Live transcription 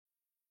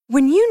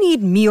When you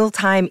need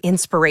mealtime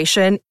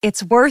inspiration,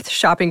 it's worth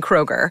shopping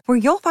Kroger, where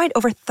you'll find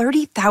over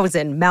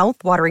 30,000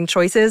 mouth-watering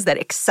choices that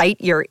excite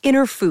your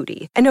inner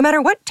foodie. And no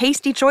matter what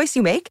tasty choice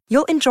you make,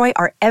 you'll enjoy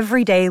our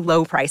everyday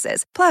low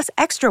prices, plus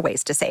extra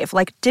ways to save,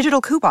 like digital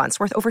coupons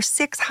worth over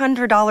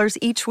 $600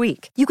 each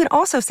week. You can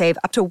also save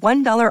up to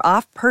 $1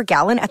 off per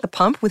gallon at the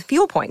pump with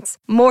fuel points.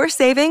 More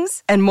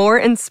savings and more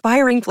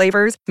inspiring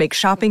flavors make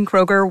shopping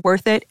Kroger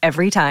worth it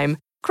every time.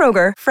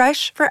 Kroger,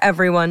 fresh for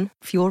everyone.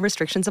 Fuel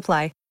restrictions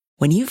apply.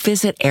 When you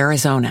visit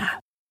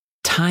Arizona,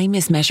 time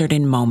is measured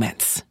in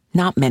moments,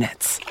 not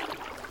minutes.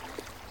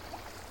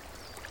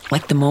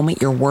 Like the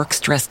moment your work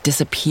stress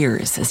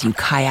disappears as you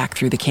kayak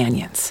through the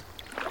canyons.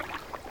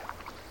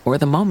 Or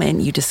the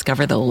moment you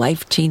discover the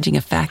life-changing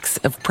effects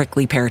of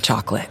prickly pear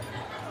chocolate.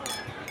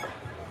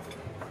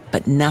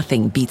 But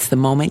nothing beats the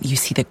moment you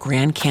see the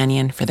Grand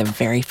Canyon for the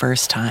very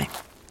first time.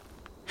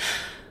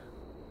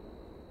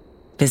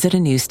 Visit a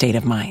new state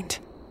of mind.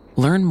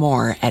 Learn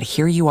more at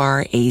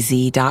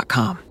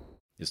hereyouareaz.com.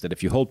 Is that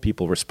if you hold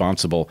people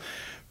responsible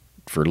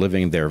for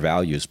living their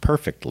values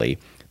perfectly,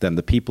 then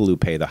the people who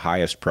pay the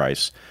highest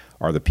price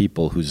are the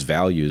people whose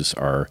values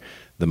are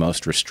the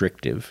most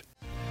restrictive.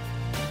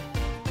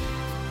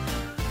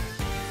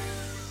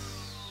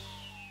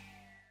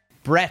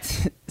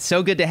 Brett,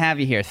 so good to have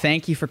you here.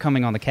 Thank you for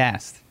coming on the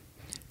cast.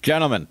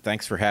 Gentlemen,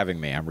 thanks for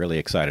having me. I'm really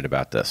excited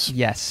about this.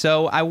 Yes,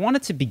 so I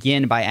wanted to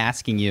begin by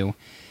asking you,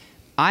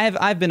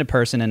 I've been a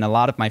person, and a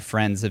lot of my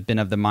friends have been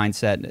of the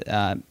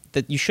mindset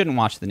that you shouldn't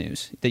watch the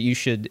news,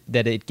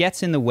 that it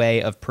gets in the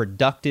way of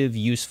productive,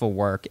 useful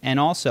work, and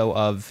also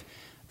of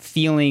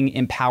feeling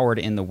empowered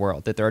in the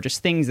world, that there are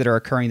just things that are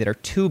occurring that are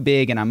too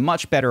big, and I'm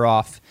much better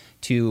off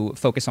to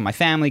focus on my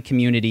family,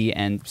 community,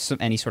 and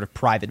any sort of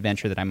private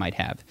venture that I might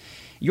have.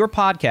 Your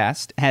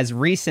podcast has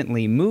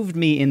recently moved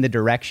me in the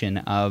direction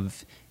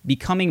of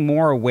becoming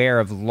more aware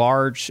of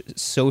large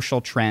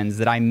social trends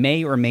that I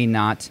may or may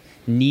not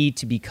need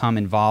to become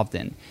involved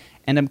in.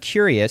 And I'm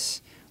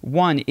curious,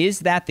 one,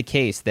 is that the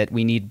case, that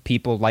we need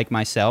people like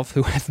myself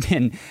who have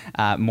been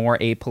more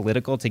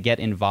apolitical to get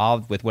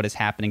involved with what is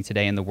happening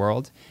today in the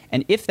world?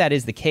 And if that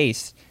is the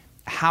case,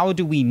 how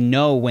do we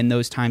know when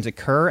those times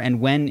occur and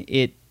when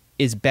it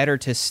is better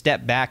to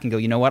step back and go,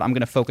 you know what, I'm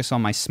going to focus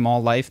on my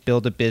small life,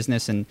 build a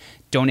business, and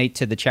donate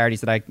to the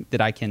charities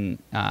that I can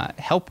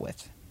help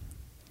with?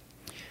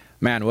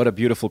 Man, what a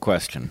beautiful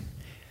question.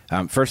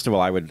 First of all,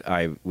 I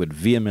would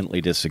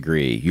vehemently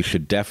disagree. You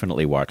should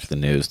definitely watch the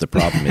news. The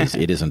problem is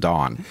it isn't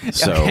on.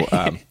 So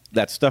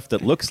that stuff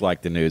that looks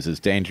like the news is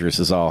dangerous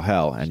as all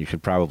hell, and you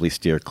should probably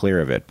steer clear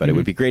of it. But it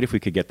would be great if we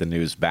could get the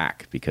news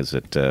back, because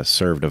it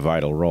served a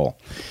vital role.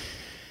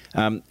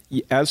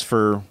 As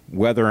for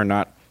whether or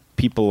not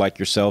people like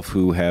yourself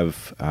who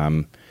have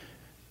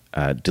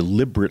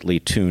deliberately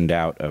tuned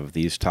out of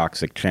these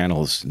toxic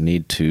channels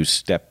need to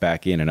step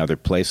back in other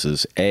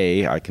places,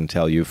 I can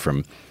tell you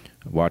from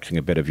watching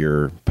a bit of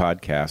your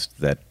podcast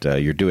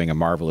that you're doing a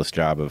marvelous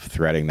job of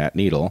threading that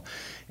needle,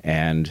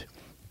 and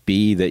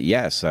B, that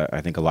yes,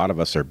 I think a lot of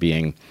us are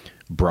being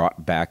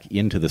brought back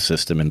into the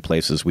system in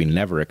places we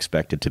never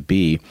expected to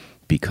be,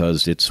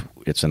 because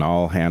it's an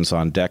all hands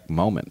on deck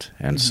moment.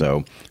 And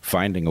so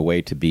finding a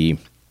way to be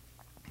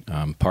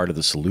part of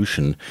the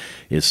solution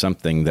is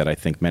something that I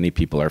think many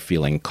people are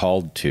feeling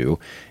called to,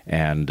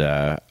 and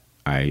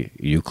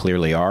you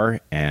clearly are,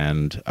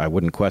 and I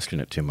wouldn't question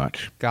it too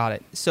much. Got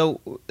it. So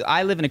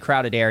I live in a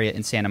crowded area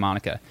in Santa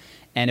Monica,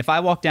 and if I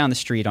walk down the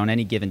street on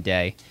any given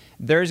day,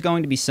 there's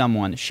going to be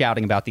someone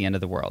shouting about the end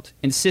of the world,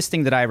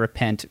 insisting that I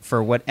repent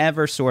for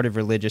whatever sort of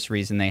religious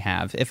reason they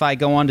have. If I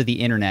go onto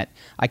the internet,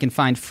 I can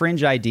find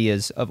fringe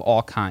ideas of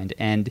all kind,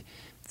 and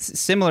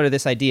similar to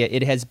this idea,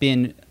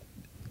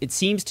 it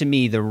seems to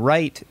me the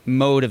right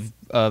mode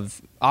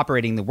of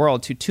operating the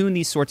world to tune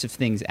these sorts of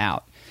things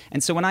out.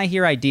 And so when I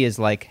hear ideas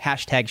like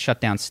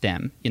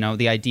 #ShutdownSTEM,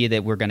 the idea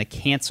that we're going to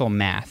cancel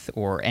math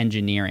or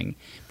engineering,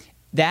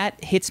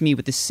 that hits me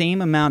with the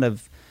same amount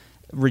of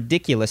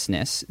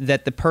ridiculousness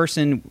that the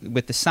person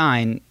with the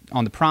sign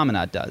on the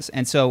promenade does.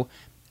 And so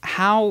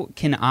how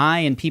can I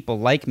and people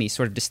like me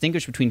sort of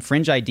distinguish between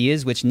fringe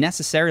ideas, which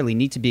necessarily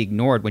need to be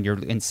ignored when you're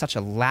in such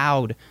a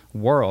loud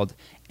world,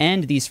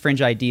 and these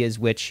fringe ideas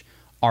which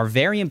are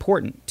very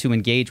important to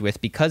engage with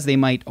because they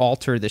might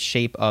alter the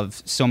shape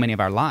of so many of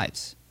our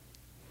lives?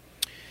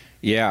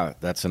 Yeah,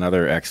 that's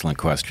another excellent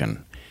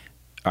question.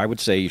 I would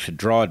say you should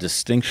draw a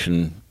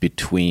distinction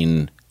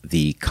between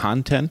the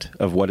content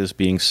of what is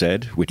being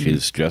said, which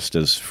is just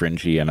as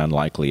fringy and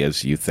unlikely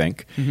as you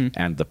think,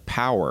 and the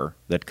power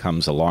that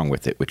comes along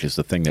with it, which is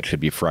the thing that should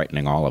be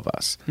frightening all of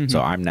us.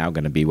 So I'm now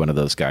going to be one of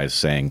those guys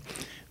saying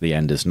the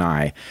end is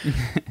nigh,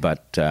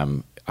 but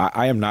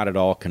I am not at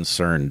all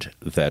concerned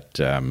that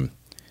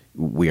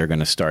we are going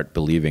to start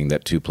believing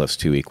that 2 +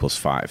 2 =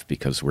 5,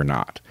 because we're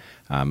not.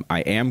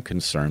 I am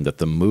concerned that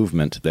the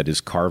movement that is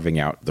carving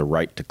out the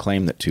right to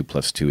claim that 2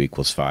 + 2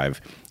 =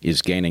 5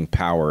 is gaining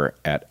power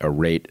at a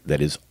rate that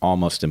is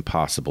almost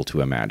impossible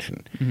to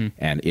imagine.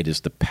 And it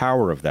is the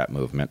power of that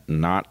movement,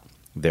 not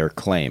their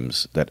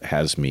claims, that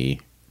has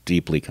me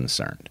deeply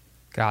concerned.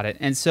 Got it.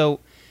 And so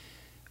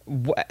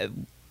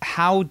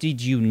how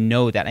did you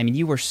know that? I mean,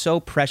 you were so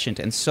prescient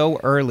and so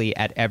early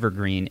at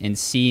Evergreen in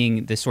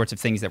seeing the sorts of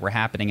things that were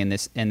happening in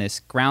this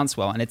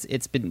groundswell, and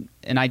it's been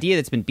an idea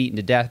that's been beaten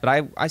to death.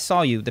 But I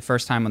saw you the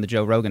first time on the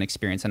Joe Rogan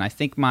Experience, and I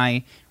think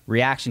my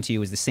reaction to you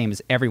was the same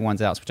as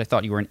everyone's else, which I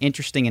thought you were an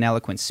interesting and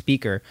eloquent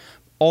speaker,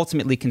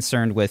 ultimately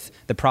concerned with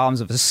the problems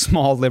of a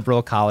small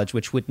liberal college,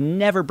 which would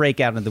never break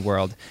out into the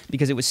world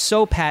because it was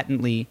so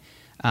patently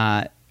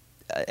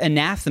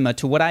anathema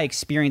to what I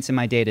experience in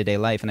my day-to-day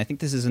life. And I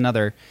think this is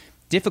another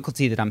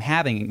difficulty that I'm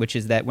having, which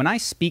is that when I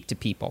speak to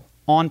people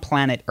on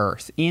planet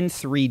Earth in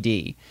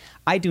 3D,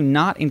 I do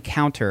not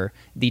encounter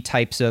the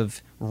types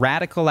of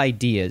radical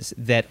ideas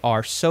that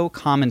are so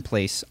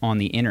commonplace on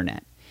the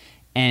internet.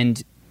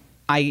 And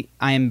I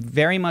am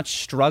very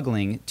much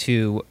struggling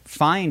to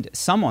find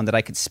someone that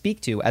I could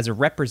speak to as a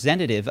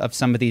representative of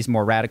some of these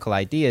more radical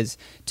ideas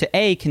to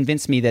A,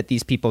 convince me that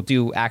these people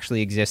do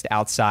actually exist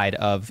outside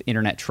of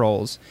internet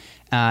trolls,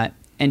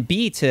 and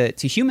B, to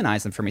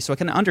humanize them for me so I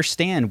can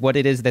understand what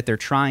it is that they're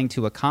trying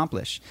to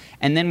accomplish.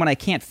 And then when I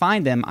can't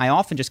find them, I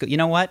often just go, you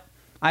know what?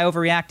 I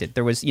overreacted.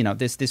 There was,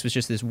 this was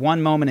just this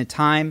one moment in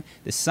time.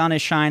 The sun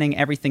is shining.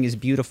 Everything is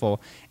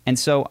beautiful. And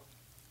so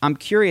I'm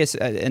curious,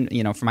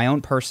 and for my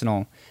own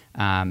personal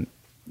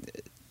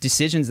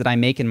decisions that I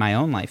make in my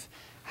own life,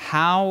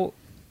 how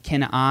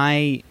can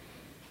I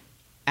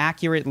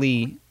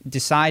accurately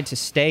decide to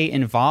stay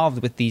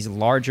involved with these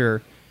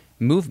larger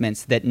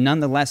movements that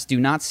nonetheless do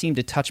not seem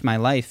to touch my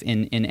life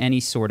in any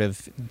sort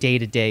of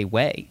day-to-day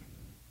way?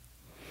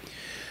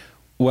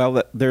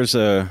 Well, there's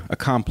a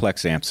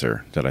complex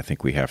answer that I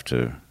think we have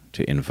to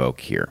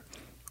invoke here.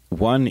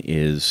 One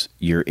is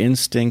your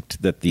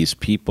instinct that these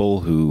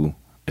people who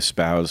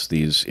espouse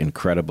these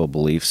incredible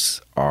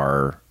beliefs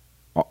are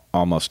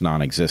almost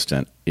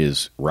non-existent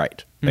is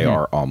right. They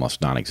are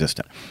almost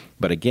non-existent.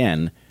 But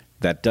again,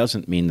 that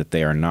doesn't mean that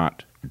they are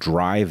not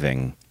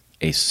driving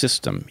a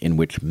system in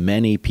which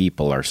many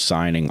people are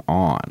signing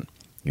on.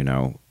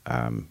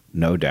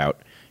 No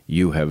doubt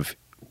you have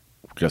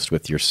just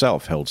with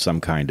yourself held some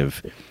kind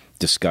of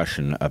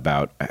discussion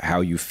about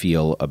how you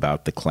feel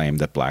about the claim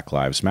that Black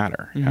Lives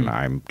Matter. And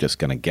I'm just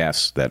going to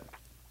guess that,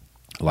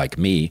 like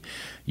me,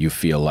 you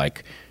feel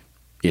like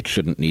it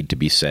shouldn't need to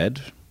be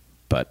said,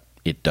 but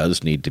it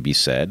does need to be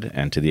said.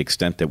 And to the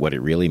extent that what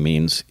it really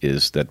means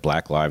is that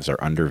Black lives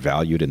are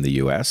undervalued in the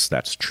U.S.,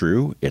 that's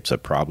true. It's a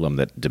problem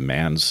that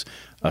demands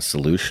a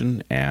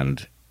solution,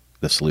 and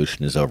the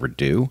solution is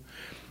overdue.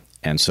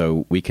 And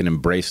so we can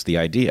embrace the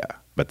idea.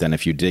 But then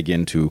if you dig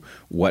into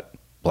what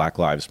Black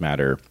Lives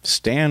Matter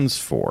stands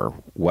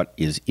for, what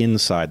is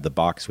inside the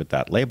box with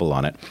that label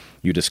on it,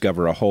 you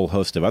discover a whole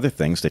host of other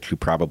things that you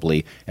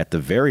probably, at the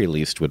very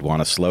least, would want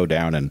to slow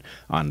down and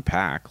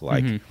unpack.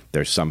 Like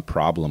there's some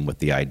problem with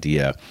the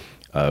idea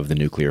of the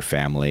nuclear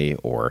family,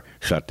 or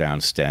shut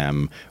down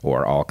STEM,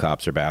 or all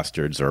cops are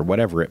bastards, or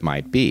whatever it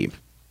might be.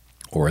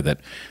 Or that,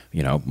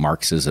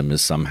 Marxism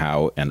is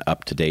somehow an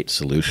up-to-date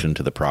solution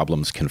to the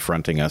problems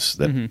confronting us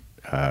that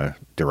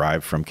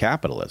derive from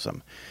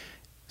capitalism.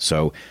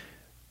 So,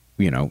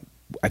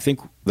 I think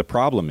the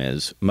problem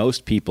is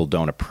most people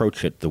don't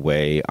approach it the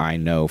way I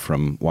know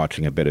from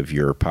watching a bit of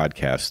your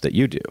podcast that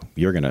you do.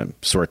 You're going to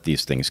sort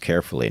these things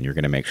carefully, and you're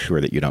going to make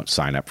sure that you don't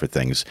sign up for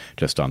things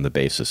just on the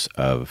basis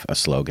of a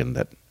slogan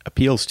that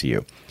appeals to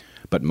you.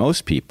 But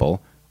most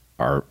people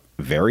are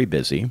very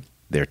busy.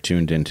 They're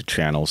tuned into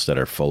channels that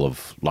are full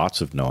of lots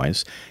of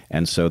noise.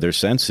 And so their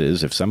sense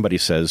is, if somebody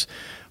says,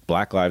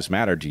 Black Lives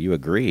Matter, do you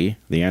agree?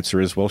 The answer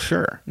is, well,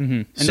 sure.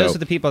 And those are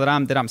the people that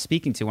I'm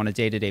speaking to on a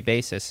day-to-day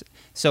basis.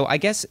 So I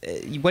guess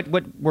what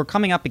we're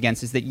coming up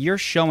against is that you're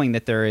showing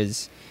that there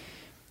is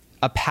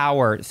a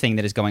power thing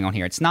that is going on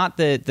here. It's not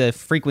the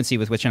frequency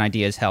with which an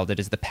idea is held. It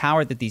is the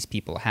power that these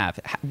people have.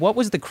 What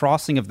was the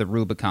crossing of the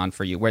Rubicon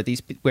for you,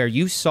 where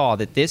you saw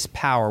that this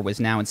power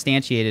was now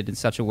instantiated in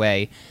such a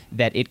way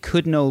that it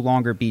could no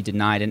longer be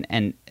denied?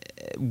 And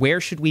where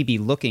should we be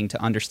looking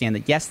to understand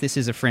that, yes, this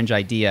is a fringe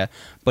idea,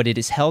 but it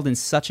is held in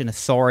such an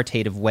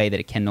authoritative way that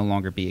it can no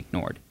longer be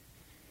ignored?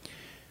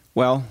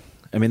 Well,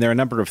 I mean, there are a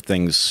number of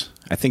things.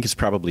 I think it's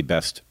probably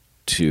best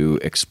to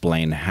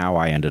explain how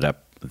I ended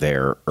up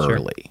there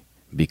early,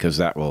 because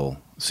that will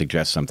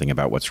suggest something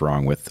about what's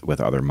wrong with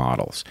other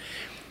models.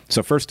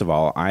 So first of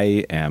all,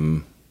 I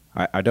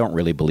don't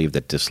really believe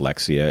that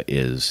dyslexia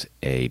is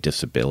a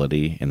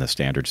disability in the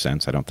standard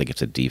sense. I don't think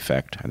it's a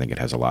defect. I think it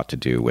has a lot to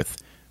do with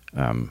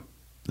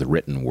the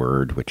written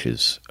word, which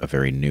is a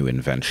very new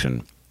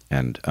invention,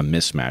 and a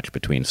mismatch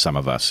between some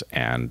of us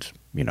and,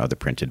 the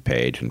printed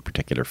page and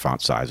particular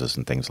font sizes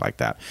and things like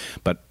that.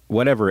 But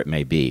whatever it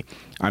may be,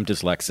 I'm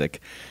dyslexic,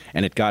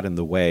 and it got in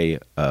the way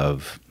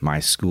of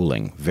my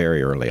schooling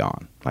very early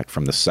on. Like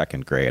from the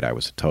second grade, I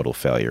was a total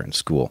failure in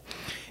school.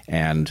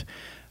 And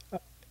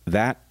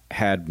that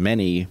had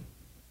many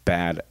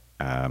bad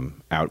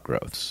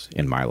outgrowths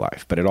in my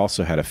life, but it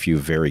also had a few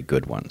very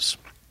good ones.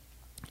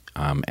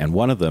 And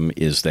one of them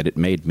is that it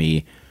made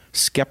me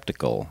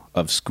skeptical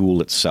of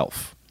school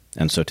itself.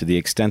 And so to the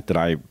extent that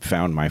I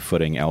found my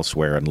footing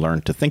elsewhere and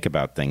learned to think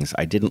about things,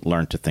 I didn't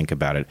learn to think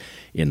about it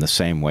in the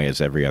same way as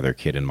every other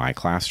kid in my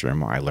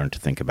classroom. I learned to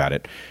think about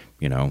it,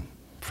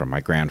 from my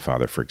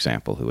grandfather, for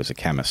example, who was a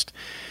chemist.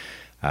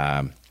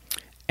 And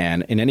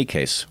in any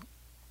case,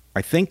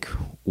 I think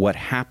what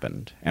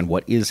happened and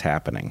what is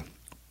happening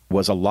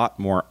was a lot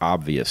more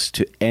obvious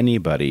to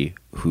anybody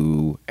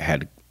who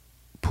had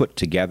put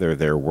together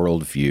their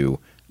worldview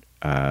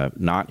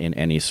not in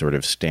any sort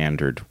of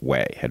standard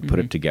way, had put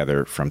it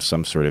together from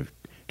some sort of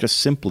just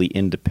simply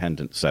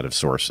independent set of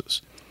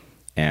sources.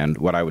 And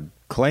what I would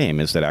claim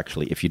is that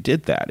actually if you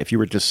did that, if you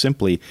were just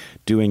simply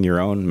doing your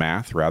own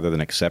math rather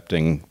than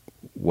accepting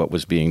what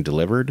was being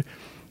delivered,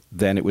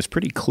 then it was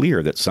pretty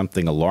clear that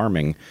something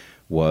alarming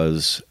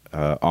was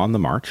on the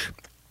march.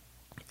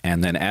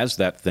 And then as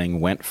that thing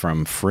went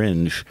from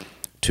fringe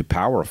to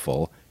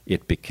powerful,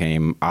 it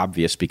became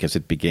obvious because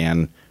it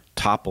began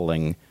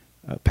toppling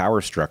power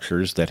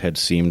structures that had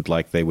seemed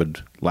like they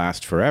would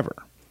last forever.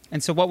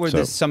 And so what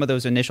were some of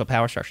those initial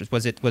power structures?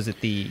 Was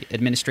it the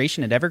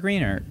administration at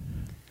Evergreen or?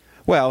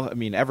 Well, I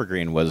mean,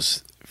 Evergreen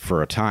was,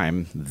 for a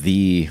time,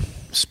 the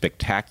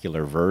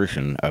spectacular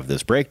version of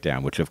this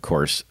breakdown, which, of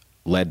course,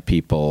 led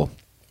people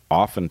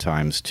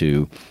oftentimes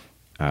to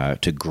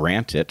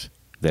grant it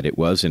that it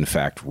was, in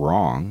fact,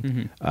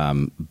 wrong,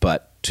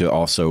 but to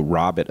also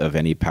rob it of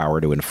any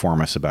power to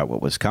inform us about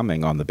what was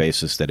coming on the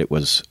basis that it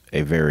was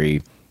a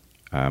very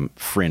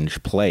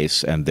fringe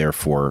place, and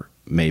therefore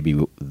maybe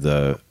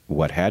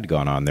what had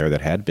gone on there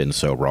that had been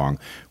so wrong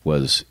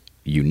was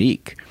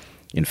unique.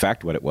 In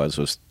fact, what it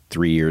was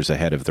 3 years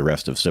ahead of the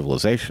rest of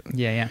civilization.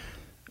 Yeah.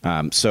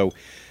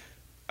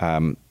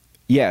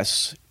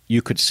 Yes,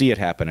 you could see it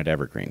happen at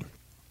Evergreen.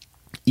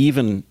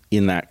 Even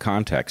in that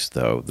context,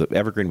 though, the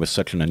Evergreen was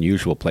such an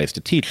unusual place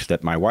to teach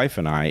that my wife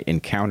and I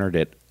encountered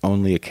it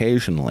only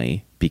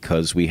occasionally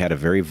because we had a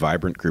very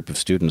vibrant group of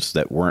students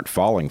that weren't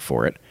falling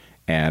for it,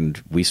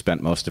 and we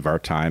spent most of our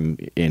time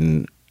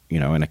in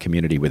a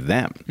community with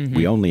them.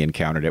 We only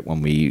encountered it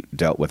when we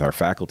dealt with our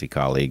faculty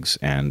colleagues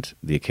and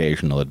the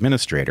occasional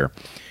administrator,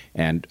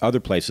 and other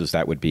places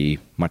that would be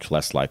much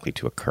less likely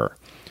to occur.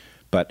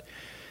 But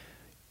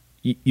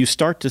you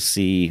start to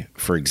see,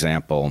 for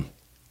example,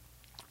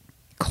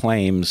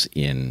 claims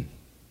in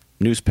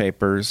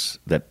newspapers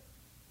that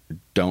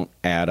don't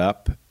add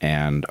up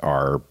and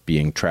are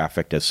being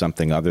trafficked as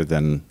something other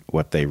than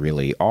what they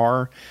really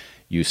are.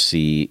 You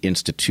see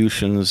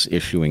institutions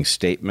issuing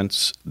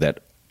statements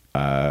that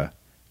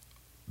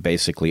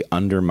basically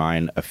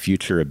undermine a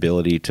future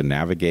ability to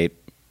navigate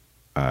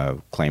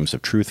claims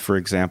of truth, for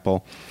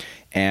example.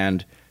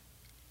 And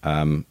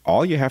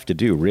all you have to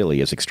do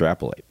really is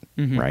extrapolate,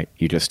 right?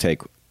 You just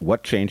take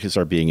what changes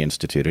are being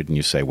instituted and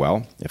you say,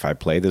 well, if I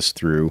play this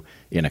through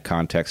in a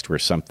context where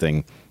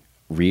something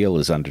real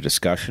is under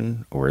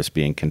discussion or is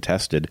being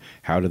contested,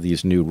 how do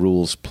these new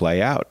rules play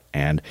out?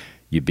 And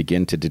you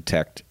begin to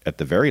detect, at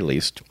the very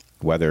least,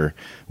 whether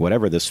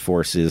whatever this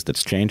force is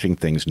that's changing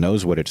things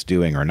knows what it's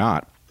doing or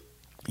not.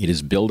 It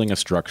is building a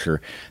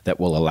structure that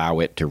will allow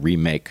it to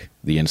remake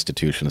the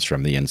institutions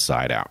from the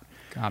inside out.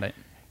 Got it.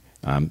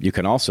 You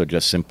can also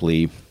just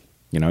simply,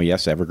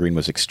 yes, Evergreen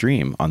was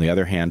extreme. On the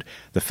other hand,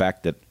 the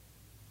fact that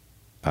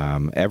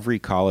every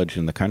college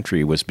in the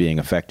country was being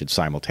affected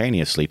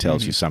simultaneously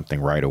tells you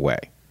something right away.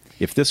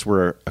 If this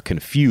were a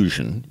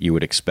confusion, you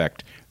would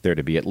expect there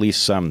to be at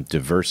least some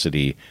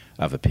diversity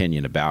of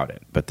opinion about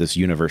it. But this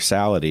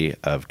universality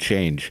of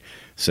change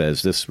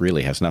says this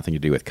really has nothing to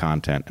do with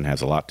content and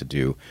has a lot to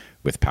do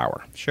with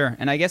power. Sure.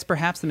 And I guess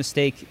perhaps the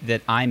mistake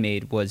that I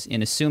made was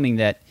in assuming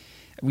that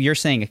you're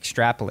saying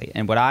extrapolate,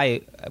 and what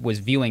I was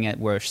viewing it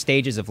were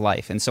stages of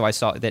life. And so I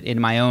saw that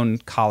in my own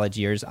college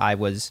years, I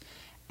was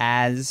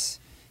as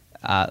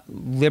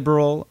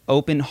liberal,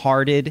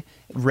 open-hearted,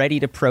 ready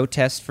to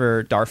protest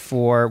for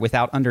Darfur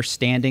without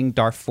understanding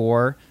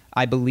Darfur.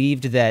 I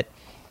believed that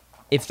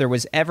if there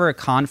was ever a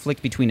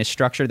conflict between a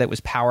structure that was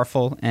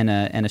powerful and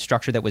a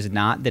structure that was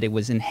not, that it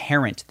was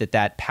inherent that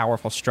that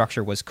powerful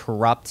structure was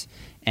corrupt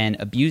and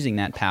abusing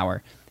that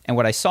power. And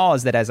what I saw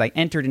is that as I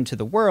entered into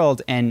the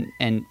world and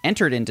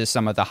entered into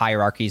some of the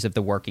hierarchies of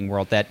the working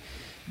world, that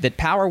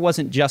power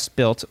wasn't just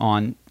built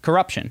on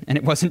corruption, and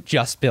it wasn't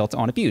just built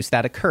on abuse.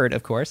 That occurred,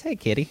 of course. Hey,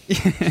 kitty.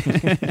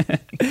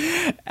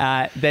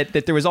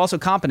 That there was also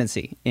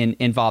competency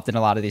involved in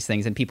a lot of these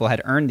things, and people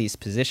had earned these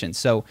positions.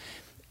 So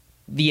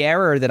the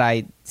error that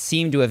I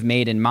seem to have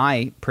made in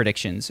my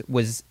predictions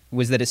was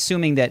that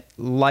assuming that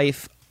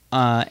life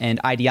and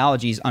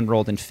ideologies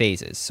unrolled in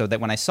phases, so that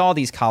when I saw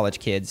these college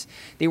kids,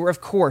 they were, of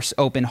course,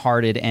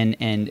 open-hearted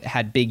and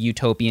had big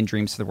utopian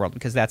dreams for the world,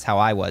 because that's how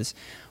I was.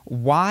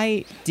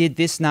 Why did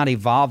this not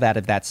evolve out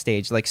of that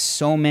stage like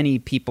so many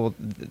people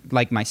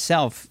like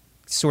myself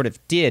sort of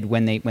did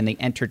when they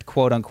entered,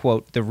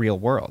 quote-unquote, the real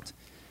world?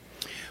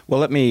 Well,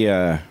 let me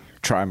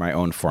try my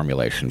own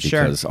formulation,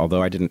 because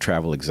although I didn't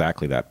travel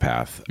exactly that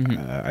path,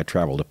 I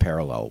traveled a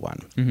parallel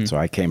one. So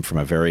I came from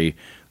a very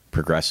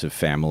progressive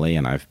family,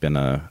 and I've been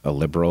a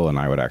liberal, and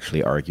I would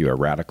actually argue a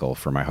radical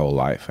for my whole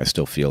life. I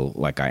still feel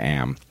like I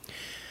am.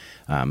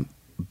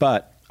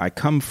 But I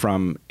come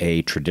from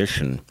a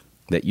tradition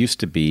that used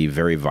to be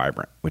very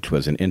vibrant, which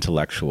was an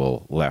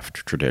intellectual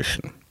left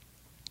tradition.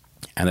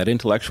 And that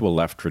intellectual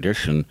left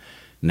tradition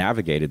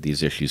navigated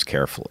these issues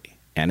carefully.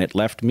 And it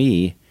left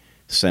me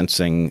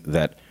sensing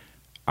that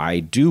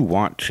I do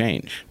want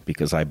change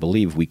because I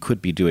believe we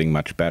could be doing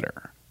much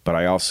better. But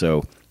I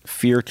also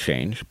fear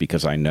change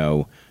because I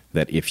know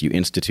that if you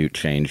institute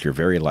change, you're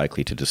very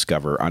likely to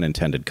discover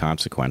unintended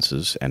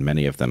consequences, and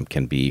many of them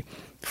can be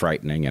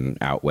frightening and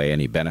outweigh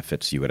any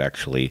benefits you would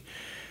actually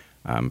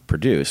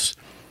produce.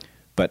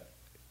 But,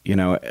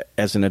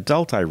 as an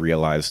adult, I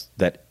realized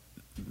that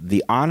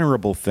the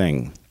honorable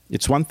thing,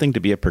 it's one thing to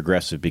be a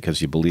progressive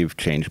because you believe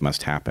change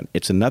must happen.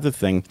 It's another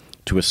thing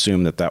to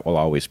assume that that will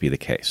always be the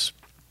case.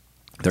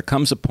 There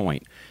comes a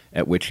point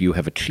at which you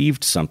have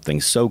achieved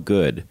something so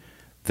good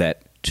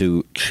that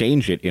to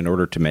change it in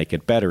order to make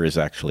it better is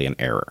actually an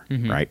error,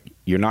 right?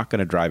 You're not going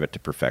to drive it to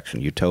perfection.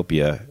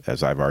 Utopia,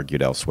 as I've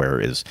argued elsewhere,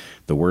 is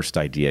the worst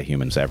idea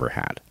humans ever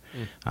had.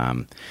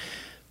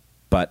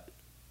 But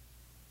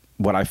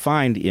what I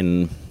find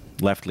in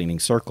left-leaning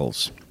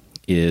circles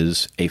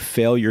is a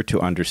failure to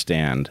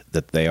understand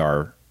that they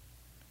are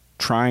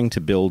trying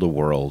to build a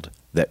world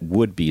that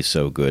would be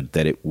so good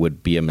that it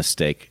would be a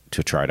mistake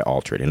to try to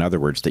alter it. In other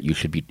words, that you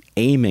should be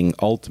aiming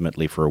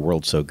ultimately for a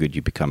world so good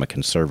you become a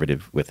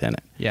conservative within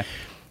it. Yeah.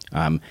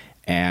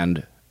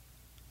 And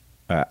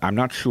I'm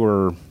not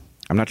sure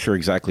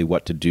exactly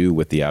what to do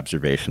with the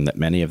observation that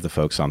many of the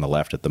folks on the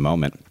left at the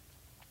moment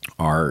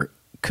are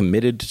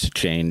committed to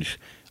change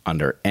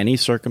under any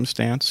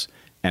circumstance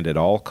and at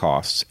all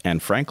costs. And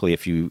frankly,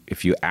 if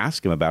you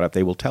ask them about it,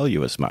 they will tell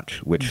you as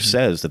much, which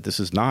says that this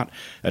is not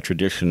a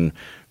tradition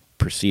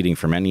proceeding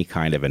from any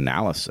kind of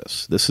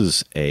analysis. This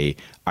is a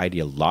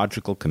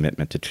ideological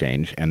commitment to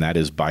change, and that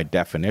is by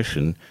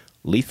definition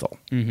lethal.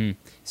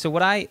 So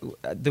what I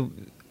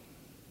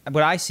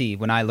see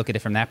when I look at it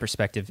from that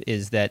perspective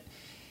is that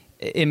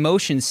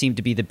emotions seem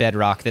to be the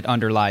bedrock that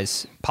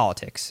underlies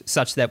politics,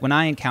 such that when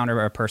I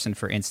encounter a person,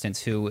 for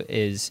instance, who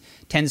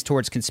tends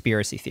towards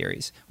conspiracy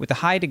theories, with a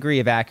high degree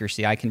of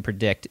accuracy, I can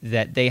predict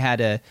that they had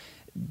a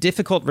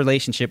difficult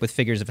relationship with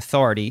figures of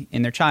authority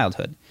in their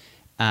childhood.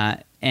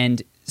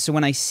 And so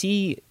when I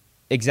see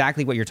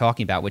exactly what you're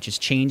talking about, which is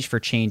change for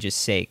change's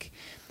sake,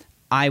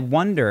 I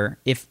wonder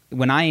if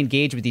when I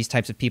engage with these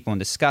types of people and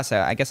discuss,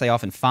 I guess I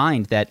often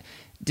find that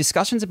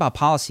discussions about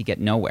policy get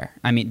nowhere.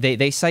 I mean,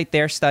 they cite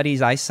their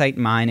studies, I cite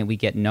mine, and we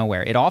get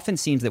nowhere. It often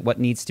seems that what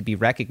needs to be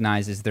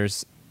recognized is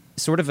there's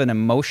sort of an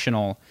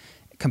emotional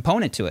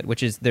component to it,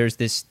 which is there's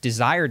this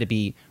desire to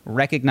be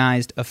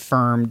recognized,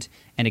 affirmed,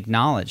 and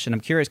acknowledged. And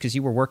I'm curious because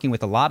you were working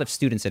with a lot of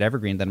students at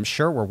Evergreen that I'm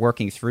sure were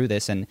working through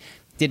this and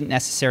didn't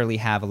necessarily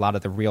have a lot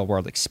of the real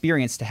world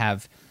experience to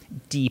have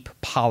deep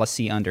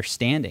policy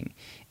understanding.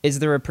 Is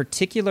there a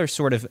particular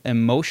sort of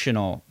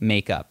emotional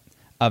makeup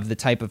of the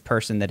type of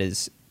person that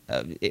is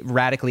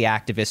radically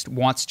activist,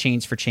 wants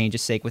change for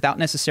change's sake without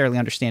necessarily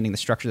understanding the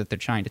structure that they're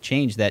trying to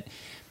change that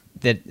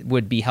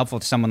would be helpful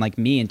to someone like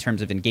me in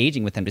terms of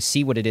engaging with them to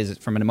see what it is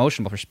from an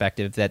emotional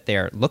perspective that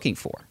they're looking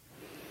for?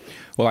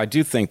 Well, I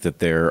do think that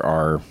there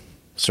are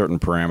certain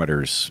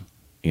parameters,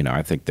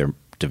 I think they're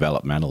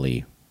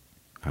developmentally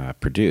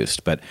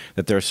produced, but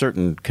that there are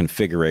certain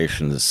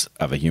configurations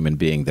of a human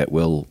being that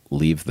will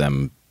leave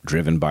them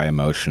driven by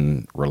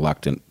emotion,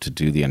 reluctant to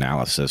do the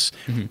analysis.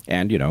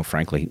 And,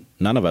 frankly,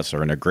 none of us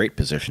are in a great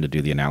position to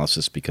do the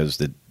analysis because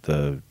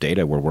the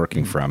data we're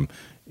working from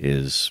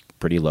is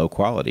pretty low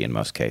quality in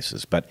most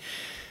cases. But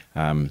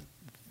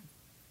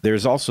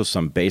there's also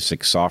some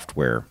basic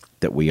software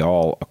that we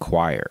all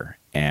acquire,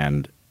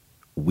 and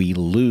we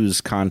lose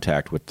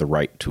contact with the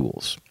right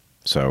tools.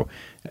 So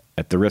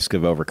at the risk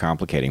of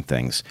overcomplicating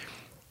things,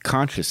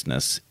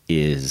 consciousness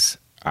is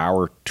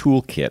our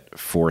toolkit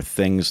for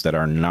things that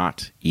are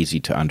not easy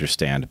to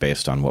understand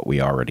based on what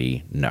we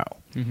already know.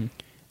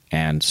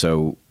 And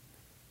so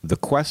the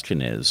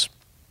question is,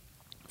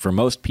 for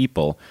most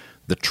people,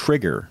 the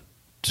trigger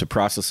to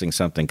processing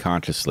something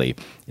consciously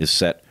is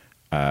set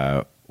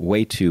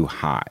way too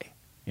high.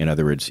 In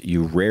other words,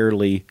 you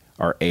rarely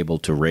are able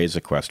to raise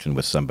a question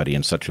with somebody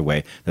in such a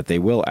way that they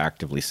will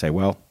actively say,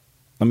 well,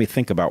 let me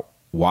think about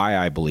why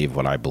I believe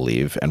what I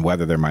believe and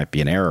whether there might be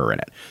an error in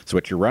it. So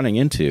what you're running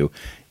into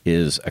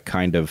is a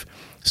kind of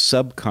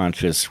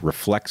subconscious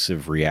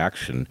reflexive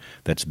reaction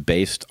that's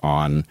based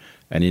on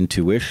an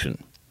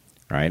intuition,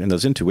 right? And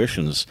those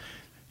intuition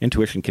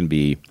can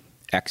be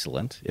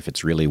excellent if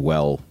it's really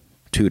well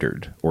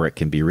tutored, or it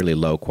can be really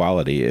low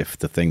quality if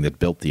the thing that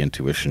built the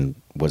intuition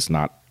was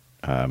not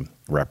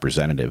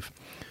representative.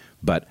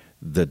 But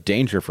the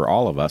danger for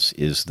all of us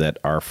is that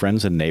our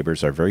friends and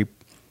neighbors are very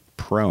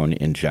prone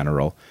in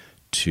general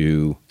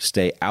to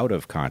stay out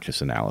of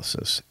conscious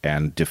analysis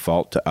and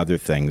default to other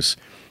things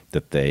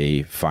that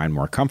they find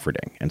more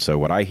comforting. And so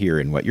what I hear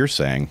in what you're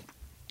saying,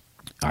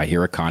 I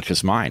hear a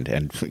conscious mind,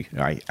 and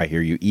I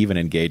hear you even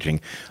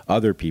engaging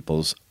other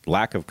people's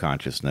lack of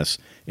consciousness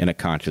in a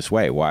conscious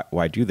way.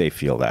 Why do they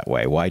feel that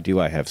way? Why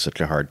do I have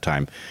such a hard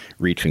time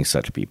reaching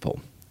such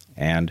people?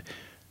 And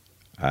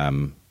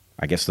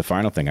I guess the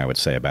final thing I would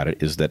say about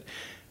it is that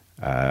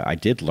I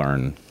did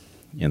learn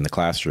in the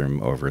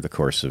classroom over the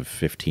course of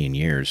 15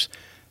 years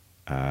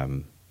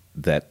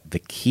that the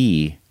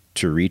key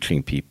to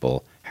reaching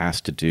people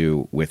has to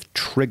do with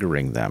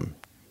triggering them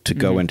to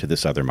go into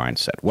this other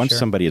mindset. Once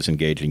somebody is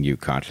engaging you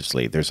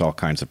consciously, there's all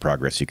kinds of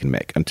progress you can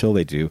make. Until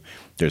they do,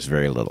 there's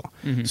very little.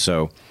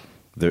 So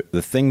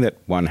the thing that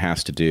one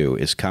has to do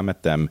is come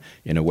at them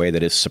in a way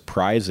that is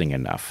surprising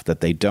enough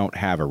that they don't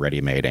have a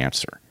ready-made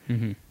answer.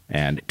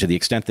 And to the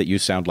extent that you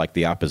sound like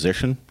the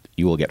opposition,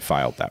 you will get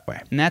filed that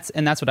way. And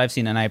that's what I've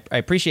seen. And I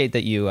appreciate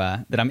that you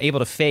that I'm able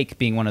to fake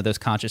being one of those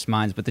conscious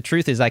minds. But the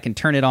truth is, I can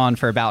turn it on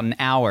for about an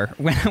hour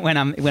when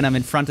I'm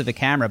in front of the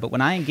camera. But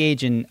when I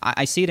engage in,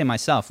 I see it in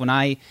myself. When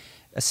I,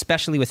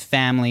 especially with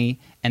family,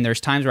 and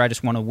there's times where I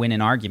just want to win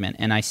an argument,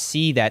 and I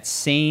see that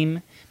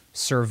same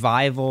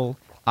survival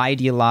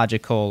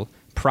ideological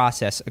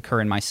process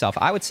occur in myself.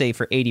 I would say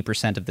for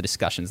 80% of the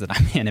discussions that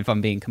I'm in, if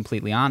I'm being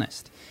completely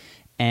honest.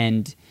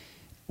 And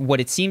what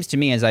it seems to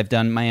me as I've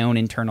done my own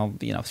internal,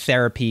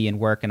 therapy and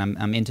work, and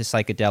I'm into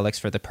psychedelics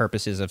for the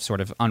purposes of sort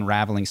of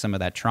unraveling some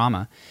of that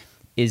trauma,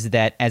 is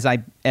that as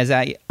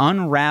I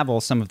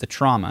unravel some of the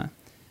trauma,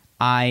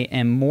 I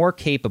am more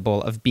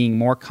capable of being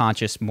more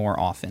conscious more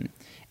often.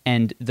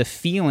 And the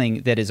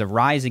feeling that is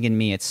arising in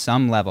me at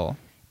some level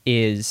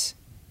is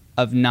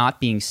of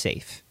not being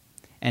safe.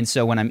 And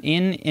so when I'm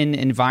in an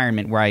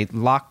environment where I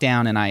lock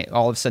down and I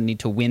all of a sudden need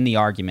to win the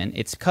argument,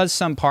 it's because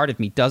some part of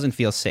me doesn't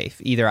feel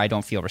safe. Either I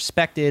don't feel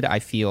respected, I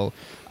feel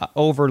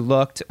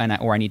overlooked,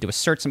 or I need to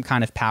assert some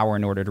kind of power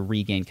in order to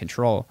regain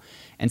control.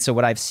 And so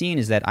what I've seen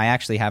is that I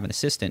actually have an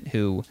assistant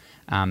who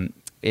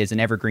is an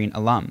Evergreen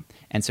alum.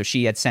 And so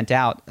she had sent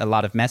out a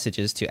lot of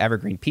messages to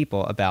Evergreen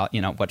people about,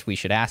 what we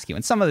should ask you.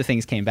 And some of the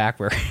things came back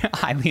were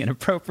highly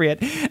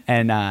inappropriate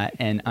and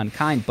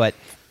unkind. But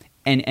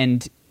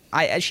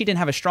she didn't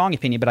have a strong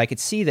opinion, but I could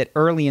see that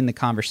early in the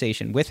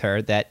conversation with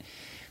her that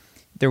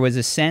there was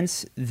a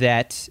sense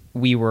that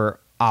we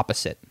were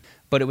opposite.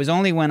 But it was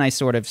only when I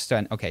sort of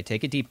said, okay,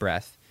 take a deep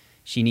breath.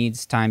 She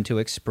needs time to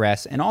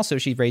express. And also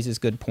she raises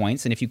good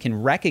points. And if you can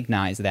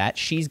recognize that,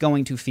 she's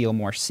going to feel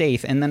more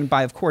safe. And then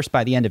by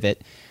the end of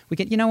it, we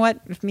get, you know what?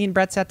 If me and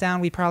Brett sat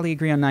down, we probably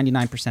agree on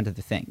 99% of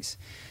the things.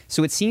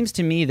 So it seems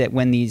to me that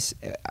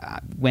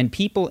when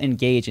people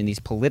engage in these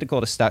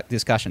political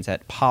discussions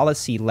at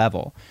policy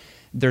level,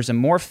 there's a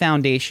more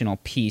foundational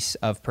piece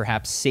of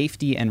perhaps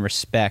safety and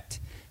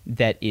respect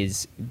that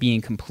is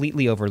being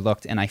completely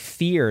overlooked. And I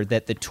fear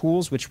that the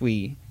tools which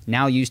we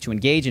now use to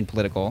engage in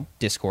political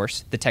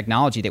discourse, the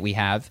technology that we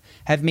have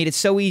made it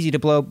so easy to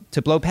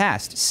blow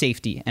past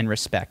safety and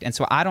respect. And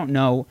so I don't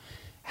know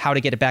how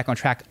to get it back on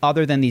track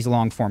other than these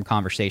long-form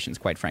conversations,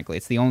 quite frankly.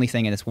 It's the only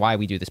thing, and it's why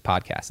we do this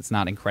podcast. It's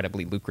not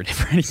incredibly lucrative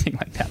or anything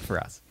like that for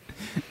us.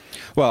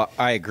 Well,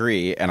 I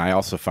agree, and I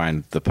also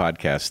find the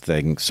podcast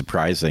thing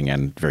surprising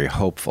and very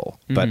hopeful.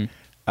 But,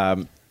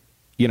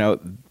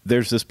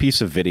 there's this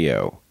piece of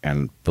video,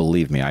 and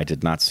believe me, I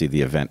did not see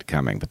the event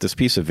coming, but this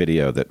piece of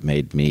video that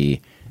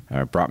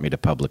brought me to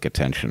public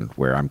attention,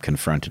 where I'm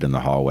confronted in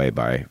the hallway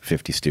by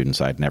 50 students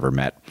I'd never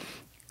met,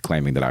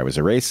 claiming that I was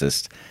a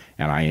racist,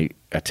 and I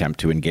attempt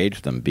to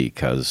engage them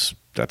because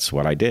that's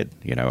what I did.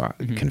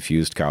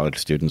 Confused college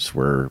students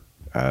were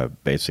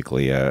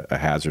basically a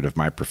hazard of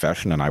my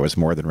profession, and I was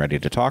more than ready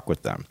to talk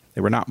with them.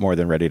 They were not more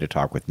than ready to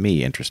talk with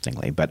me,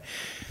 interestingly. But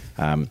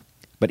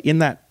in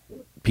that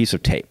piece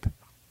of tape,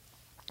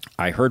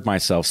 I heard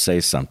myself say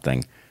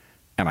something,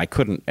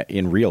 and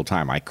in real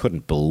time, I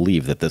couldn't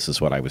believe that this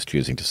is what I was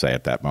choosing to say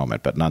at that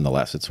moment. But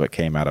nonetheless, it's what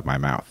came out of my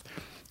mouth.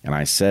 And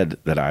I said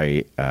that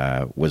I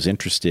was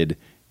interested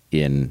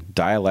in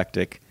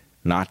dialectic,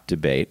 not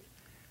debate.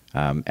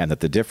 And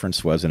that the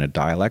difference was in a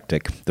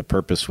dialectic, the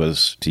purpose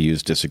was to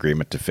use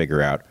disagreement to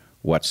figure out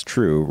what's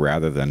true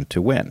rather than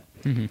to win.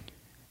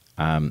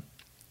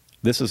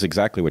 This is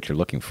exactly what you're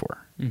looking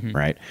for,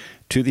 right?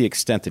 To the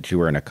extent that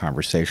you are in a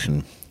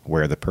conversation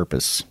where the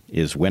purpose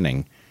is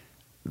winning,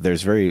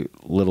 there's very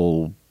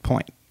little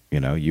point.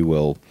 You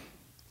will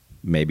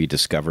maybe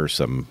discover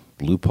some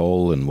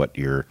loophole in what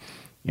your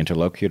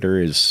interlocutor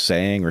is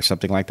saying or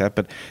something like that,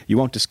 but you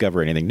won't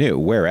discover anything new.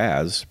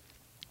 Whereas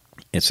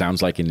it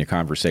sounds like in your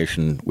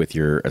conversation with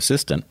your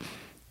assistant,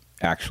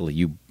 actually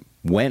you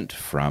went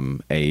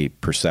from a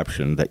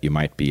perception that you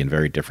might be in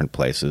very different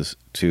places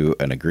to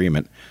an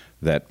agreement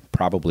that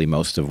probably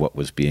most of what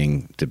was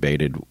being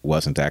debated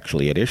wasn't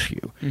actually at issue.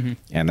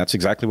 And that's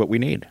exactly what we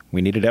need.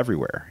 We need it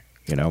everywhere.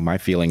 My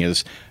feeling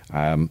is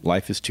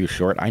life is too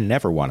short. I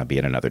never want to be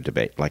in another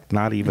debate, like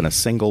not even a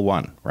single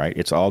one, right?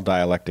 It's all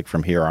dialectic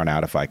from here on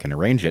out if I can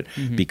arrange it,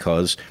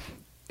 because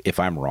if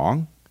I'm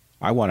wrong,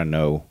 I want to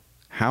know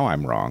how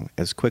I'm wrong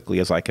as quickly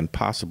as I can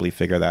possibly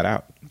figure that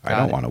out. I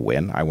don't want to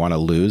win. I want to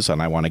lose,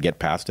 and I want to get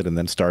past it and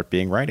then start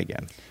being right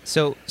again.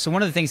 So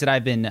one of the things that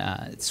I've been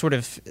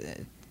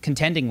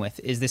contending with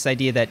is this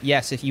idea that,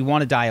 yes, if you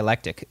want a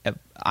dialectic,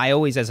 I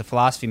always, as a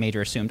philosophy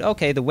major, assumed,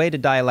 okay, the way to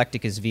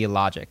dialectic is via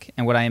logic.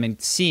 And what I am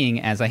seeing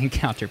as I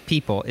encounter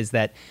people is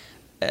that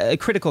a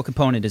critical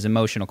component is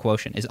emotional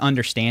quotient, is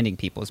understanding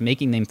people, is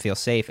making them feel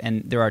safe.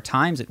 And there are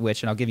times at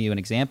which, and I'll give you an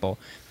example,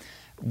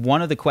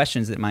 one of the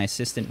questions that my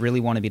assistant really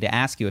wanted me to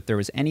ask you, if there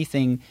was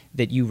anything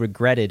that you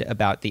regretted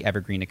about the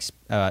Evergreen,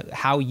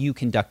 how you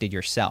conducted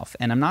yourself.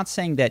 And I'm not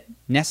saying that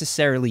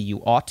necessarily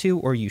you ought to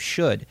or you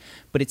should,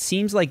 but it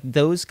seems like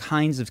those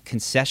kinds of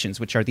concessions,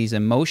 which are these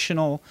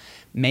emotional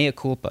mea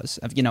culpas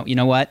of, you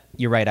know what,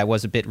 you're right, I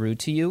was a bit rude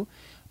to you,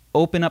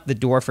 open up the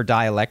door for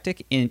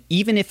dialectic, and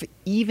even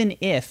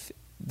if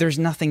there's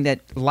nothing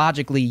that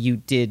logically you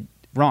did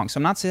wrong. So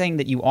I'm not saying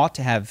that you ought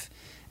to have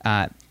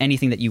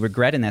anything that you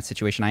regret in that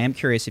situation. I am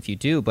curious if you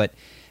do, but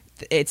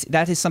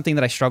that is something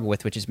that I struggle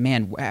with, which is,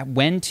 man,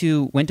 when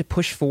to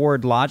push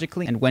forward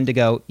logically and when to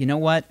go, you know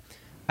what,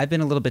 I've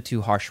been a little bit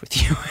too harsh with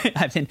you.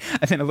 I've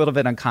been a little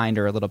bit unkind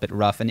or a little bit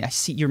rough. And I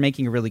see you're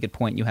making a really good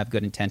point. You have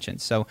good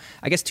intentions. So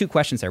I guess two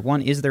questions there.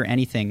 One, is there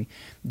anything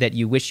that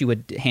you wish you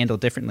would handle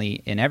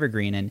differently in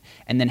Evergreen?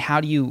 And then how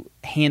do you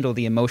handle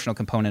the emotional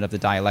component of the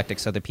dialectic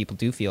so that people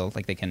do feel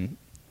like they can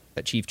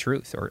achieve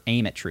truth or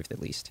aim at truth at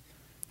least?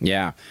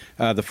 Yeah.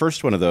 The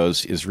first one of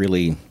those is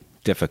really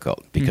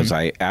difficult because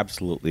I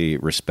absolutely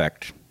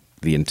respect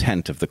the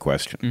intent of the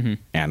question.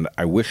 And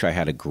I wish I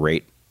had a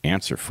great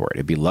answer for it.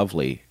 It'd be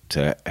lovely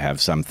to have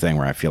something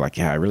where I feel like,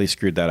 yeah, I really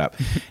screwed that up.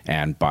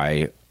 And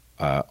by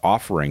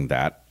offering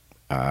that,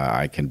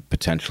 I can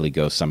potentially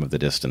go some of the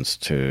distance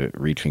to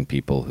reaching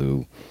people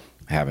who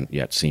haven't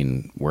yet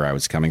seen where I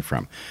was coming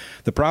from.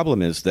 The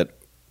problem is that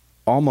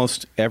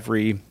almost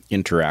every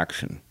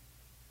interaction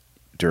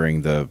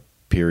during the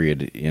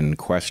period in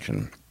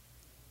question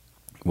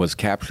was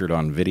captured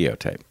on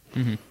videotape.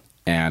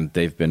 And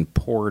they've been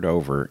poured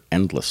over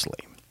endlessly.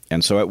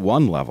 And so at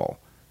one level,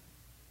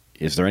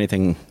 is there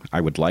anything I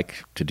would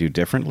like to do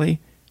differently?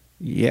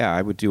 Yeah,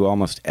 I would do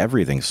almost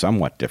everything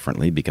somewhat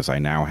differently because I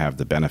now have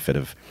the benefit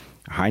of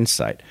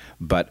hindsight.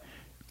 But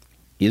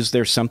is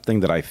there something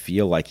that I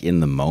feel like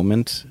in the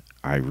moment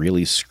I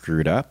really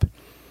screwed up?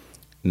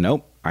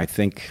 Nope. I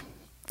think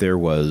there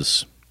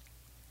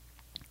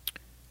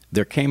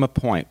came a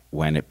point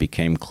when it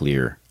became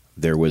clear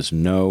there was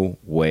no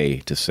way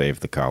to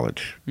save the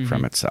college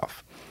from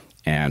itself.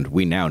 And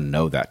we now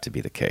know that to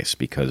be the case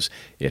because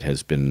it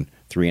has been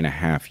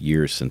 3.5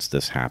 years since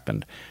this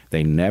happened.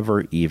 They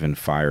never even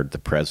fired the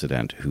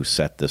president who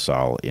set this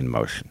all in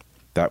motion.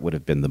 That would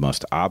have been the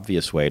most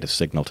obvious way to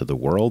signal to the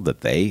world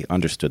that they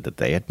understood that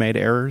they had made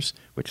errors,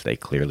 which they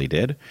clearly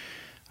did.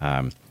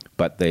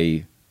 But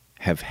they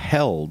have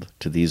held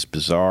to these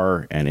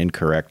bizarre and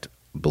incorrect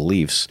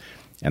beliefs,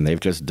 and they've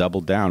just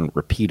doubled down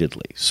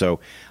repeatedly. So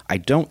I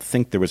don't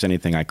think there was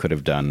anything I could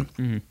have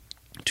done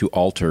to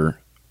alter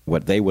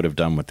what they would have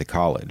done with the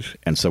college.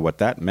 And so what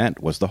that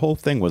meant was the whole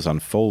thing was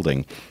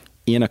unfolding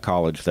in a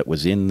college that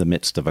was in the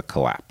midst of a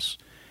collapse.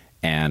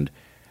 And,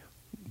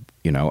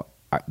 you know,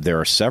 there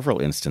are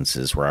several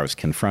instances where I was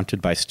confronted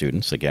by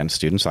students, again,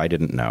 students I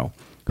didn't know,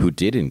 who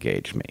did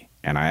engage me.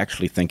 And I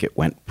actually think it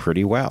went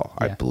pretty well.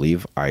 Yeah. I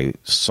believe I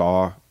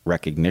saw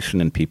recognition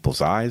in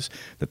people's eyes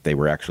that they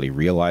were actually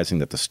realizing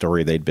that the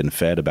story they'd been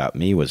fed about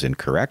me was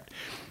incorrect.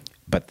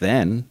 But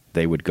then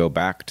they would go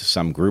back to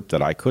some group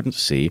that I couldn't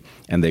see,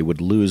 and they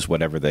would lose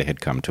whatever they had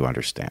come to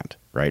understand,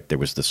 right? There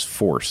was this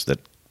force that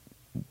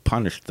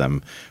punished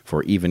them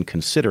for even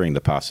considering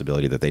the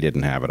possibility that they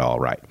didn't have it all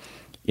right.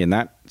 In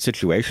that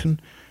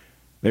situation,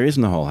 there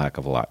isn't a whole heck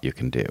of a lot you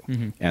can do.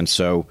 And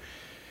so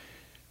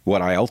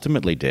what I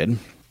ultimately did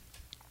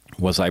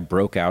was I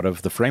broke out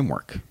of the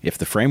framework. If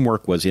the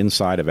framework was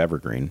inside of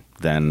Evergreen,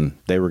 then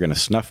they were going to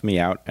snuff me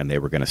out and they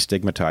were going to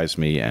stigmatize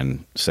me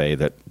and say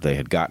that they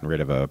had gotten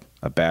rid of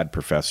a bad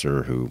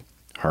professor who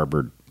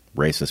harbored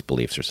racist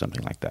beliefs or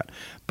something like that.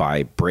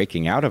 By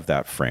breaking out of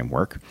that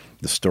framework,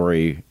 the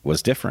story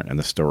was different, and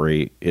the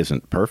story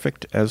isn't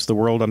perfect as the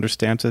world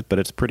understands it, but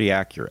it's pretty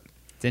accurate.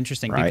 It's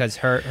interesting, right? Because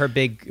her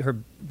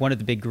one of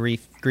the big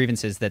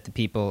grievances that the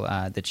people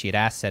that she had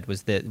asked said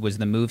was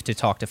the move to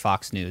talk to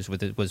Fox News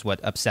was what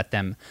upset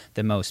them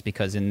the most,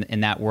 because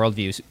in that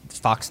worldview,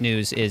 Fox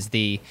News is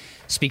the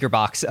speaker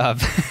box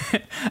of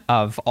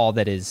of all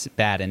that is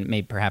bad, and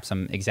maybe perhaps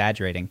I'm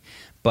exaggerating,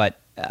 but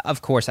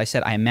of course I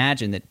said I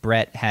imagine that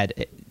Brett had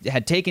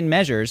taken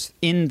measures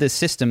in the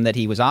system that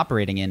he was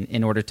operating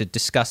in order to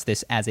discuss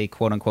this as a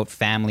quote unquote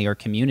family or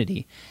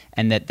community,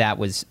 and that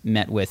was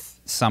met with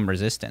some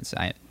resistance.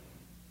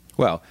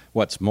 Well,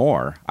 what's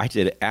more, I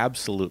did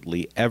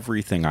absolutely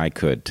everything I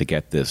could to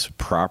get this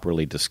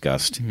properly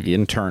discussed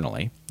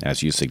internally,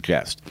 as you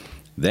suggest.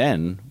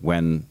 Then,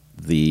 when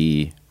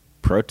the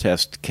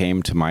protest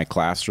came to my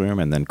classroom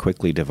and then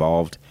quickly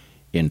devolved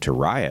into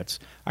riots,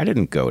 I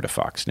didn't go to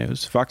Fox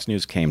News. Fox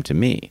News came to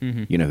me.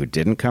 You know who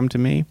didn't come to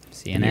me?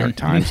 CNN. The New York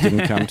Times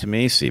didn't come to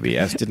me.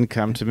 CBS didn't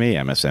come to me.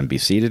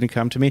 MSNBC didn't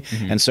come to me.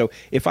 And so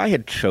if I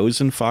had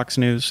chosen Fox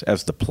News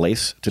as the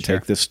place to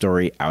take this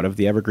story out of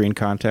the Evergreen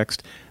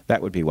context,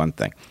 that would be one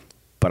thing.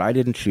 But I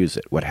didn't choose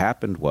it. What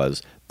happened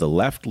was the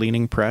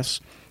left-leaning press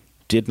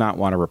did not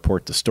want to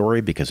report the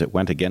story because it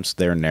went against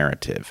their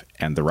narrative.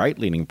 And the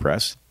right-leaning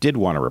press did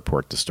want to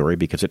report the story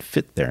because it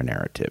fit their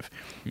narrative.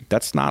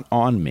 That's not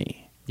on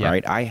me. Yeah.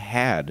 right? I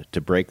had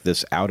to break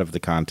this out of the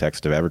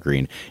context of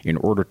Evergreen in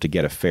order to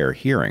get a fair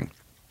hearing.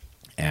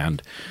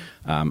 And,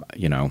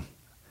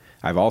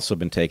 I've also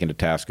been taken to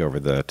task over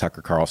the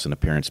Tucker Carlson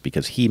appearance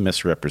because he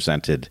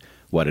misrepresented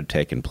what had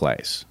taken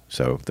place.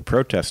 So the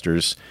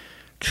protesters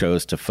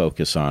chose to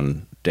focus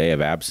on Day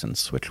of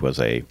Absence, which was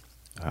a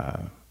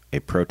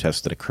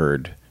protest that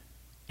occurred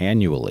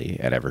annually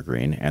at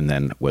Evergreen and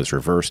then was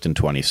reversed in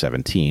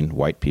 2017.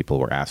 White people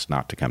were asked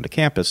not to come to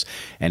campus.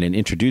 And in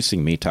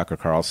introducing me, Tucker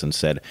Carlson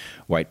said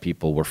white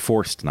people were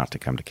forced not to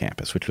come to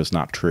campus, which was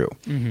not true.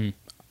 Mm-hmm.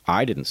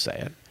 I didn't say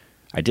it.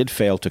 I did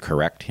fail to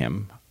correct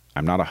him.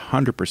 I'm not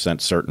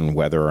 100% certain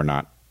whether or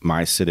not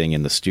my sitting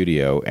in the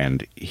studio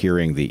and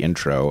hearing the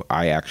intro,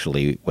 I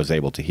actually was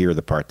able to hear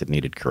the part that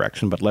needed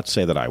correction, but let's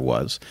say that I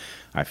was.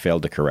 I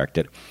failed to correct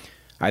it.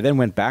 I then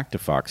went back to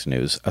Fox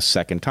News a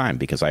second time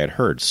because I had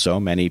heard so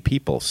many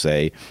people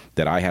say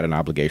that I had an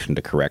obligation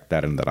to correct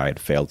that and that I had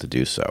failed to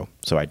do so.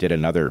 So I did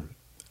another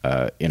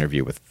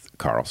interview with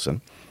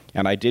Carlson,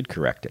 and I did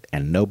correct it,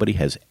 and nobody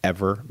has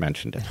ever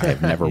mentioned it. I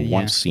have never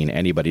once seen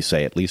anybody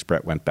say, at least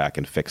Brett went back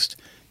and fixed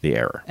the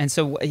error. And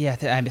so,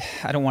 I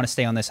don't want to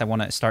stay on this. I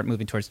want to start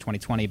moving towards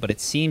 2020, but it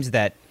seems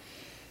that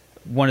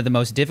one of the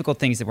most difficult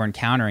things that we're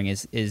encountering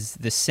is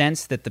the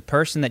sense that the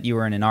person that you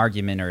are in an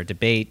argument or a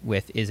debate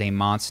with is a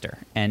monster,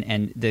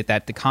 and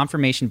that the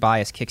confirmation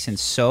bias kicks in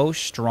so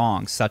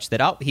strong such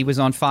that, he was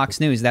on Fox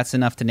News, that's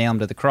enough to nail him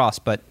to the cross,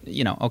 but,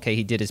 okay,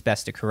 he did his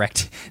best to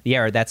correct the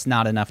error. That's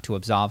not enough to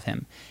absolve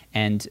him.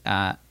 And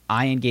I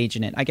engage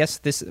in it. I guess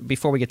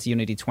before we get to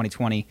Unity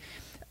 2020,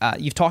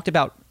 you've talked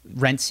about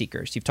rent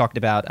seekers. You've talked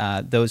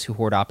about those who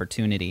hoard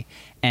opportunity.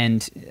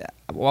 And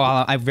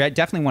while I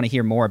definitely want to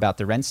hear more about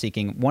the rent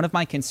seeking, one of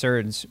my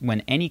concerns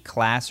when any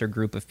class or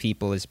group of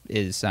people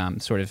is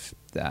sort of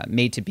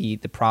made to be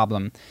the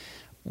problem,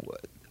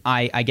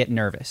 I get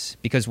nervous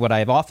because what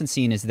I've often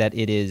seen is that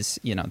it is,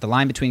 the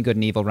line between good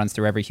and evil runs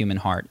through every human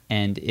heart.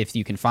 And if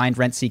you can find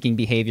rent-seeking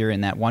behavior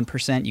in that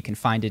 1%, you can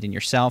find it in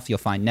yourself. You'll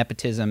find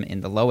nepotism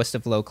in the lowest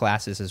of low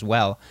classes as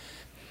well.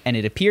 And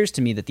it appears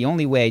to me that the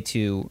only way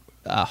to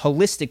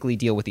holistically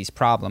deal with these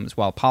problems,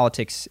 while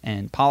politics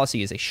and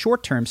policy is a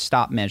short-term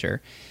stop measure,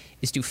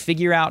 is to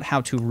figure out how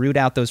to root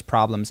out those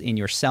problems in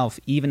yourself,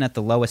 even at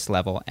the lowest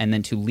level, and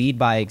then to lead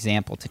by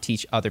example to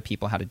teach other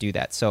people how to do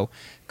that. So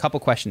a couple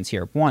questions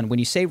here. One, when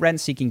you say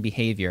rent-seeking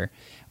behavior,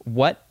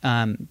 what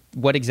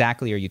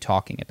exactly are you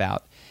talking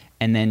about?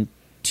 And then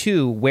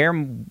two, where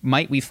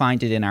might we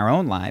find it in our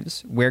own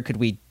lives? Where could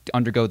we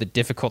undergo the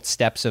difficult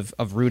steps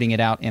of rooting it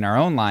out in our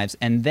own lives?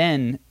 And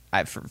then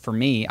for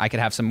me, I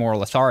could have some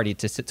moral authority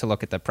to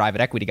look at the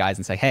private equity guys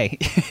and say, hey,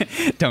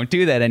 don't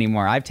do that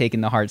anymore. I've taken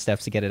the hard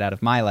steps to get it out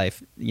of my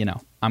life.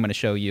 I'm going to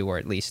show you, or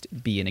at least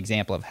be an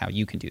example of how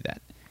you can do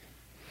that.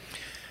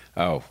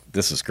 Oh,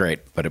 this is great,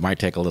 but it might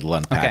take a little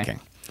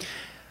unpacking. Okay.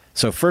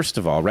 So first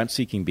of all,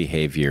 rent-seeking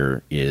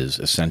behavior is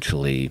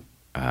essentially,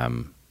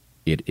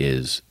 it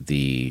is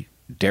the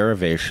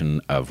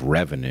derivation of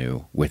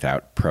revenue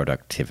without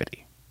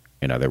productivity.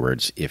 In other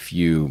words, if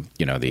the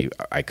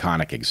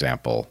iconic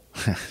example,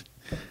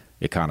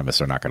 economists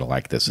are not going to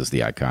like this as the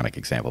iconic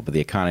example, but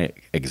the iconic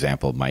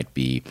example might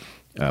be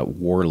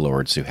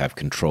warlords who have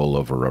control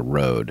over a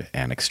road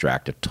and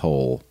extract a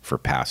toll for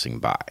passing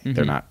by.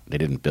 Mm-hmm. They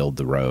didn't build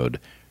the road.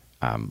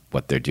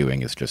 What they're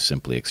doing is just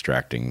simply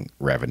extracting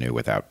revenue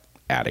without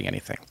adding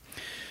anything.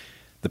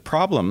 The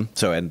problem,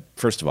 and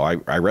first of all, I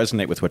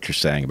resonate with what you're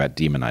saying about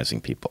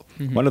demonizing people.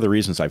 Mm-hmm. One of the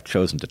reasons I've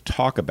chosen to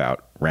talk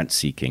about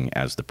rent-seeking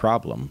as the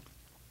problem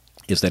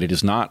is that it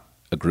is not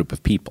a group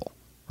of people,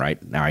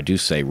 right? Now, I do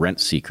say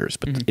rent seekers,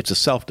 but mm-hmm. it's a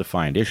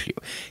self-defined issue.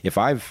 If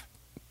I've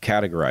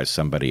categorized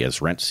somebody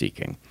as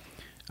rent-seeking,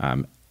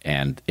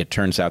 and it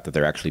turns out that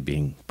they're actually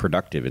being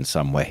productive in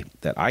some way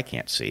that I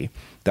can't see,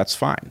 that's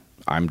fine.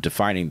 I'm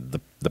defining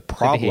the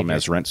problem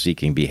as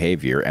rent-seeking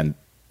behavior, and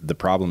the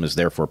problem is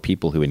therefore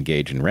people who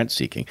engage in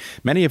rent-seeking,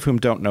 many of whom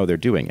don't know they're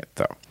doing it,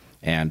 though.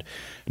 And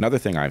another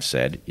thing I've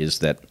said is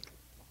that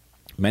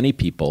many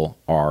people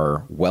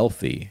are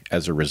wealthy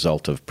as a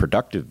result of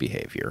productive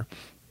behavior,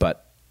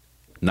 but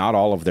not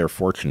all of their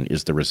fortune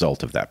is the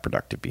result of that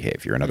productive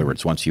behavior. In other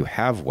words, once you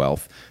have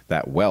wealth,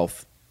 that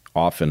wealth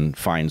often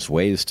finds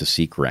ways to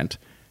seek rent,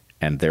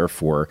 and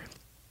therefore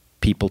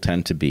people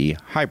tend to be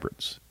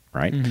hybrids,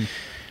 right? Mm-hmm.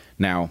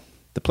 Now,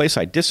 the place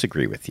I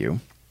disagree with you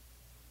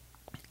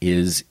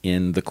is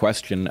in the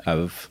question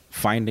of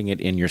finding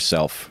it in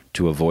yourself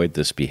to avoid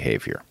this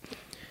behavior.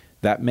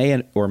 That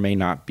may or may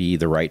not be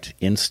the right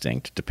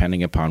instinct,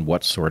 depending upon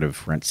what sort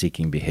of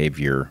rent-seeking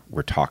behavior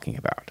we're talking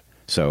about.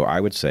 So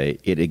I would say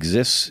it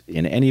exists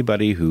in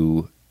anybody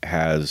who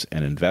has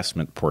an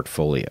investment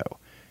portfolio.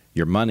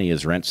 Your money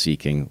is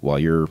rent-seeking while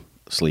you're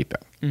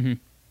sleeping. Mm-hmm.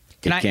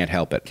 Can't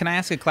help it. Can I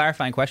ask a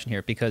clarifying question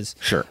here? Because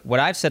sure. What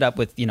I've set up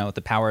with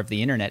the power of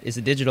the internet is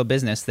a digital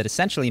business that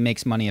essentially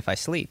makes money if I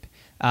sleep.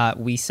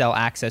 We sell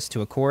access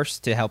to a course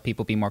to help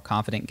people be more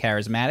confident and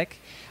charismatic.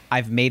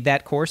 I've made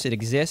that course. It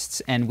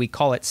exists, and we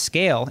call it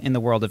scale in the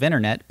world of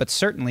internet. But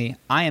certainly,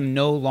 I am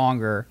no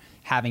longer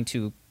having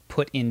to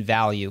put in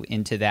value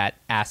into that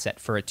asset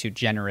for it to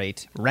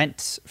generate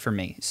rents for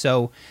me.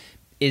 So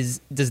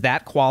does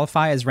that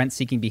qualify as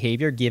rent-seeking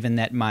behavior, given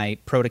that my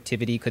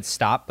productivity could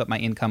stop, but my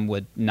income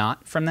would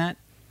not from that?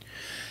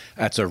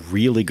 That's a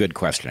really good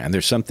question, and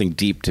there's something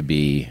deep to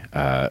be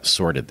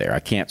sorted there. I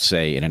can't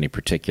say in any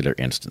particular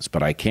instance,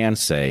 but I can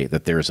say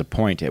that there is a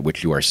point at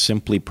which you are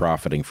simply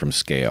profiting from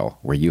scale,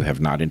 where you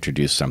have not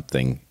introduced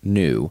something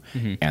new,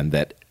 and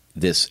that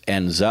this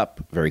ends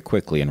up very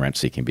quickly in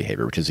rent-seeking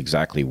behavior, which is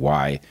exactly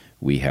why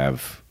we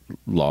have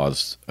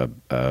laws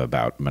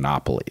about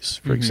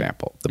monopolies, for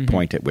example. The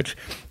point at which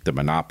the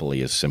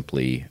monopoly is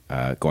simply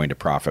going to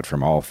profit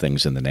from all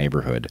things in the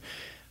neighborhood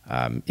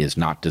is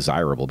not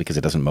desirable because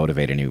it doesn't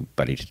motivate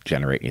anybody to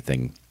generate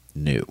anything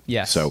new.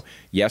 Yes. So,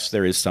 yes,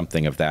 there is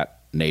something of that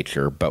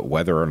nature, but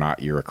whether or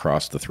not you're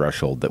across the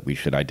threshold that we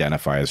should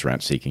identify as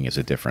rent-seeking is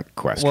a different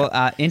question.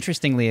 Well,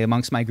 interestingly,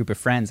 amongst my group of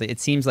friends, it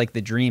seems like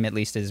the dream, at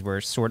least as we're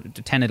sort of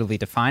tentatively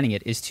defining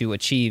it, is to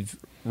achieve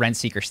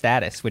rent-seeker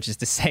status, which is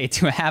to say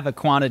to have a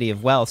quantity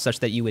of wealth such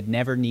that you would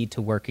never need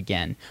to work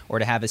again, or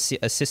to have a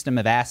system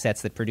of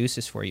assets that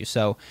produces for you.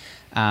 So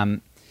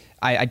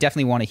I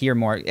definitely want to hear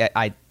more.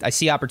 I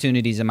see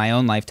opportunities in my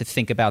own life to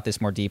think about this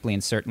more deeply,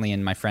 and certainly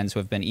in my friends who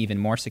have been even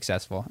more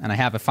successful. And I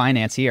have a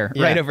financier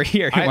right over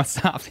here who wants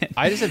to hop in.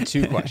 I just have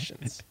two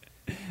questions.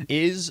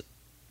 Is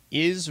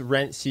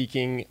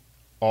rent-seeking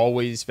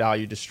always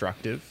value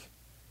destructive?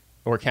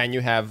 Or can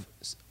you have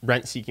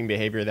rent-seeking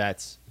behavior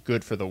that's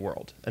good for the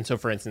world? And so,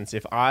 for instance,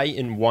 if I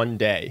in one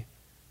day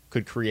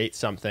could create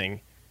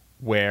something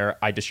where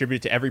I distribute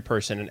it to every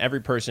person, and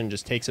every person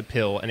just takes a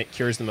pill and it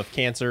cures them of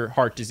cancer,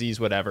 heart disease,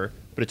 whatever,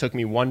 but it took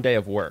me one day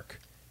of work,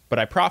 but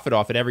I profit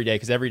off it every day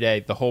because every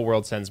day the whole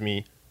world sends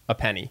me a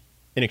penny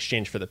in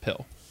exchange for the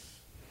pill.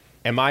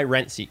 Am I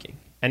rent-seeking?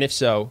 And if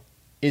so,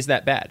 is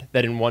that bad,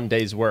 that in one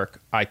day's work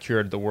I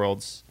cured the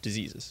world's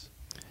diseases?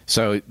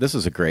 So this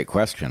is a great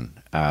question.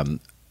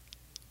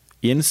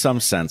 In some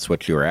sense,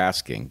 what you are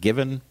asking,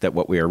 given that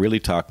what we are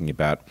really talking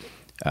about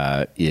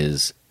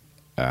is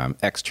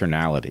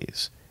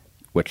externalities,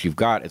 what you've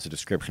got is a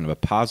description of a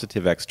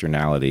positive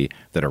externality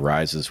that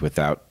arises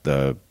without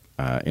the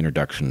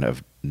introduction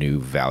of new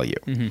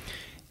value.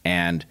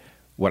 And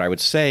what I would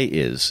say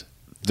is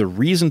the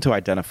reason to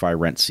identify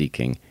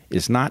rent-seeking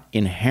is not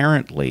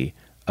inherently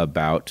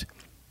about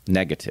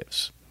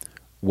negatives.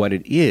 What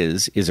it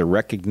is a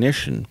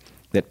recognition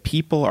that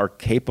people are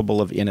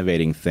capable of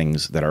innovating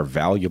things that are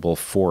valuable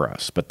for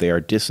us, but they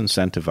are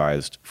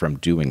disincentivized from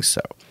doing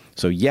so.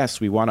 So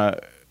yes, we want to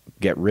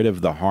get rid of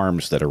the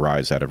harms that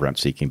arise out of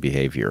rent-seeking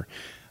behavior.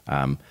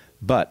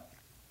 But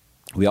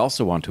we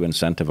also want to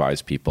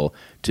incentivize people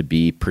to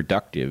be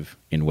productive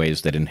in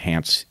ways that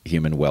enhance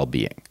human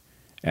well-being.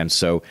 And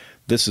so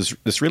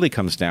this really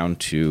comes down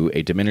to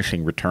a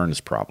diminishing returns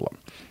problem,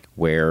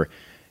 where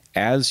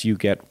as you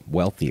get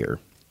wealthier,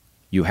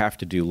 you have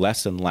to do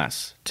less and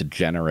less to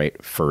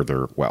generate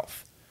further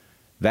wealth.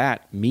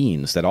 That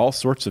means that all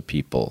sorts of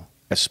people,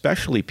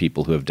 especially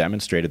people who have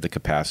demonstrated the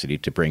capacity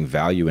to bring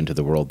value into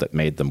the world that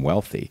made them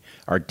wealthy,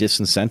 are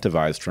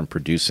disincentivized from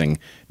producing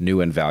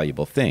new and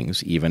valuable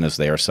things, even as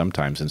they are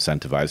sometimes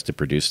incentivized to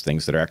produce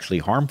things that are actually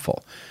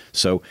harmful.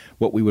 So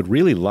what we would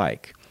really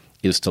like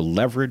is to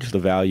leverage the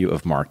value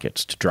of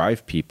markets to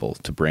drive people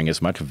to bring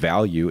as much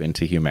value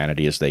into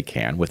humanity as they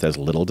can with as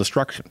little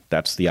destruction.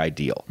 That's the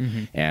ideal.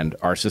 And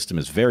our system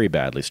is very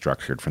badly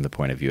structured from the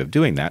point of view of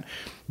doing that,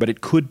 but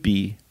it could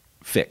be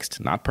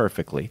fixed, not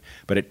perfectly,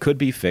 but it could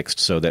be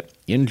fixed so that,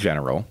 in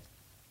general,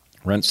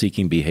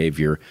 rent-seeking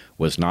behavior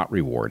was not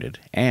rewarded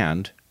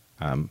and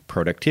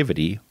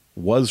productivity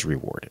was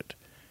rewarded.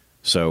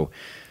 So,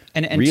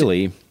 and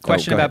really,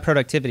 question about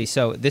productivity.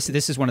 So this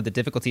is one of the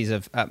difficulties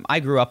of I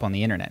grew up on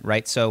the internet,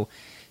 right? So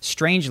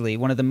strangely,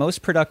 one of the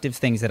most productive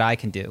things that I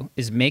can do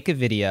is make a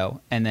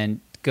video and then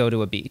go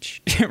to a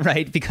beach,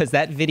 right? Because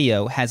that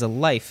video has a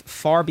life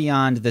far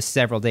beyond the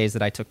several days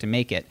that I took to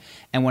make it.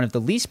 And one of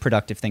the least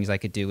productive things I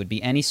could do would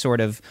be any sort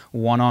of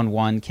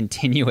one-on-one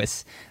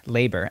continuous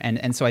labor.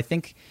 And so I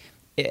think,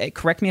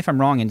 correct me if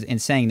I'm wrong in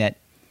saying that,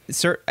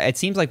 it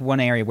seems like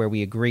one area where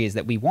we agree is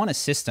that we want a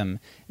system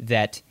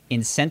that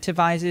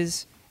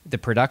incentivizes the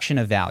production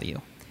of value.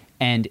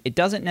 And it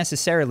doesn't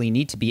necessarily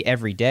need to be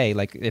every day.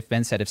 Like if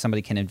Ben said, if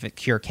somebody can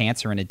cure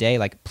cancer in a day,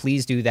 like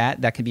please do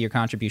that. That can be your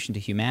contribution to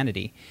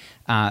humanity.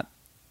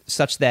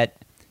 Such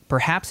that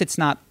perhaps it's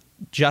not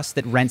just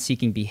that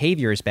rent-seeking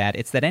behavior is bad.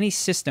 It's that any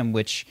system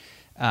which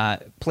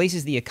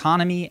places the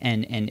economy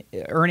and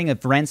earning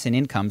of rents and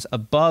incomes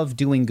above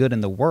doing good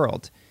in the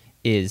world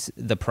is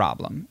the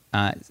problem.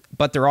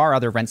 But there are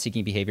other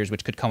rent-seeking behaviors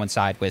which could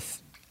coincide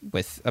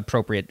with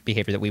appropriate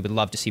behavior that we would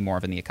love to see more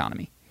of in the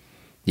economy.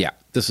 Yeah,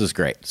 this is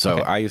great. So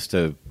Okay. I used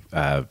to,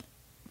 I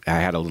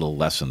had a little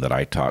lesson that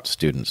I taught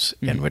students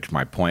in which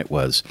my point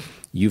was,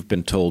 you've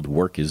been told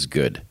work is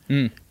good.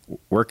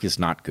 Work is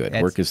not good.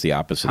 That's work is the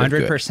opposite of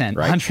good. 100%,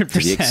 Right?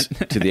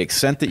 100%. To the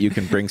extent that you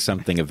can bring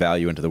something of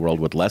value into the world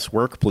with less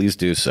work, please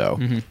do so.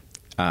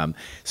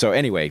 So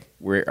anyway,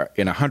 we're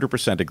in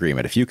 100%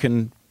 agreement. If you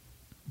can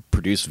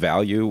produce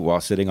value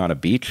while sitting on a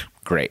beach,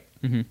 great.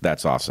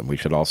 That's awesome. We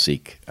should all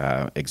seek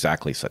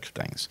exactly such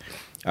things.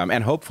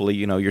 And hopefully,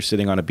 you're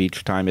sitting on a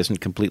beach time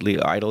isn't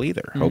completely idle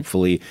either.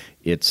 Hopefully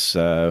it's,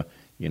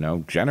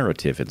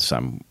 generative in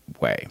some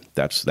way.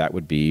 That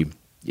would be,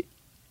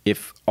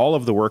 if all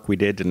of the work we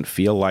did didn't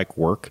feel like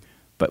work,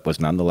 but was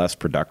nonetheless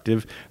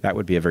productive, that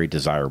would be a very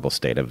desirable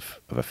state of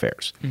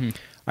affairs.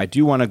 I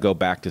do want to go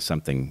back to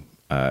something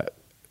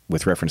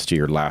with reference to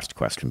your last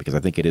question, because I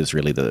think it is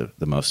really the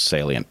most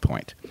salient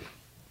point.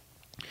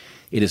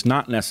 It is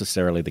not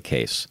necessarily the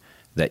case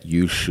that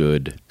you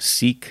should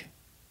seek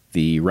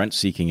the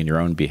rent-seeking in your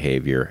own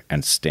behavior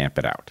and stamp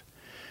it out.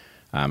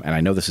 And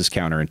I know this is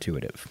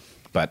counterintuitive,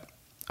 but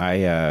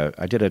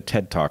I did a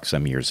TED Talk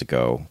some years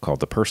ago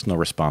called The Personal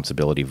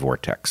Responsibility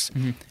Vortex.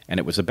 And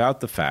it was about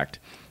the fact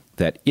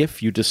that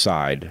if you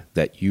decide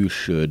that you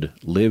should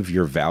live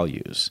your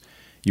values,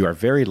 you are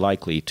very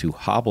likely to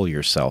hobble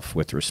yourself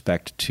with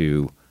respect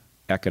to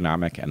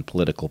economic and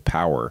political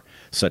power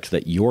such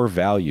that your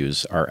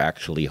values are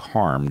actually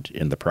harmed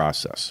in the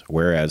process.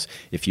 Whereas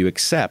if you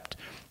accept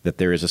that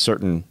there is a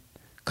certain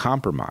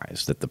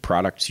compromise, that the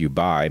products you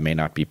buy may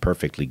not be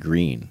perfectly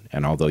green,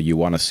 and although you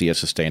want to see a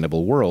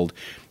sustainable world,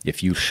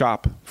 if you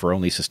shop for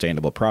only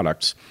sustainable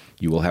products,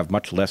 you will have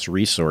much less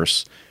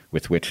resource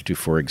with which to,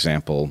 for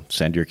example,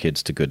 send your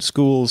kids to good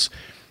schools,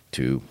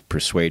 to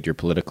persuade your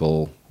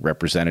political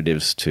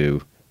representatives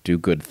to do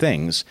good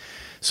things.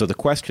 So the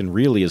question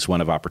really is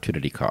one of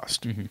opportunity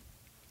cost.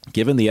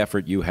 Given the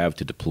effort you have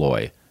to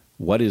deploy,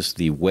 what is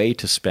the way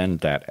to spend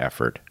that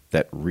effort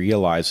that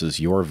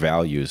realizes your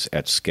values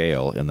at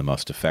scale in the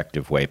most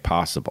effective way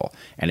possible?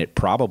 And it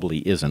probably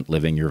isn't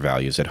living your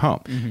values at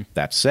home.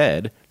 That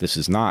said, this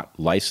is not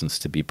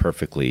licensed to be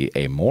perfectly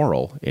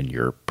amoral in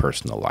your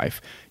personal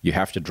life. You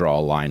have to draw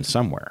a line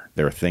somewhere.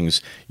 There are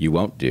things you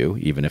won't do,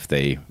 even if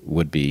they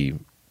would be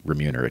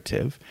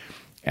remunerative.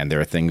 And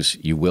there are things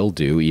you will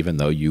do, even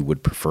though you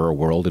would prefer a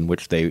world in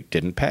which they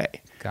didn't pay.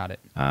 Got it.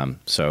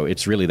 So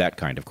it's really that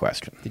kind of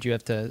question. Did you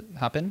have to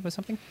hop in with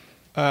something?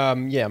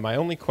 Yeah, my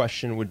only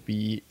question would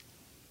be,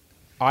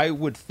 I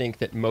would think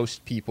that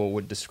most people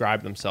would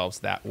describe themselves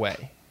that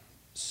way,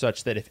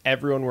 such that if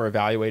everyone were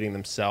evaluating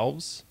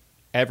themselves,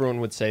 everyone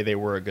would say they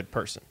were a good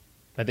person.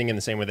 I think in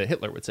the same way that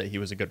Hitler would say he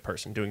was a good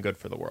person, doing good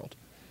for the world.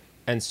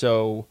 And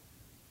so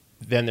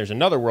then there's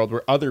another world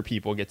where other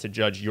people get to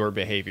judge your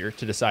behavior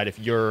to decide if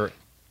you're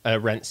a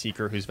rent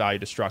seeker who's value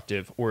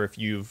destructive, or if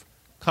you've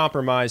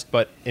compromised,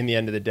 but in the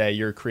end of the day,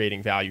 you're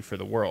creating value for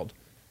the world.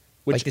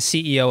 Like the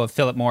CEO of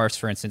Philip Morris,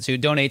 for instance, who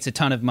donates a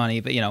ton of money,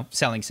 but,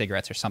 selling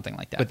cigarettes or something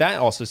like that. But that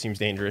also seems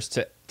dangerous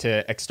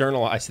to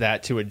externalize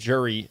that to a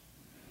jury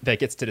that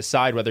gets to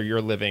decide whether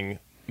you're living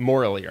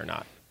morally or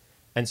not.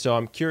 And so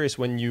I'm curious,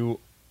 when you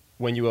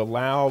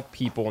allow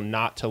people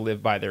not to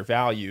live by their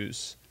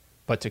values,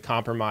 but to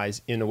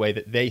compromise in a way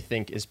that they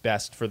think is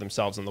best for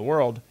themselves and the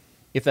world,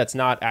 if that's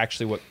not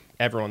actually what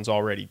everyone's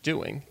already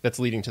doing, that's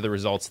leading to the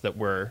results that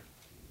we're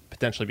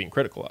potentially being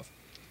critical of.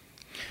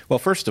 Well,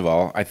 first of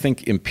all, I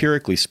think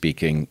empirically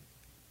speaking,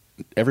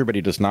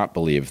 everybody does not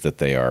believe that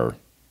they are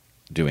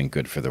doing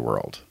good for the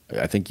world.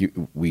 I think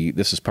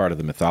this is part of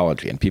the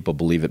mythology, and people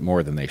believe it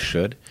more than they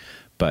should.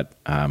 But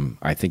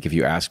I think if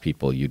you ask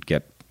people, you'd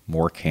get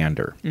more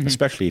candor,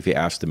 especially if you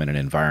ask them in an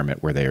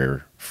environment where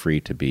they're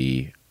free to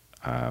be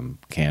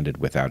candid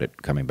without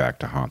it coming back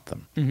to haunt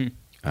them.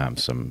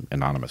 Some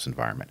anonymous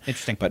environment.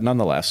 Interesting. But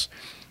nonetheless,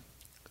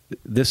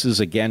 this is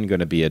again going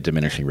to be a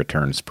diminishing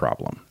returns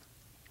problem,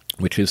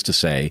 which is to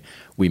say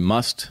we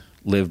must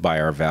live by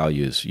our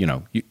values.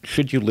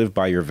 Should you live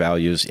by your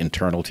values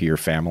internal to your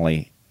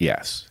family?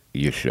 Yes,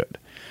 you should.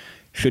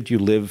 Should you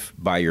live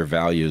by your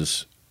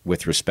values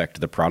with respect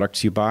to the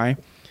products you buy?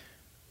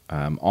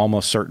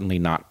 Almost certainly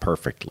not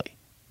perfectly,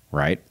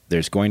 right?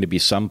 There's going to be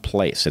some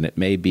place, and it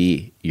may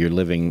be you're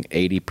living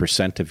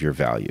 80% of your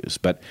values,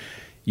 but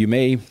you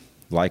may,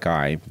 like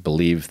I,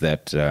 believe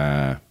that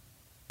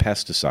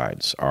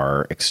pesticides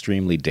are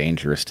extremely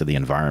dangerous to the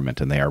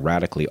environment, and they are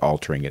radically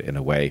altering it in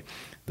a way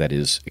that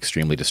is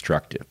extremely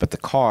destructive. But the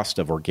cost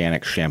of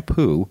organic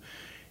shampoo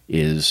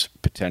is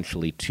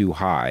potentially too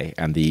high,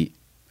 and the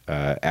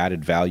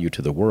added value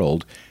to the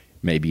world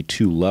may be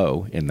too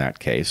low in that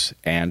case.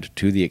 And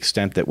to the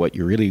extent that what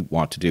you really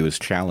want to do is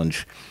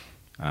challenge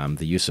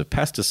the use of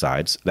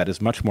pesticides, that is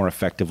much more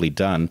effectively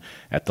done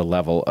at the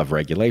level of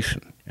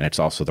regulation, and it's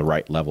also the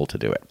right level to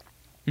do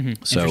it.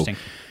 So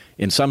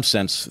in some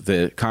sense,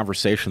 the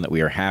conversation that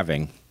we are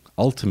having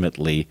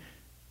ultimately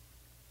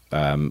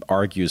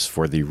argues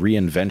for the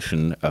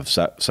reinvention of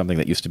something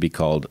that used to be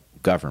called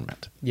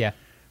government. Yeah.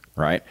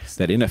 Right?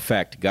 That in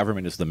effect,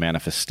 government is the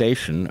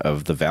manifestation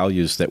of the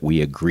values that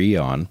we agree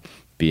on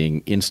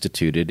being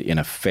instituted in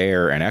a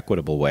fair and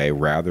equitable way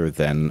rather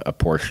than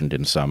apportioned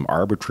in some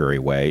arbitrary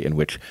way in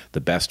which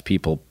the best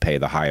people pay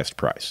the highest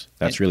price.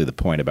 That's really the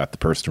point about the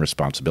personal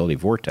responsibility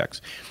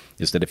vortex,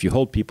 is that if you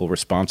hold people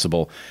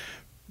responsible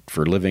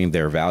for living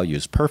their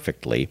values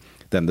perfectly,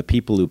 then the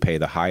people who pay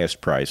the highest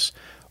price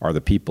are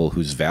the people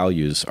whose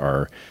values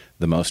are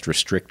the most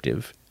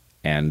restrictive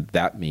And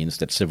that means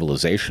that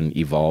civilization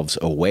evolves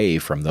away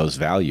from those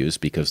values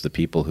because the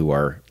people who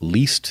are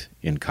least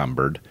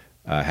encumbered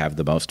have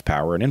the most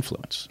power and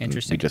influence.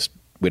 Interesting. And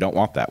we don't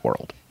want that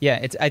world.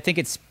 Yeah, I think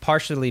it's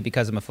partially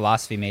because I'm a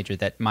philosophy major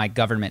that my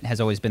government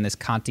has always been this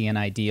Kantian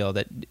ideal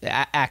that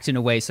acts in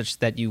a way such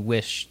that you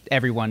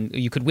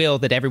could will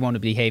that everyone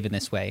would behave in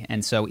this way.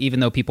 And so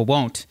even though people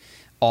won't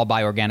all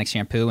buy organic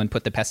shampoo and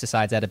put the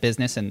pesticides out of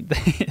business, and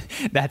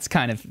that's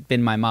kind of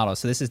been my model.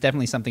 So this is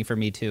definitely something for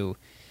me to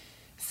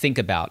think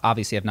about.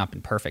 Obviously, I've not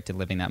been perfect at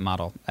living that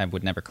model. I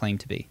would never claim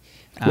to be.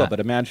 Well,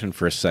 but imagine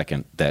for a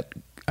second that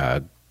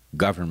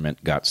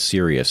government got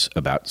serious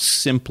about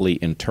simply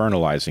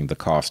internalizing the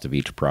cost of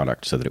each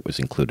product so that it was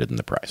included in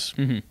the price.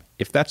 Mm-hmm.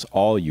 If that's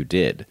all you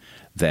did,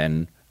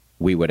 then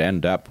we would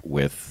end up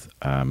with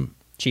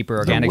cheaper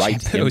organic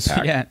shampoos.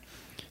 Impact.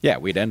 Yeah,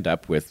 we'd end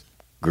up with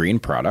green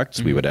products.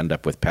 Mm-hmm. We would end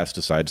up with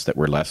pesticides that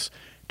were less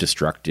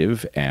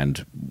destructive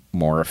and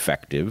more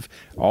effective.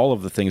 All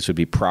of the things would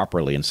be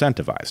properly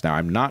incentivized. Now,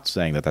 I'm not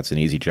saying that that's an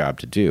easy job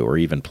to do or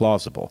even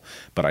plausible,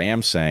 but I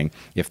am saying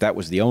if that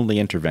was the only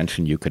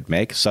intervention you could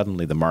make,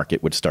 suddenly the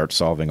market would start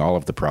solving all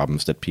of the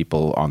problems that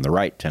people on the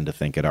right tend to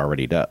think it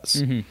already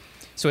does. Mm-hmm.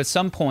 So at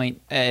some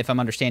point, if I'm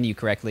understanding you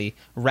correctly,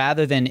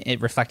 rather than it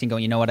reflecting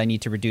going, you know what, I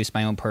need to reduce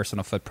my own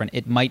personal footprint,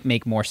 it might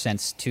make more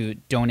sense to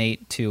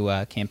donate to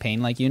a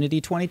campaign like Unity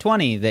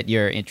 2020 that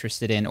you're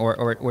interested in,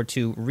 or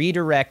to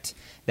redirect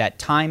that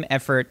time,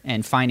 effort,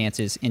 and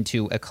finances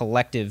into a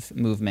collective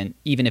movement,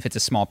 even if it's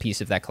a small piece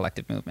of that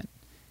collective movement.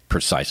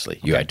 Precisely.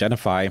 You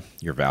identify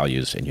your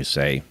values and you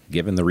say,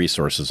 given the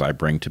resources I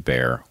bring to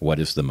bear, what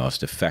is the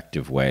most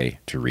effective way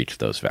to reach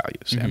those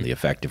values? Mm-hmm. And the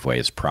effective way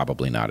is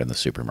probably not in the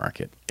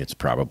supermarket. It's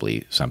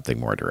probably something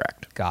more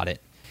direct. Got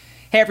it.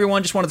 Hey,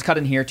 everyone. Just wanted to cut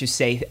in here to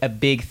say a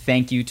big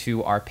thank you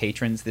to our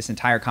patrons. This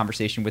entire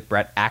conversation with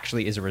Brett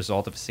actually is a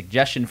result of a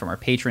suggestion from our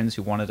patrons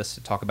who wanted us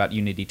to talk about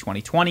Unity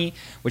 2020,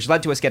 which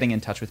led to us getting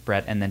in touch with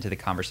Brett and then to the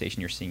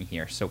conversation you're seeing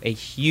here. So a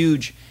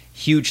huge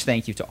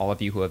thank you to all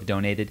of you who have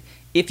donated.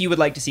 If you would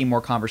like to see more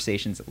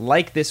conversations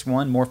like this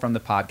one, more from the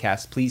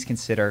podcast, please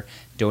consider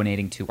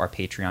donating to our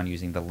Patreon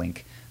using the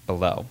link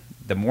below.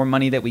 The more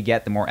money that we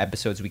get, the more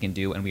episodes we can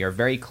do, and we are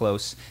very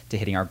close to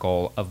hitting our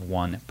goal of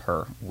one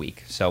per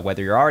week. So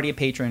whether you're already a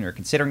patron or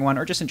considering one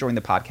or just enjoying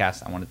the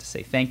podcast, I wanted to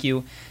say thank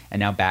you.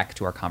 And now back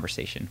to our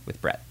conversation with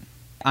Brett.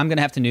 I'm going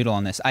to have to noodle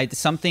on this.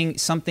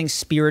 Something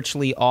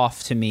spiritually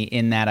off to me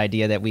in that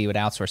idea that we would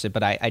outsource it,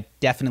 but I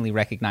definitely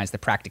recognize the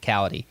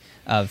practicality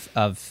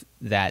of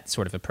that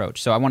sort of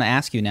approach. So I want to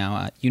ask you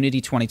now, Unity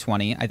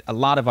 2020, a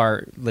lot of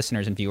our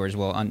listeners and viewers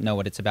will know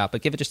what it's about,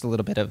 but give it just a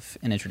little bit of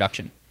an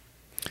introduction.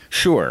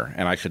 Sure.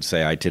 And I should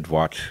say I did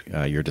watch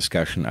your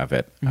discussion of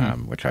it,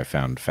 which I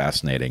found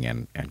fascinating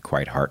and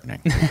quite heartening.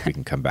 We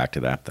can come back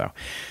to that, though.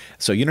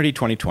 So Unity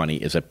 2020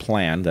 is a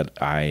plan that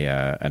I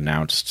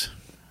announced,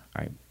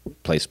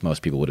 place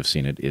most people would have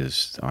seen it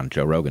is on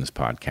Joe Rogan's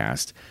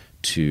podcast,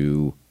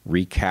 to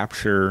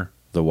recapture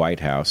the White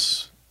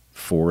House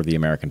for the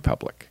American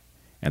public.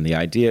 And the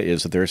idea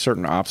is that there are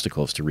certain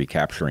obstacles to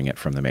recapturing it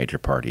from the major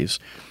parties,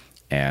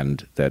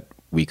 and that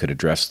we could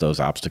address those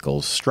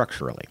obstacles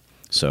structurally.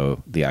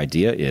 So the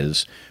idea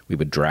is we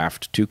would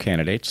draft two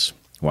candidates,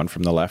 one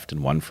from the left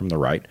and one from the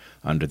right,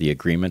 under the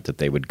agreement that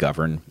they would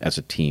govern as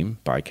a team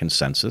by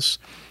consensus.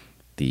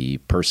 The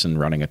person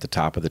running at the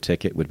top of the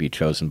ticket would be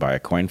chosen by a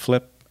coin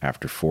flip.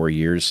 After 4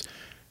 years,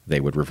 they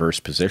would reverse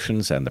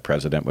positions, and the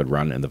president would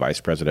run in the vice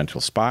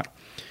presidential spot.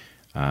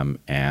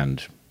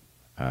 And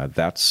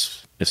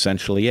that's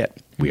essentially it.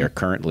 Mm-hmm. We are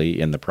currently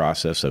in the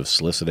process of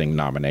soliciting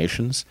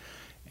nominations,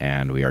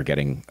 and we are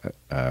getting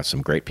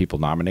some great people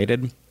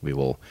nominated. We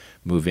will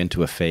move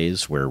into a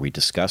phase where we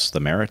discuss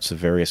the merits of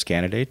various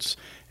candidates,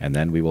 and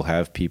then we will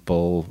have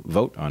people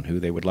vote on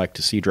who they would like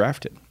to see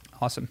drafted.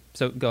 Awesome.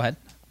 So go ahead.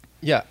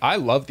 Yeah, I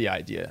love the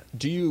idea.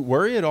 Do you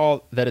worry at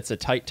all that it's a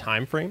tight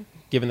time frame,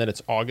 given that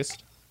it's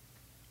August?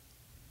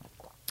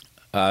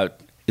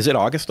 Is it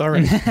August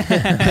already?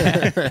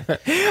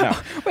 No.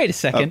 Wait a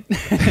second.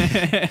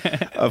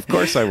 Of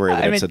course I worry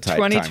that it's a tight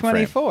time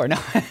frame. 2024. No.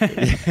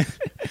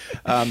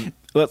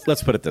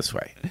 Let's put it this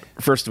way.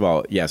 First of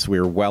all, yes,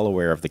 we're well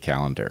aware of the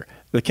calendar.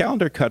 The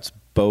calendar cuts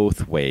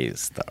both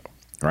ways, though,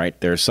 right?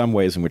 There are some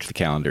ways in which the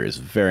calendar is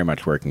very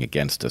much working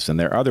against us, and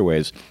there are other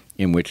ways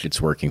in which it's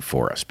working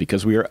for us,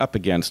 because we are up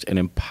against an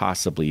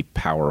impossibly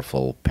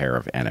powerful pair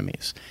of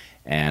enemies.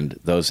 And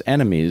those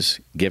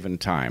enemies, given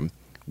time,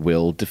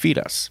 will defeat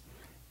us.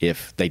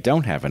 If they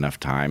don't have enough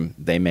time,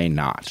 they may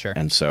not. Sure.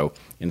 And so,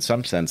 in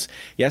some sense,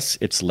 yes,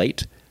 it's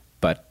late,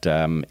 but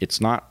it's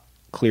not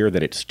clear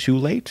that it's too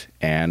late,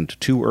 and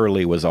too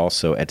early was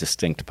also a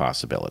distinct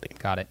possibility.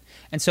 Got it.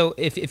 And so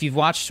if you've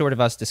watched sort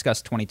of us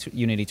discuss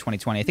Unity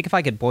 2020, I think if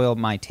I could boil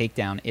my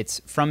takedown,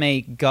 it's from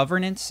a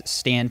governance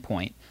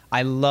standpoint,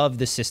 I love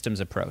the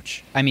systems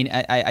approach. I mean,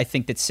 I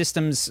think that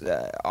systems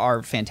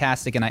are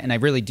fantastic, and I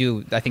really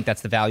do. I think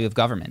that's the value of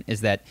government,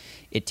 is that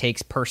it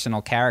takes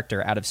personal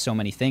character out of so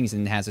many things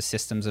and has a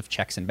systems of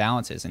checks and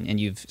balances, and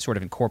you've sort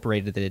of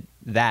incorporated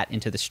that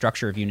into the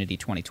structure of Unity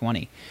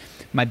 2020.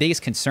 My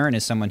biggest concern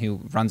is someone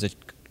who runs a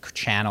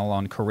channel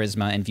on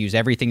charisma and views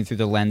everything through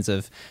the lens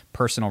of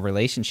personal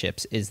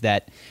relationships is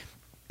that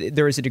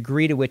there is a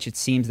degree to which it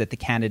seems that the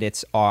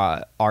candidates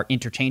are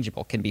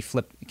interchangeable, can be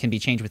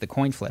changed with a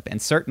coin flip.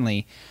 And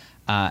certainly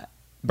Barack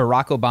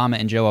Obama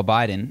and Joe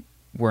Biden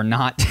were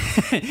not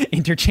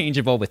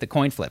interchangeable with the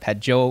coin flip. Had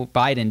Joe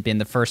Biden been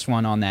the first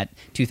one on that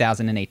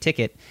 2008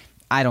 ticket,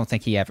 I don't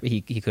think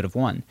he could have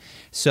won.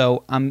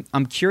 So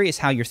I'm curious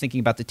how you're thinking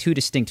about the two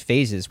distinct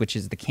phases, which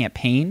is the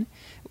campaign,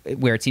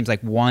 where it seems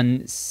like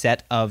one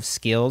set of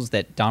skills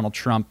that Donald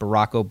Trump,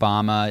 Barack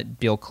Obama,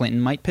 Bill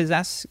Clinton might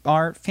possess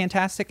are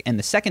fantastic, and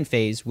the second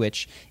phase,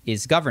 which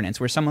is governance,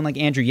 where someone like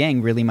Andrew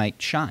Yang really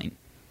might shine.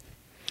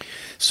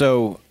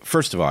 So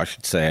first of all, I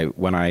should say,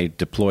 when I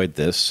deployed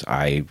this,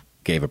 I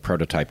gave a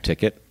prototype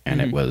ticket, and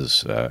it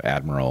was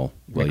Admiral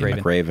William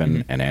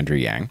McRaven and Andrew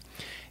Yang.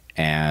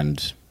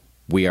 And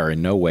we are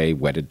in no way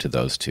wedded to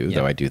those two,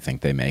 though I do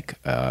think they make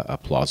a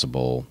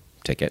plausible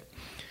ticket.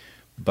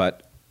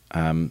 But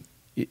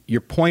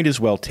your point is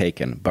well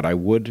taken, but I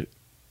would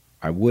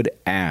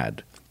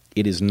add,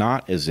 it is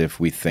not as if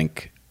we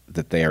think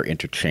that they are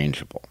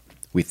interchangeable.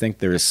 We think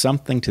there is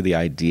something to the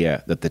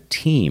idea that the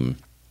team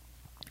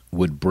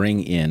would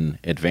bring in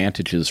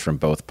advantages from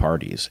both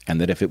parties, and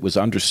that if it was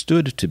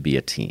understood to be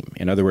a team,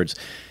 in other words,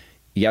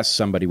 yes,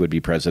 somebody would be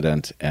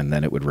president and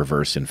then it would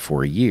reverse in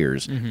 4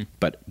 years,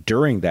 but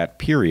during that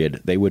period,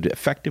 they would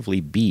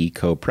effectively be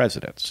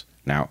co-presidents.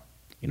 Now,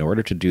 in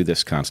order to do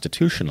this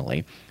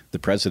constitutionally, the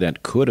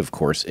president could, of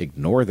course,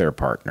 ignore their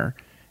partner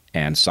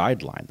and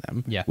sideline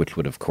them, which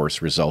would, of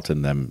course, result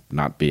in them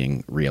not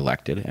being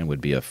reelected and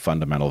would be a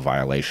fundamental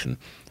violation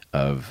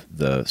of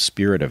the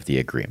spirit of the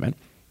agreement.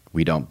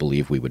 We don't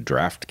believe we would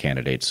draft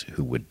candidates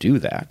who would do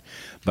that.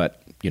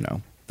 But,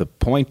 the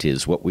point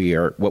is what we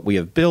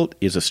have built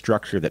is a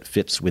structure that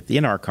fits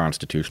within our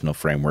constitutional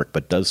framework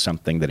but does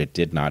something that it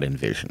did not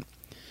envision.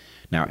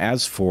 Now,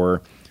 as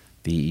for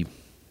the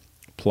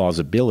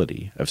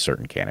plausibility of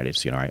certain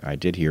candidates, I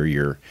did hear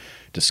your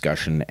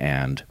discussion,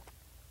 and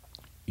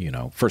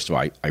first of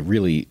all, I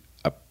really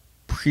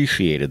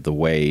appreciated the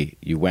way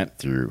you went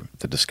through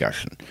the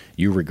discussion.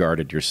 You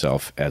regarded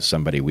yourself as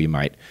somebody we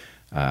might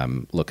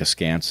look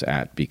askance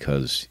at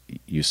because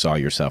you saw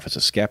yourself as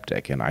a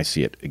skeptic, and I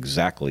see it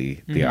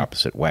exactly the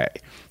opposite way.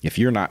 If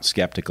you're not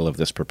skeptical of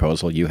this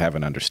proposal, you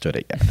haven't understood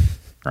it yet,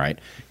 right?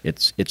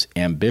 It's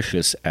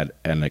ambitious at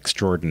an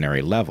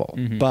extraordinary level,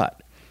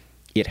 but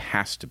it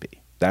has to be.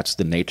 That's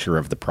the nature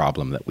of the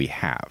problem that we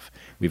have.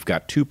 We've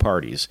got two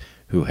parties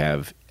who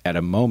have, at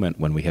a moment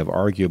when we have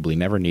arguably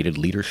never needed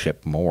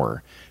leadership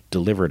more,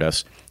 delivered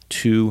us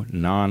two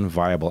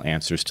non-viable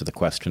answers to the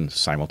question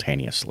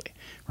simultaneously,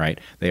 right?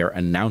 They are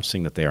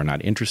announcing that they are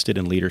not interested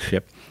in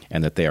leadership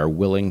and that they are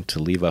willing to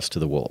leave us to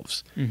the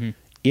wolves.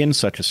 In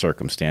such a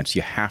circumstance,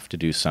 you have to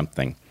do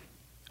something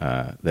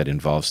that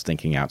involves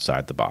thinking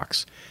outside the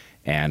box.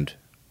 And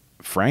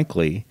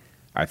frankly,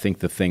 I think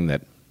the thing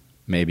that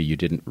maybe you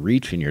didn't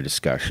reach in your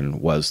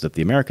discussion was that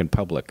the American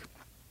public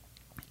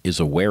is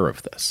aware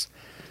of this.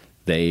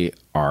 They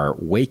are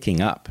waking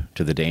up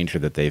to the danger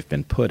that they've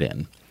been put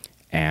in,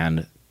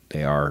 and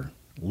they are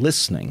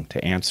listening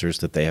to answers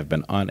that they have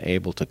been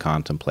unable to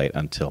contemplate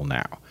until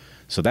now.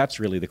 So that's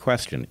really the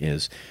question,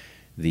 is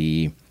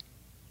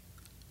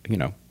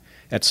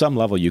at some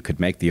level you could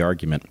make the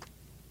argument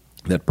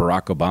that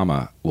Barack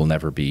Obama will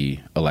never be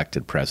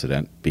elected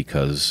president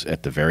because,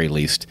 at the very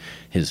least,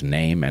 his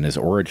name and his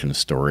origin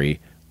story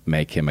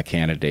make him a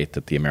candidate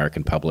that the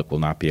American public will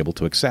not be able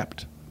to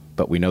accept.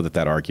 But we know that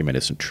that argument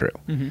isn't true.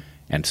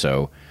 And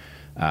so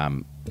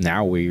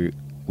now we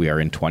are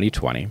in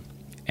 2020,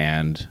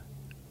 and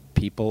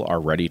people are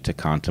ready to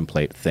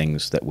contemplate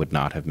things that would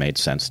not have made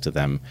sense to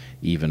them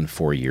even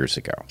 4 years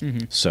ago.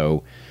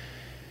 So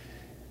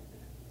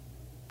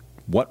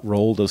what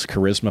role does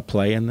charisma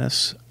play in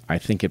this? I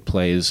think it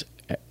plays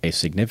a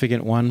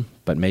significant one,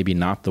 but maybe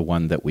not the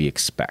one that we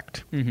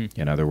expect.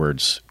 In other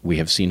words, we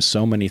have seen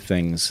so many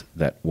things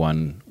that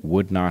one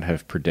would not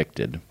have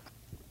predicted.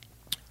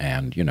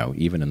 And,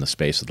 even in the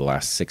space of the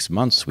last 6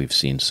 months, we've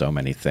seen so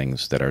many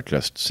things that are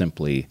just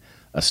simply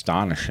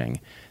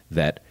astonishing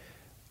that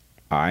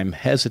I'm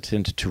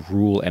hesitant to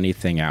rule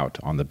anything out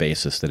on the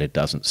basis that it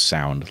doesn't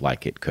sound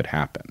like it could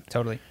happen.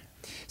 Totally.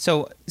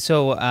 So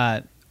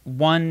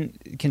one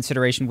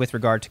consideration with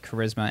regard to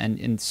charisma,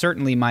 and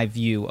certainly my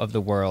view of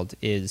the world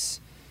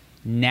is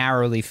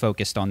narrowly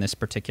focused on this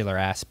particular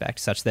aspect,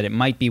 such that it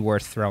might be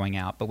worth throwing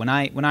out. But when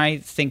I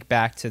think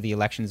back to the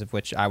elections of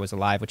which I was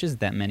alive, which isn't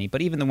that many,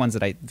 but even the ones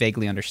that I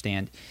vaguely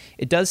understand,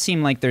 it does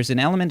seem like there's an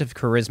element of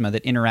charisma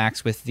that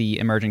interacts with the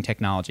emerging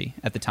technology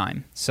at the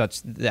time.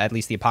 Such that at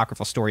least the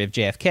apocryphal story of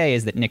JFK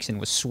is that Nixon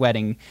was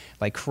sweating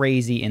like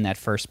crazy in that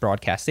first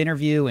broadcast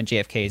interview, and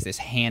JFK is this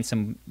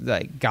handsome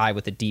guy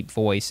with a deep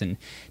voice and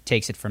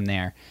takes it from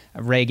there.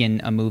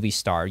 Reagan, a movie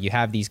star. You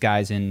have these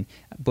guys in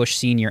Bush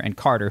Sr. and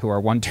Carter who are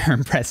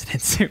one-term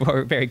presidents who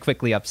are very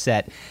quickly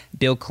upset.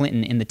 Bill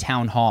Clinton in the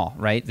town hall,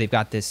 right? They've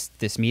got this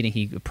meeting.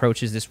 He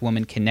approaches this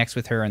woman, connects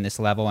with her on this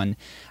level, and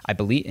I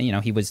believe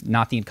he was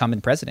not the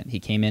incumbent president. He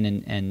came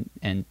in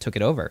and took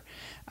it over.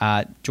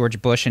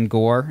 George Bush and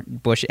Gore,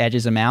 Bush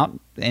edges him out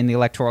in the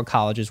Electoral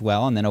College as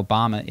well, and then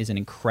Obama is an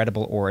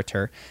incredible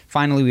orator.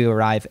 Finally, we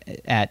arrive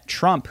at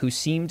Trump, who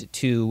seemed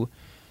to,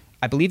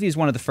 I believe he was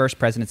one of the first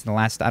presidents in the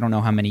last, I don't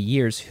know how many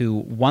years, who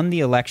won the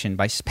election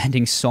by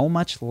spending so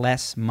much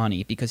less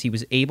money because he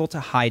was able to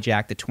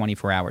hijack the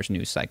 24 hours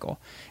news cycle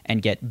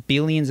and get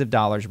billions of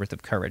dollars worth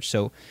of coverage.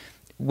 So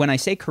when I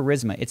say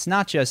charisma, it's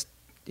not just,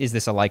 is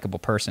this a likable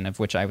person, of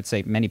which I would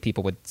say many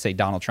people would say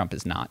Donald Trump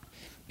is not.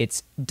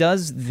 It's,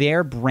 does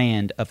their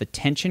brand of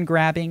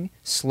attention-grabbing,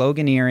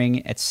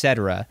 sloganeering,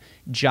 etc.,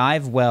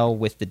 jive well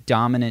with the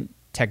dominant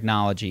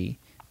technology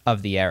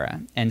of the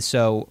era? And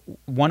so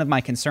one of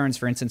my concerns,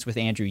 for instance, with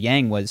Andrew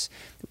Yang was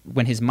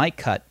when his mic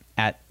cut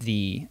at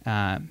the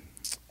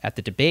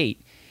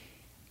debate,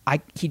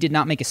 he did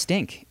not make a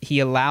stink. He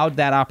allowed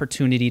that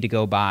opportunity to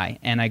go by.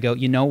 And I go,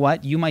 you know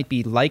what? You might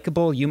be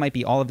likable, you might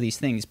be all of these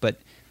things,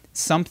 but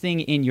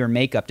something in your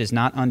makeup does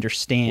not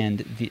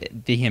understand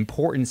the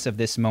importance of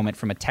this moment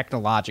from a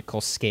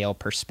technological scale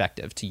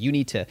perspective. You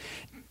need to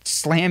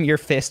slam your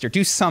fist or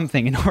do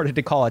something in order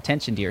to call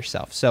attention to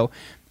yourself. So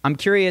I'm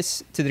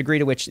curious to the degree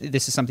to which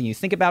this is something you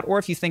think about, or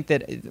if you think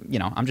that,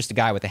 I'm just a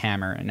guy with a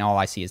hammer and all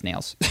I see is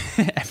nails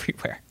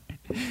everywhere.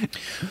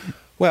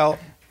 Well,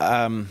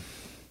 I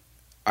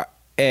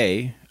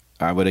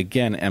would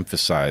again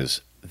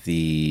emphasize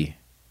the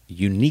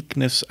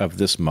uniqueness of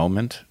this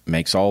moment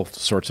makes all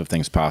sorts of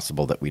things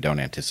possible that we don't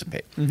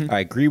anticipate. Mm-hmm. I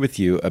agree with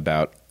you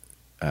about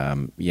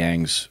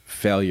Yang's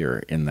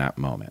failure in that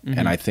moment. Mm-hmm.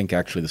 And I think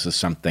actually this is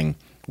something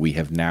we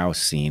have now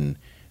seen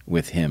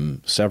with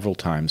him several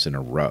times in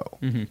a row.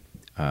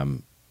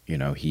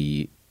 Mm-hmm.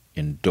 He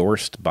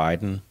endorsed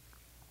Biden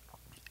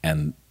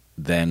and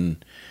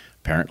then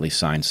apparently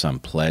signed some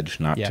pledge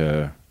not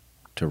to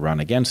run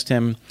against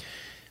him.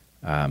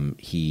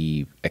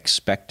 He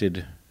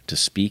expected to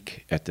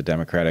speak at the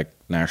Democratic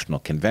National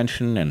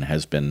Convention and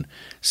has been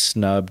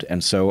snubbed.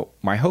 And so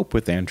my hope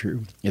with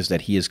Andrew is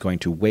that he is going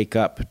to wake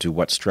up to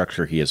what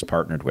structure he has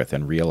partnered with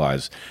and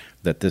realize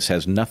that this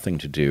has nothing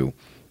to do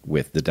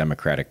with the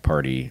Democratic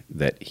Party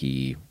that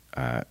he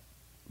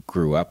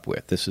grew up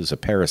with. This is a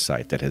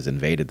parasite that has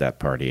invaded that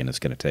party and is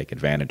going to take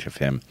advantage of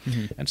him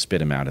and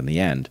spit him out in the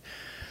end.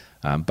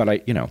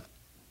 But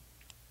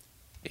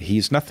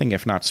he's nothing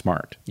if not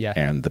smart. Yeah.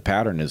 And the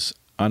pattern is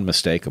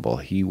unmistakable.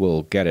 He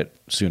will get it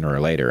sooner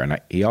or later.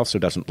 And he also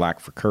doesn't lack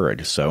for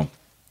courage. So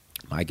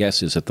my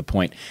guess is at the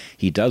point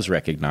he does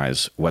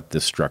recognize what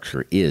this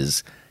structure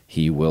is,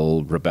 he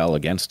will rebel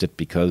against it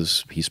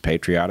because he's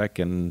patriotic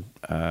and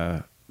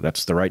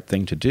that's the right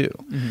thing to do.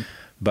 Mm-hmm.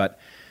 But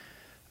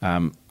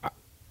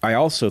I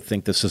also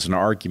think this is an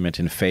argument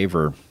in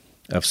favor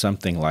of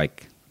something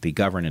like the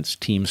governance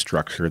team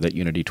structure that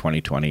Unity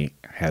 2020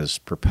 has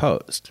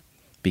proposed,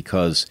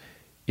 because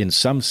in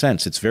some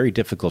sense, it's very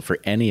difficult for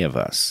any of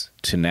us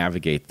to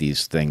navigate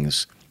these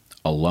things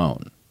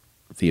alone.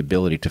 The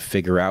ability to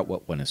figure out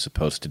what one is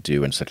supposed to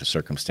do in such a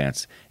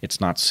circumstance, it's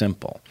not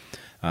simple.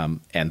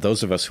 And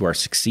those of us who are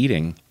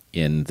succeeding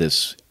in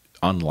this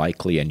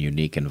unlikely and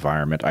unique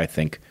environment, I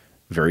think,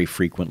 very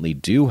frequently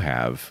do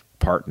have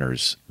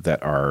partners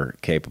that are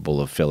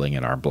capable of filling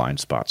in our blind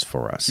spots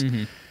for us.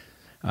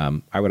 Mm-hmm.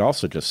 I would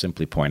also just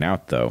simply point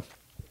out, though,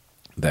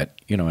 that,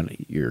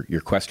 and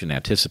your question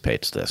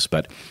anticipates this,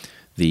 but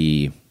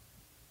the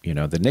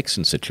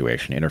Nixon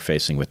situation,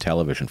 interfacing with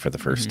television for the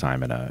first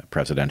time in a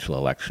presidential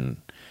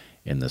election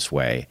in this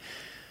way,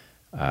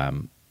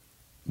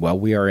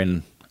 we are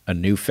in a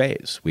new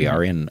phase. We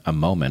are in a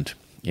moment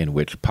in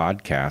which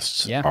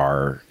podcasts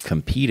are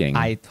competing.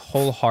 I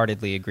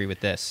wholeheartedly agree with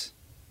this.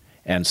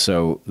 And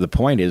so the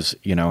point is,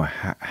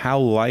 how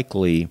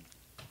likely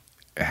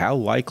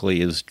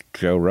is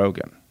Joe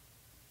Rogan,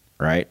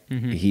 right?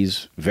 Mm-hmm.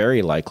 He's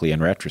very likely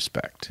in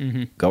retrospect.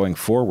 Mm-hmm. Going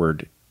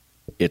forward,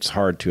 it's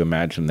hard to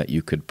imagine that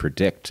you could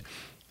predict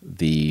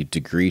the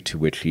degree to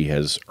which he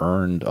has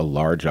earned a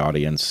large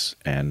audience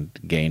and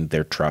gained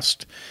their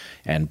trust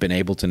and been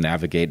able to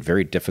navigate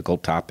very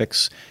difficult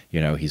topics.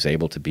 He's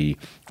able to be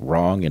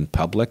wrong in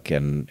public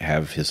and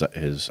have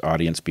his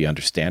audience be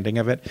understanding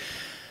of it.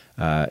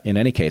 In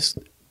any case,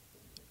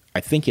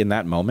 I think in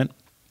that moment,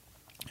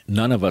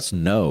 none of us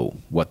know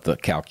what the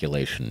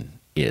calculation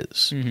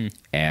is. Mm-hmm.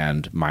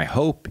 And my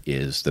hope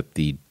is that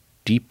the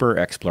deeper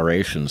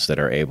explorations that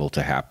are able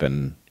to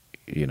happen,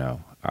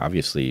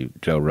 obviously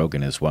Joe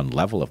Rogan is one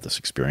level of this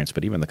experience,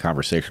 but even the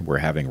conversation we're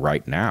having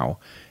right now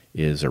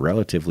is a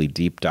relatively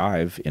deep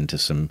dive into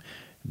some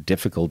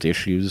difficult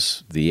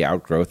issues, the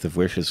outgrowth of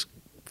which is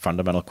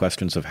fundamental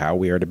questions of how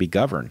we are to be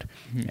governed.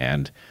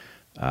 And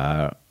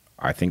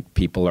I think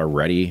people are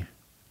ready.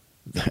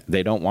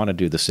 They don't want to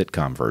do the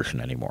sitcom version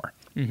anymore.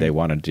 They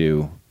want to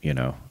do,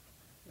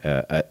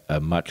 a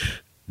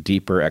much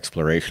deeper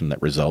exploration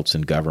that results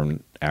in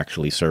government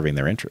actually serving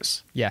their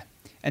interests. Yeah.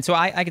 And so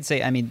I could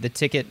say, I mean,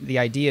 the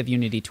idea of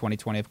Unity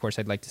 2020, of course,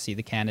 I'd like to see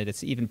the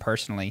candidates, even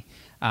personally.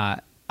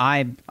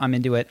 I'm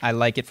into it. I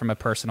like it from a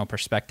personal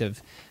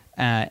perspective.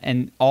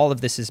 And all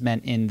of this is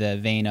meant in the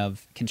vein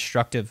of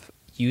constructive,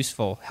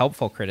 useful,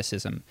 helpful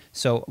criticism.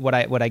 So what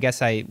I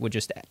guess I would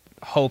just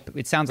hope,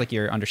 it sounds like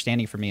your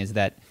understanding for me is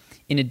that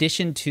in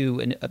addition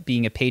to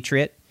being a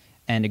patriot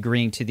and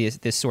agreeing to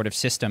this sort of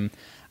system,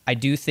 I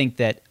do think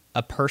that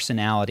a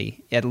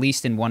personality, at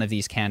least in one of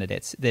these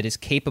candidates, that is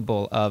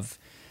capable of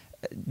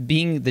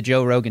being the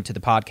Joe Rogan to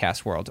the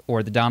podcast world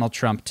or the Donald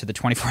Trump to the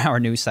 24-hour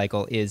news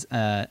cycle is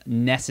a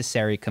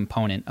necessary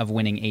component of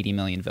winning 80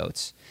 million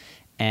votes.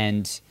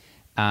 And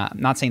I'm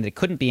not saying that it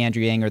couldn't be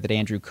Andrew Yang or that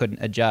Andrew couldn't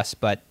adjust,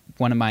 but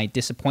one of my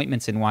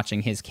disappointments in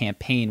watching his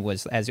campaign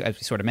was, as we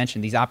sort of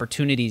mentioned, these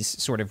opportunities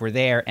sort of were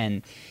there,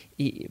 and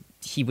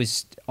he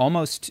was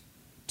almost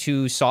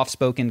too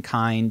soft-spoken,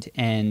 kind,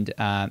 and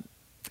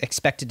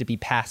expected to be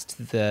passed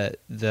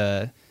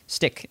the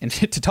stick and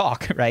to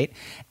talk, right?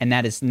 And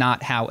that is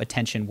not how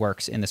attention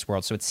works in this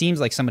world. So it seems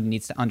like somebody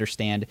needs to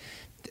understand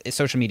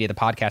social media, the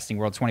podcasting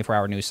world,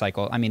 24-hour news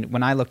cycle. I mean,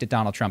 when I looked at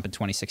Donald Trump in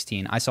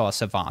 2016, I saw a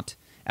savant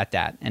at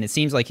that. And it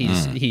seems like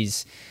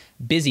he's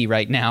busy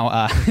right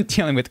now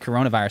dealing with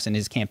coronavirus, and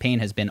his campaign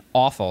has been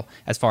awful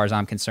as far as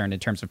I'm concerned in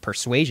terms of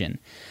persuasion.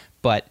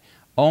 But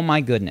oh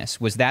my goodness,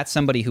 was that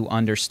somebody who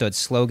understood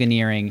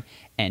sloganeering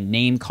and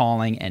name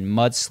calling and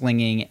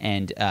mudslinging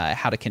and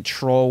how to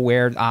control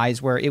where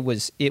eyes were. It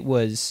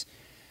was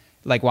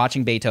like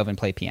watching Beethoven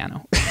play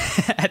piano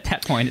at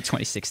that point in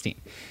 2016.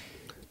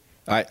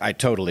 I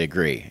totally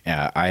agree.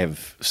 I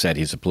have said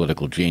he's a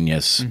political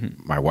genius.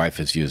 My wife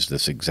has used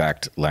this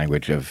exact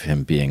language of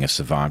him being a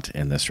savant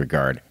in this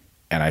regard.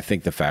 And I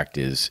think the fact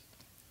is,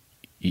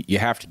 you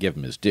have to give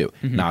him his due.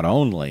 Not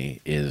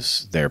only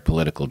is there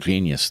political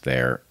genius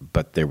there,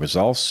 but there was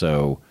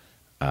also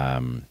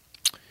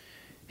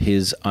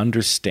his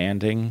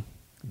understanding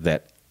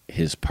that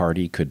his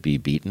party could be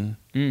beaten.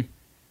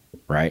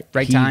 Right?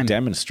 Right he time.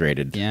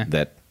 demonstrated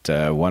that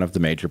one of the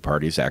major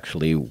parties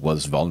actually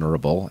was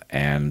vulnerable.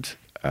 And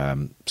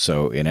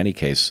so in any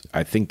case,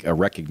 I think a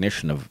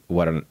recognition of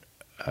what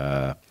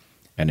an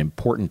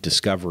important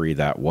discovery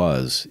that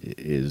was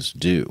is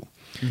due.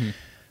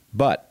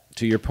 But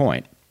to your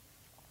point,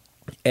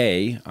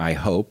 I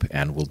hope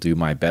and will do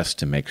my best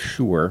to make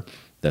sure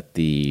that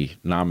the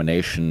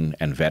nomination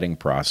and vetting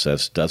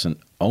process doesn't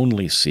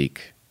only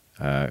seek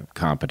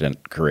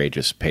competent,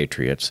 courageous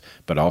patriots,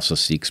 but also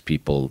seeks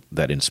people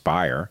that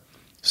inspire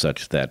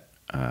such that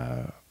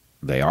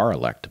they are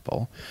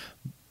electable.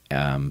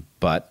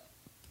 But,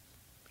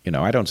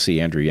 I don't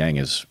see Andrew Yang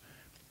as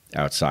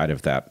outside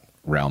of that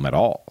realm at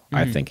all.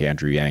 I think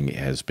Andrew Yang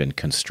has been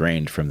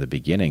constrained from the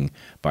beginning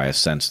by a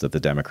sense that the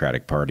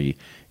Democratic Party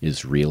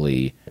is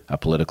really a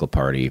political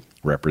party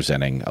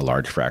representing a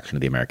large fraction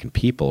of the American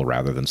people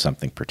rather than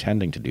something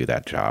pretending to do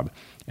that job.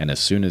 And as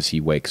soon as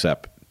he wakes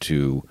up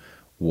to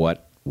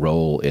what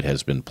role it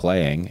has been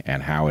playing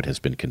and how it has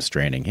been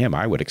constraining him,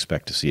 I would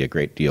expect to see a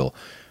great deal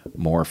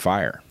more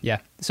fire. Yeah.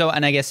 So,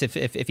 and I guess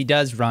if he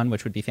does run,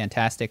 which would be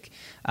fantastic,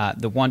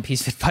 the one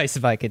piece of advice,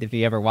 if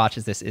he ever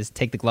watches this, is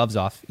take the gloves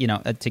off.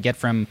 To get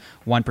from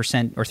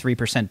 1% or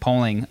 3%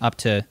 polling up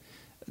to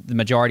the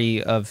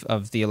majority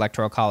of the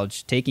Electoral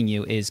College taking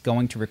you is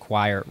going to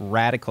require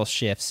radical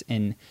shifts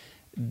in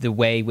the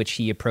way which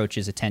he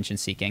approaches attention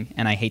seeking.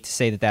 And I hate to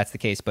say that that's the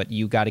case, but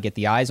you got to get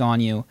the eyes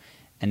on you,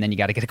 and then you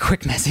got to get a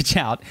quick message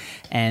out.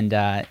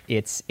 And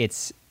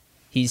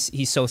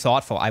he's so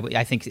thoughtful.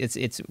 I think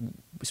it's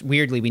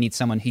weirdly, we need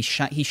someone he's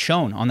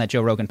shown on that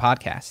Joe Rogan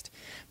podcast,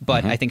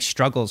 but I think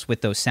struggles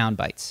with those sound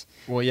bites.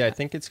 Well, yeah, I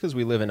think it's because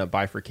we live in a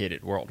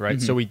bifurcated world,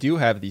 right? So we do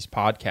have these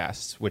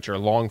podcasts, which are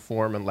long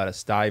form and let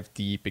us dive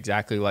deep,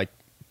 exactly like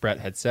Brett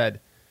had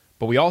said.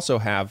 But we also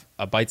have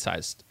a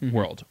bite-sized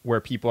world where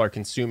people are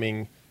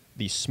consuming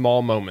these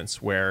small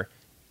moments where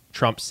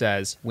Trump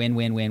says, win,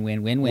 win, win,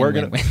 win, win, we're win,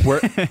 gonna, win. we're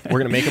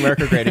going to make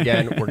America great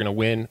again. We're going to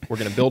win. We're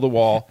going to build a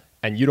wall.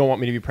 And you don't want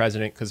me to be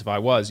president because if I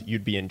was,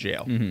 you'd be in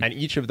jail. And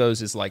each of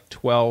those is like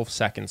 12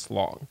 seconds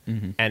long.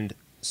 And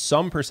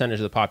some percentage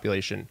of the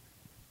population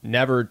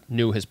never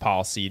knew his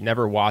policy,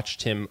 never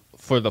watched him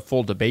for the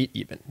full debate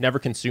even, never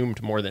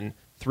consumed more than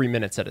 3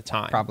 minutes at a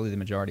time. Probably the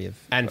majority of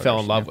and voters, fell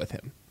in love with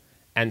him.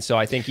 And so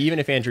I think even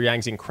if Andrew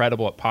Yang's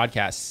incredible at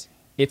podcasts,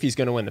 if he's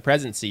going to win the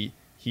presidency,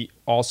 he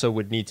also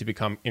would need to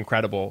become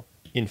incredible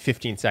in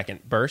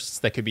 15-second bursts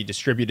that could be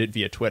distributed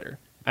via Twitter.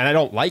 And I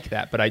don't like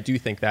that, but I do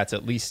think that's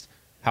at least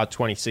how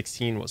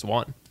 2016 was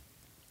won.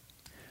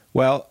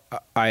 Well,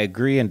 I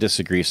agree and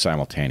disagree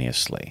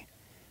simultaneously.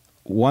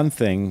 One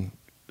thing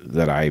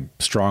that I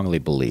strongly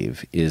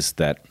believe is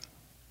that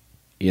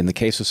in the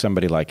case of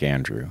somebody like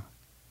Andrew,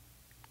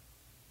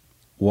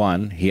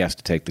 one, he has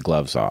to take the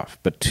gloves off.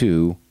 But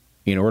two,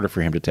 in order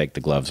for him to take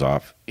the gloves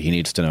off, he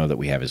needs to know that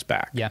we have his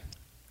back. Yeah.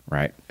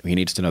 Right? He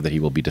needs to know that he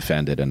will be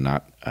defended and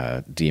not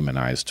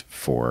demonized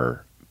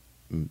for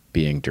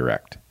being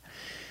direct.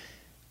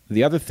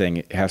 The other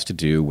thing has to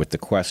do with the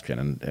question,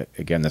 and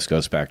again, this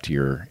goes back to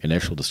your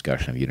initial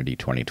discussion of Unity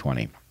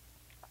 2020.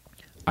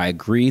 I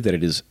agree that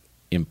it is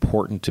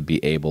important to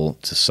be able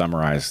to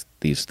summarize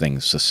these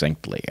things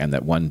succinctly, and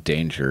that one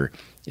danger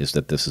is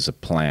that this is a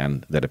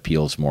plan that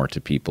appeals more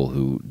to people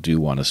who do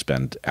want to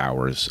spend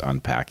hours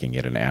unpacking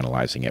it and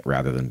analyzing it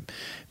rather than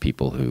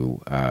people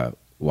who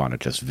want to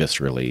just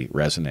viscerally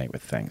resonate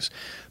with things.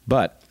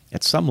 But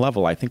at some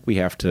level, I think we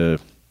have to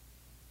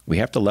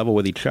level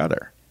with each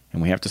other.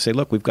 And we have to say,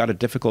 look, we've got a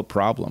difficult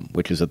problem,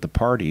 which is that the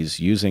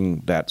parties using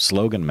that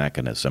slogan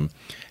mechanism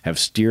have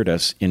steered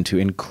us into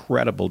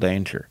incredible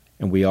danger.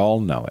 And we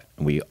all know it.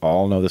 And we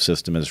all know the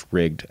system is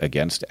rigged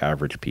against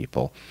average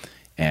people.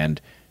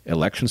 And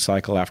election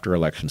cycle after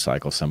election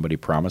cycle, somebody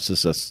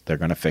promises us they're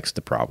going to fix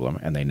the problem,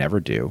 and they never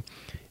do.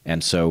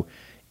 And so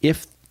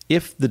if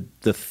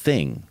the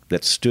thing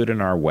that stood in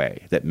our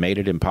way, that made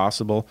it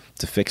impossible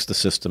to fix the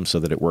system so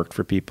that it worked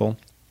for people,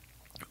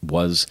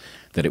 was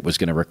that it was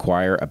going to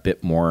require a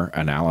bit more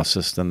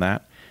analysis than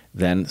that,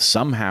 then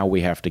somehow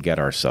we have to get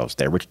ourselves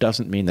there, which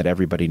doesn't mean that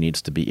everybody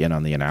needs to be in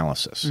on the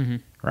analysis,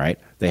 right?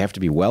 They have to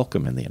be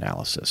welcome in the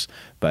analysis.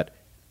 But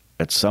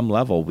at some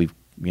level,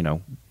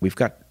 we've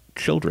got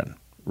children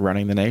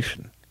running the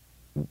nation.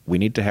 We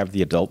need to have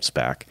the adults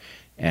back.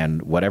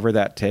 And whatever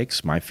that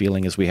takes, my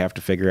feeling is we have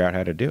to figure out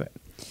how to do it.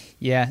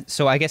 Yeah,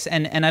 so I guess,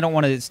 and I don't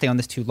want to stay on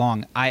this too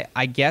long.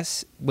 I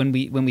guess when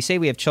we say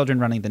we have children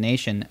running the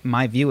nation,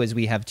 my view is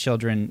we have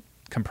children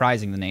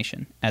comprising the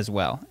nation as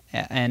well.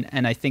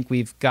 And I think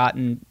we've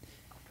gotten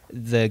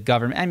the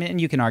government. I mean, and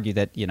you can argue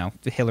that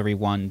Hillary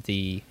won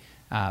the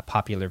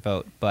popular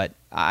vote, but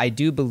I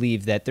do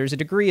believe that there's a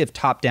degree of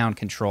top-down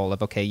control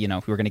of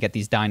we're going to get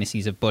these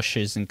dynasties of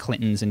Bushes and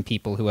Clintons and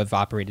people who have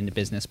operated into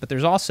business, but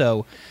there's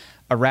also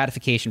a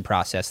ratification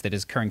process that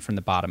is occurring from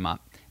the bottom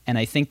up. And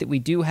I think that we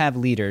do have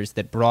leaders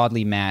that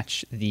broadly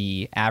match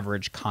the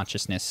average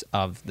consciousness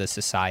of the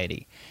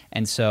society.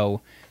 And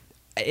so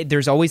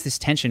there's always this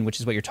tension,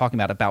 which is what you're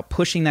talking about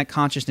pushing that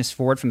consciousness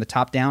forward from the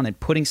top down and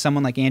putting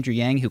someone like Andrew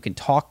Yang, who can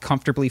talk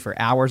comfortably for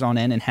hours on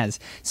end and has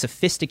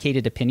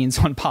sophisticated opinions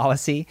on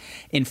policy,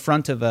 in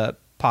front of a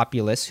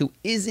populace who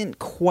isn't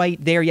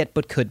quite there yet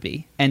but could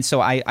be. And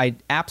so I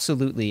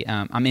absolutely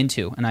I'm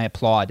into, and I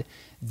applaud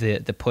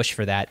the push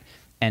for that.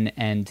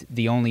 And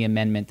the only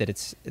amendment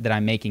that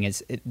I'm making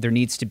is there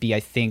needs to be, I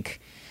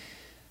think,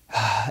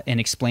 an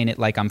explain it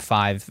like I'm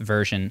five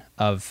version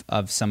of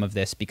some of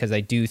this, because I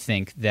do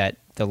think that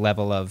the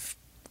level of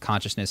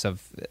consciousness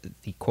of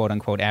the quote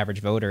unquote average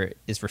voter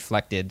is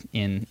reflected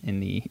in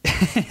the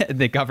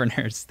the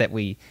governors that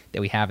we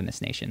have in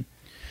this nation.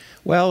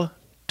 Well,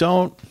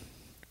 don't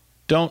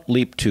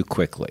leap too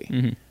quickly.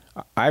 Mm-hmm.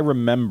 I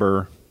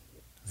remember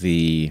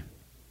the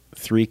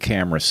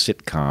 3-camera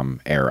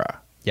sitcom era.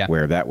 Yeah.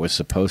 Where that was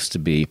supposed to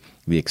be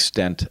the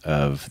extent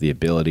of the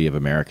ability of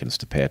Americans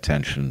to pay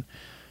attention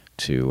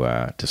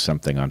to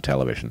something on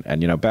television.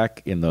 And,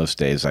 back in those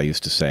days, I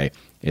used to say,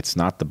 it's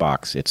not the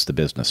box, it's the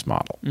business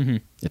model. Mm-hmm.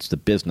 It's the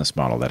business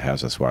model that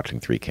has us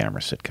watching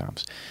 3-camera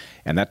sitcoms.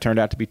 And that turned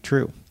out to be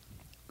true.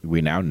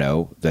 We now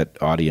know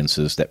that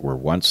audiences that were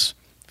once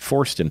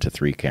forced into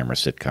 3-camera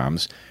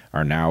sitcoms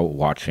are now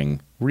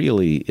watching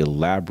really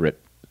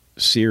elaborate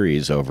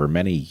series over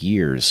many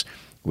years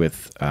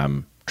with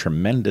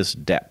tremendous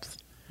depth.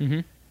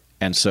 Mm-hmm.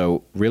 And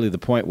so really the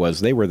point was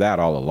they were that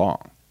all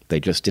along. They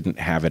just didn't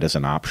have it as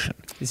an option.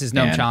 This is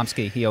Noam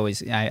Chomsky. He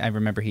always, I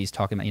remember he's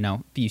talking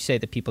about, you say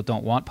that people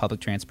don't want public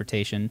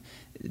transportation,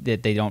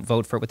 that they don't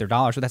vote for it with their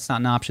dollars. Well, that's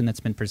not an option that's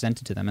been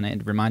presented to them. And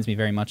it reminds me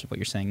very much of what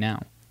you're saying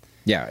now.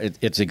 Yeah,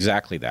 it's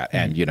exactly that.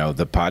 Mm-hmm.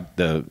 And,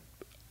 the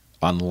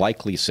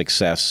unlikely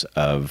success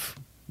of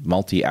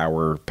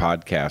multi-hour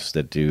podcasts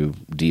that do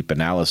deep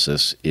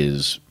analysis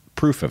is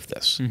proof of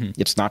this. Mm-hmm.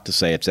 It's not to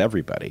say it's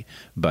everybody,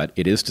 but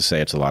it is to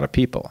say it's a lot of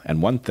people.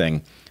 And one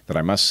thing that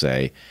I must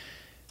say,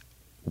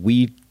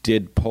 we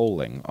did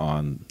polling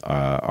on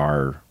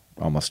our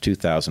almost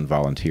 2,000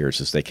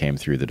 volunteers as they came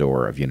through the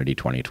door of Unity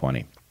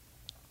 2020.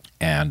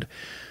 And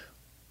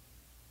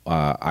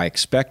I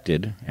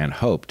expected and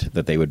hoped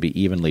that they would be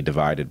evenly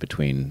divided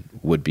between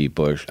would-be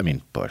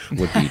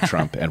would-be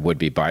Trump and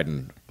would-be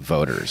Biden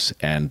voters,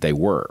 and they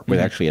were, with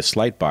actually a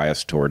slight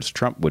bias towards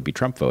would-be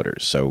Trump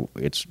voters. So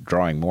it's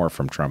drawing more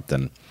from Trump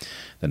than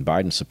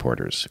Biden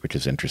supporters, which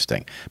is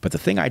interesting. But the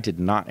thing I did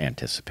not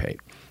anticipate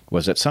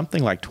was that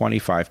something like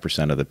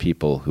 25% of the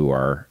people who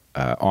are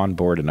on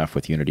board enough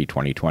with Unity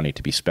 2020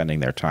 to be spending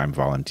their time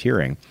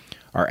volunteering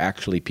are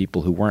actually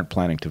people who weren't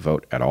planning to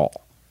vote at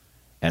all.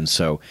 And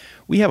so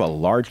we have a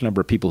large number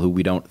of people who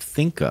we don't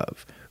think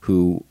of,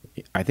 who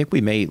I think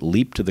we may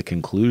leap to the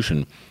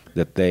conclusion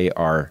that they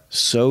are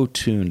so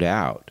tuned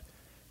out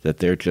that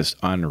they're just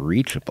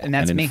unreachable. And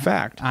that's in me.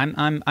 fact,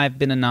 I've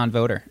been a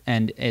non-voter,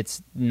 and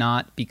it's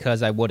not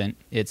because I wouldn't.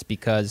 It's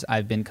because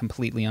I've been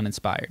completely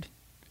uninspired.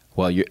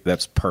 well,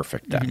 that's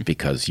perfect then,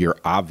 because you're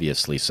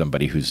obviously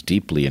somebody who's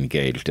deeply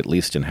engaged, at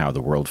least in how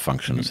the world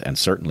functions, and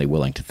certainly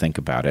willing to think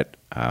about it,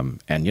 and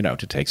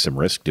to take some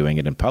risk doing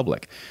it in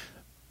public.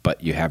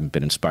 But you haven't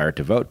been inspired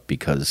to vote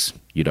because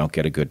you don't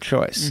get a good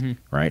choice,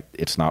 right?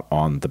 It's not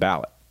on the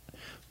ballot.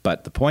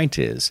 But the point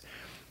is,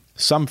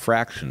 some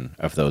fraction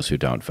of those who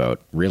don't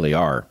vote really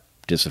are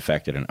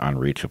disaffected and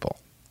unreachable,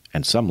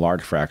 and some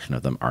large fraction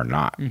of them are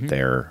not.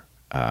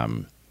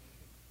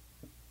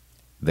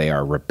 They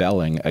are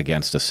rebelling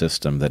against a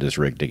system that is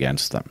rigged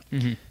against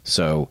them.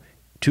 So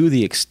to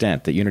the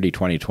extent that Unity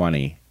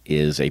 2020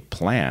 is a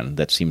plan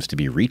that seems to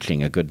be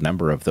reaching a good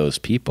number of those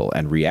people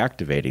and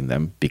reactivating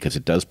them because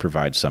it does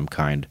provide some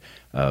kind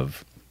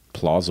of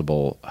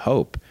plausible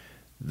hope,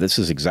 this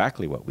is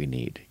exactly what we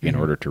need in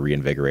order to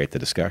reinvigorate the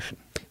discussion.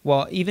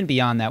 Well, even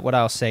beyond that, what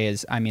I'll say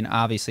is, I mean,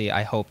 obviously,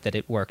 I hope that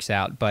it works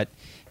out. But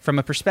from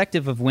a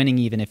perspective of winning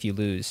even if you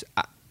lose,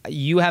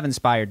 you have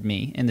inspired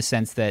me in the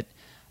sense that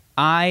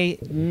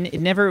it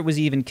never was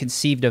even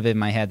conceived of in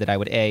my head that I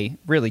would,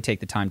 really take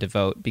the time to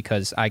vote,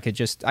 because I could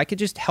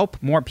just help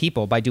more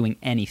people by doing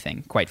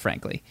anything, quite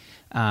frankly.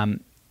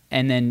 And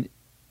then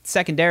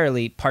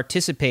secondarily,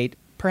 participate,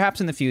 perhaps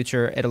in the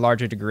future, at a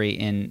larger degree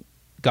in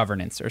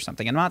governance or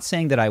something. I'm not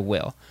saying that I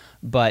will,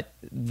 but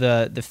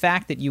the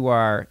fact that you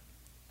are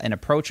an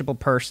approachable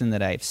person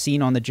that I've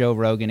seen on the Joe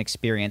Rogan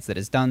Experience, that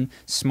has done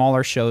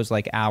smaller shows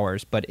like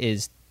ours, but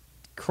is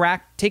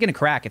taking a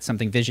crack at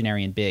something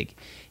visionary and big,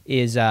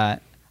 is I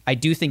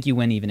do think you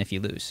win even if you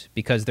lose,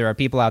 because there are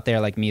people out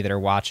there like me that are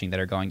watching that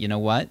are going, you know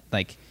what,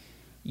 like,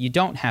 you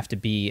don't have to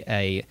be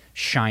a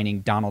shining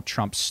Donald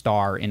Trump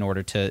star in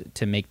order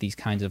to make these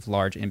kinds of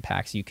large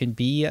impacts. You can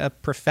be a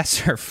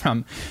professor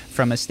from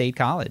a state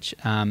college.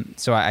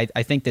 So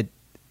I think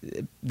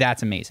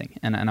that's amazing,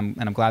 and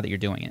I'm glad that you're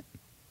doing it.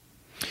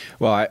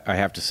 Well, I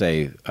have to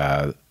say,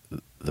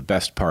 the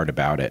best part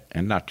about it,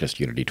 and not just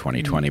Unity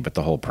 2020, but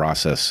the whole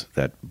process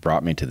that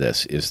brought me to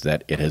this, is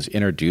that it has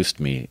introduced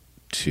me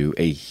to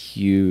a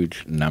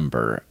huge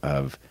number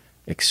of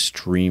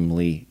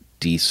extremely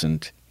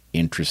decent,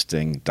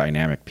 interesting,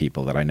 dynamic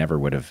people that I never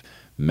would have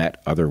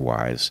met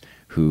otherwise,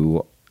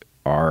 who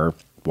are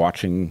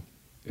watching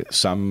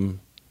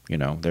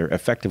they're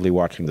effectively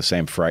watching the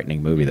same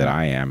frightening movie that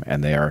I am,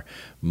 and they are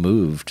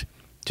moved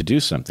to do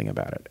something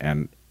about it.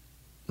 And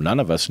none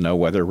of us know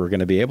whether we're going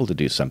to be able to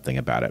do something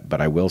about it.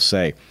 But I will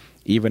say,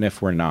 even if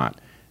we're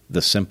not,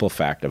 the simple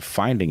fact of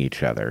finding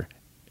each other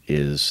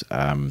is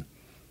a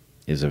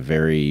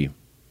very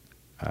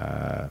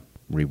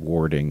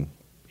rewarding,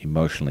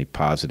 emotionally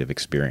positive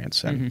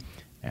experience.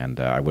 And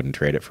I wouldn't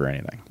trade it for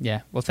anything.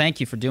 Yeah. Well, thank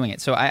you for doing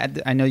it. So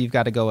I know you've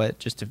got to go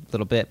just a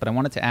little bit, but I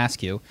wanted to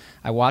ask you,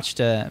 I watched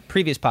a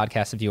previous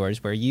podcast of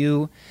yours where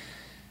you,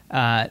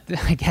 I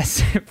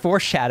guess,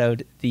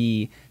 foreshadowed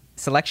the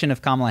selection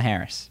of Kamala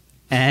Harris.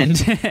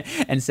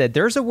 And said,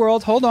 there's a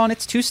world, hold on,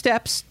 it's 2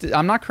 steps,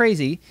 I'm not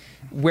crazy,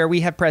 where we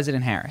have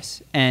President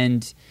Harris.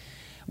 And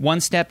 1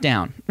 step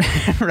down,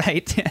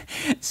 right?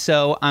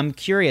 So I'm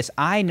curious.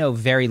 I know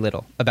very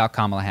little about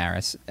Kamala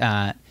Harris.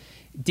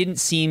 Didn't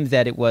seem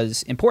that it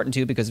was important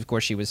to, because, of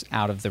course, she was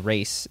out of the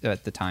race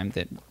at the time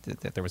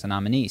that there was a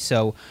nominee.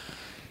 So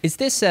is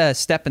this a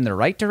step in the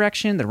right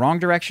direction, the wrong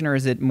direction, or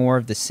is it more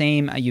of the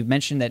same? You've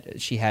mentioned that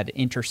she had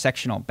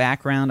intersectional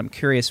background. I'm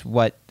curious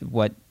what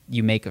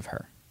you make of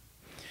her.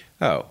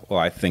 Oh, well,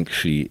 I think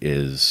she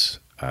is,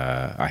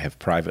 I have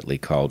privately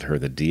called her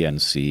the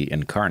DNC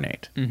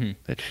incarnate,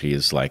 that she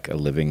is like a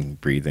living,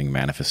 breathing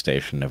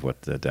manifestation of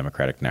what the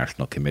Democratic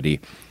National Committee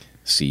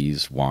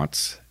sees,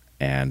 wants.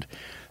 And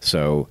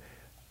so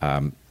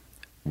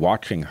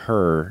watching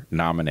her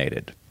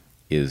nominated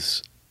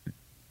is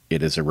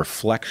a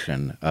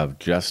reflection of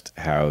just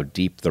how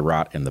deep the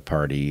rot in the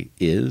party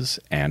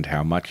is and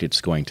how much it's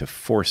going to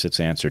force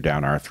its answer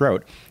down our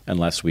throat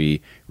unless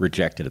we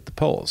reject it at the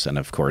polls. And,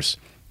 of course,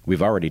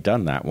 we've already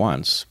done that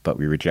once, but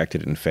we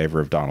rejected it in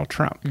favor of Donald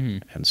Trump.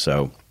 And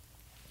so,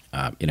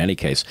 in any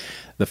case,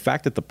 the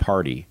fact that the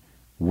party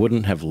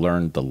wouldn't have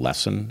learned the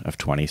lesson of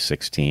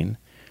 2016,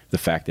 the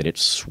fact that it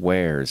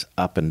swears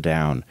up and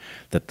down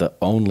that the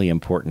only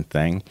important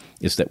thing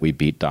is that we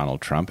beat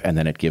Donald Trump, and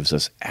then it gives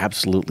us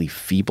absolutely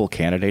feeble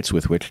candidates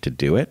with which to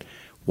do it.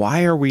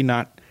 Why are we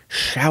not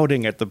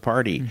shouting at the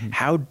party?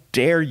 How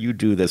dare you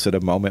do this at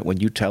a moment when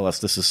you tell us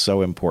this is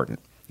so important?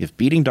 If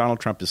beating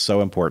Donald Trump is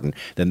so important,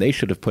 then they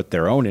should have put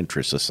their own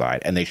interests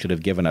aside, and they should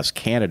have given us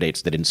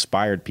candidates that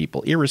inspired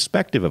people,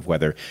 irrespective of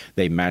whether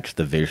they match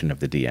the vision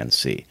of the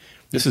DNC.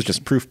 This is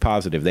just proof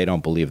positive they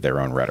don't believe their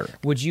own rhetoric.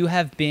 Would you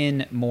have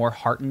been more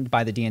heartened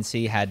by the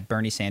DNC had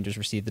Bernie Sanders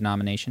received the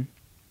nomination?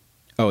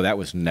 Oh, that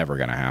was never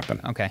going to happen.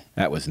 Okay.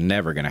 That was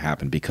never going to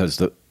happen, because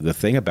the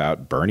thing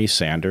about Bernie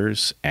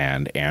Sanders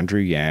and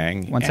Andrew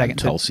Yang and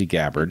Tulsi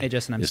Gabbard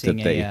is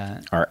that they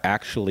are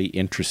actually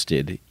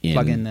interested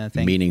in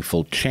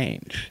meaningful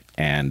change.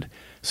 And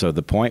so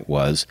the point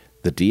was,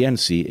 The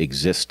DNC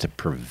exists to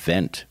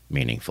prevent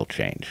meaningful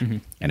change.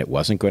 And it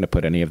wasn't going to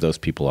put any of those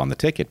people on the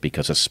ticket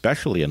because,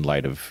 especially in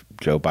light of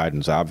Joe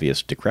Biden's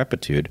obvious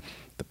decrepitude,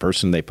 the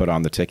person they put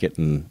on the ticket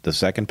in the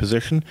second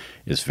position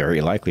is very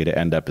likely to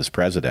end up as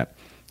president.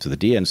 So the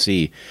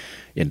DNC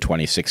in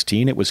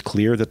 2016, it was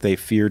clear that they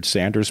feared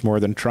Sanders more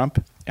than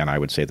Trump. And I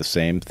would say the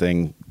same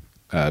thing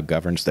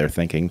governs their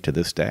thinking to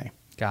this day.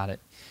 Got it.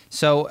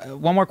 So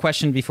one more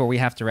question before we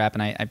have to wrap,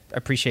 and I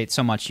appreciate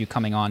so much you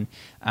coming on.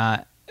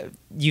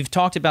 You've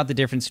talked about the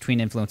difference between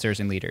influencers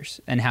and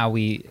leaders and how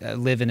we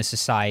live in a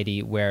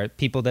society where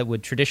people that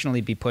would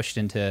traditionally be pushed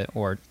into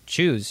or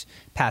choose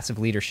passive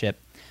leadership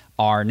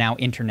are now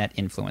internet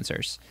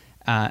influencers.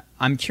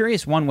 I'm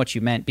curious, one, what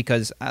you meant,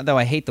 because though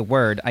I hate the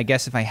word, I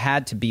guess if I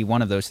had to be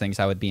one of those things,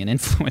 I would be an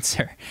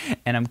influencer.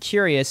 And I'm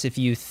curious if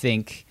you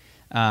think,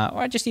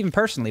 or just even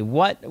personally,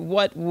 what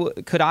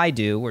could I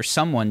do or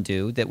someone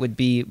do that would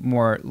be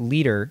more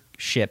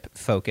leadership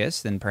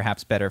focused and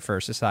perhaps better for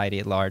society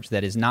at large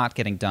that is not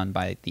getting done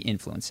by the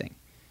influencing?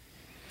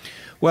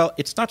 Well,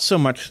 it's not so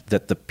much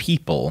that the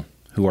people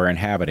who are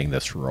inhabiting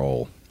this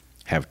role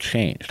have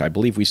changed. I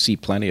believe we see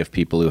plenty of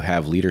people who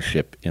have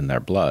leadership in their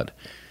blood.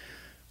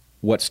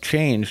 What's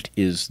changed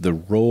is the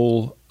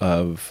role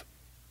of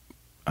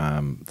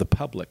the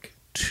public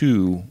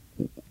to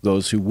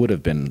those who would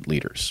have been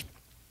leaders.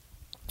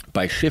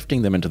 By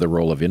shifting them into the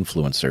role of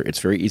influencer, it's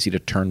very easy to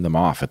turn them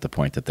off at the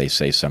point that they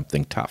say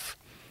something tough.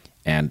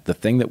 And the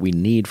thing that we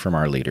need from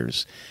our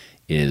leaders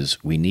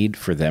is we need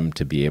for them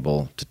to be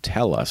able to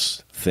tell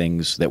us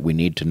things that we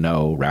need to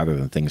know rather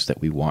than things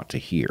that we want to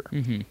hear.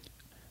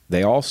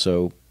 They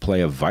also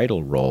play a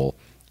vital role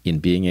in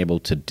being able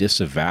to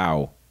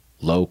disavow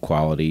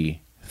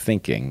low-quality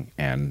thinking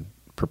and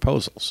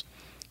proposals.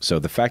 So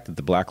the fact that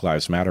the Black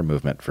Lives Matter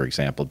movement, for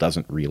example,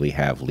 doesn't really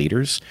have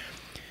leaders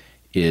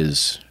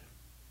is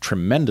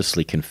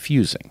tremendously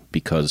confusing,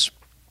 because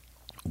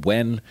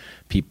when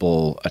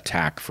people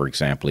attack, for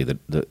example,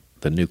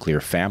 the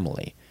nuclear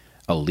family,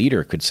 a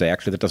leader could say,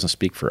 actually, that doesn't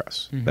speak for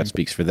us. That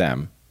speaks for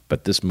them.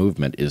 But this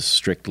movement is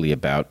strictly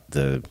about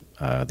the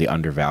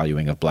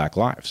undervaluing of black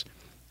lives.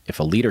 If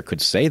a leader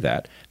could say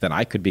that, then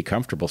I could be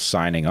comfortable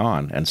signing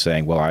on and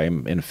saying, well, I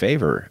am in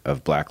favor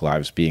of black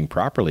lives being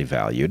properly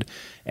valued,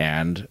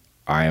 and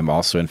I am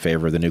also in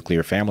favor of the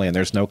nuclear family, and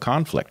there's no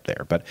conflict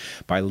there. But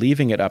by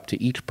leaving it up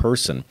to each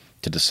person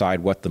to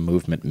decide what the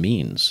movement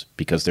means,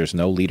 because there's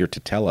no leader to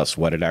tell us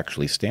what it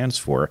actually stands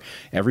for,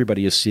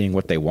 everybody is seeing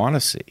what they want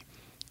to see.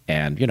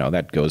 And,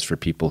 that goes for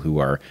people who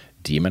are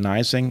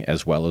demonizing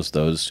as well as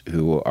those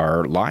who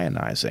are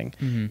lionizing.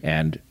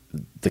 And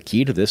the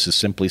key to this is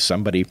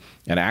simply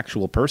an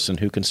actual person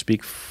who can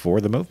speak for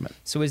the movement.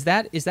 So is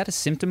that a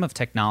symptom of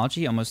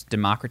technology, almost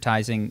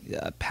democratizing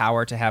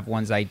power to have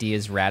one's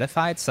ideas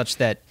ratified, such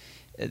that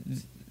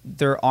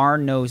there are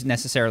no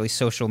necessarily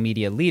social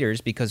media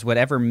leaders, because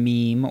whatever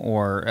meme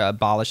or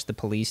abolish the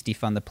police,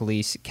 defund the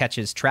police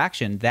catches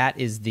traction, that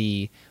is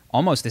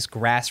almost this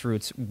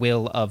grassroots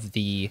will of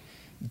the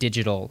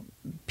digital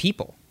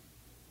people?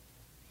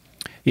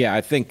 Yeah,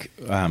 I think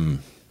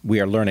we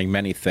are learning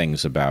many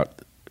things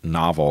about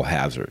novel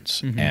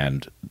hazards,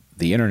 and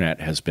the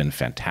internet has been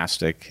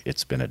fantastic.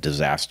 It's been a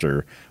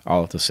disaster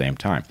all at the same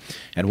time.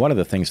 And one of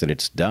the things that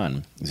it's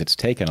done is it's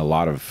taken a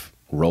lot of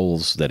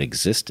roles that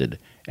existed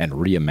and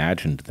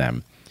reimagined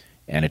them.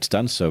 And it's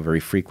done so very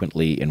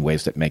frequently in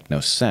ways that make no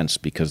sense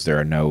because there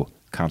are no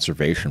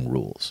conservation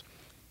rules.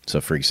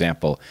 So, for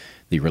example,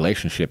 the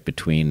relationship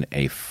between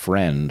a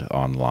friend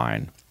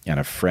online and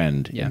a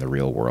friend in the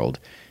real world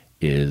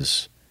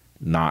is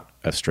not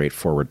a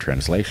straightforward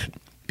translation,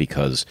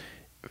 because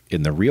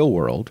in the real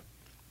world,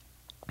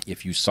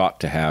 if you sought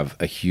to have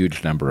a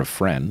huge number of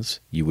friends,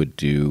 you would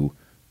do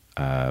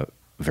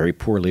very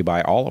poorly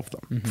by all of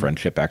them.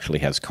 Friendship actually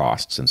has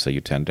costs, and so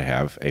you tend to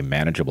have a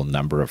manageable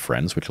number of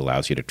friends, which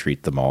allows you to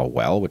treat them all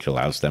well, which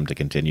allows them to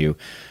continue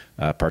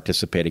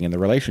participating in the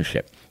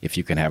relationship. If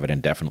you can have an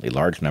indefinitely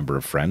large number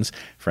of friends,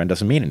 friend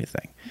doesn't mean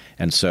anything.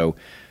 And so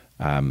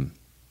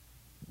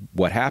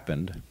what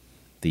happened,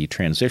 the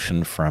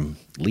transition from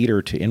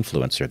leader to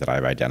influencer that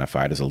I've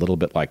identified, is a little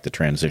bit like the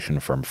transition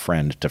from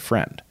friend to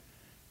friend,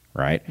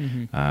 right?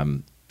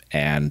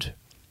 And,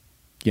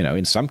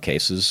 in some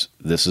cases,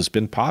 this has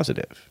been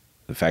positive.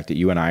 The fact that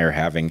you and I are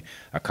having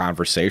a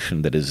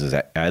conversation that is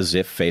as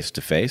if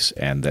face-to-face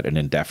and that an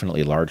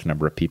indefinitely large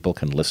number of people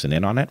can listen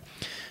in on it,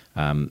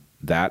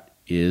 that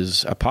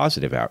is a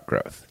positive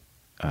outgrowth.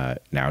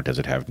 Now, does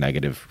it have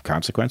negative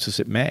consequences?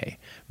 It may.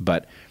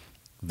 But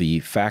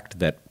the fact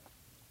that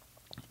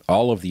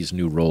all of these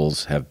new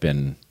roles have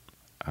been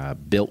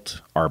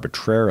built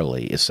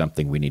arbitrarily is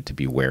something we need to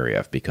be wary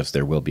of, because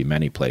there will be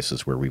many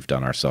places where we've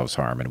done ourselves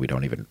harm and we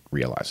don't even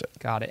realize it.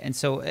 Got it. And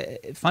so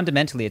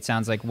fundamentally, it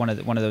sounds like one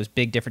of those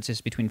big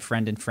differences between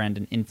friend and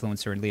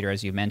influencer and leader,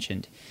 as you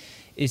mentioned,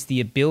 is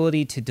the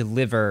ability to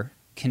deliver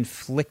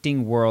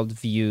conflicting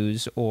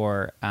worldviews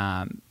or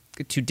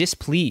to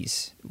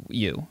displease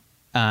you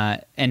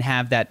and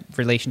have that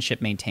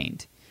relationship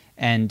maintained.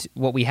 And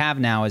what we have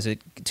now is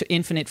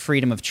infinite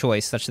freedom of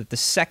choice, such that the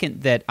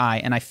second that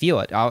I feel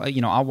it,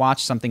 I'll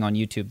watch something on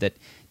YouTube that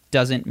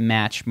doesn't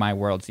match my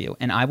worldview,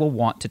 and I will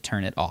want to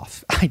turn it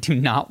off. I do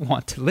not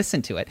want to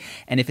listen to it.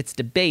 And if it's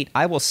debate,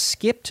 I will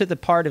skip to the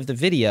part of the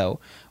video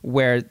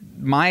where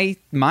my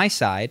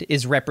side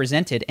is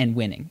represented and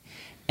winning.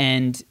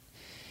 And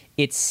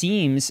it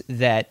seems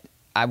that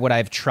what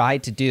I've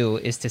tried to do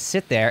is to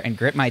sit there and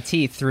grit my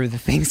teeth through the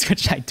things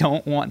which I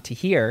don't want to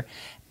hear,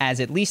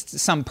 as at least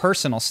some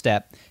personal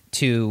step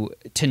to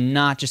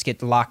not just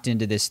get locked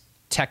into this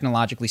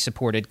technologically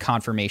supported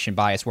confirmation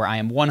bias where I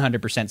am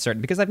 100% certain,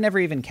 because I've never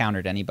even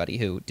encountered anybody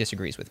who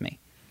disagrees with me.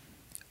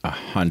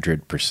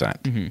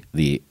 100%.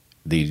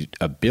 The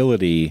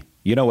ability,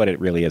 you know what it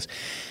really is?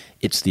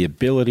 It's the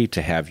ability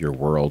to have your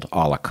world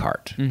a la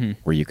carte,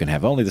 where you can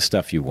have only the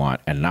stuff you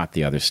want and not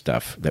the other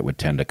stuff that would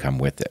tend to come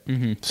with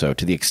it. So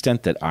to the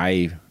extent that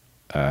I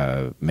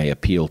may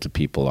appeal to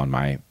people on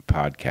my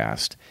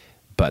podcast,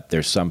 but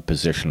there's some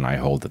position I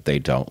hold that they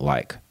don't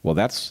like, well,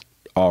 that's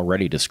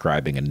already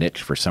describing a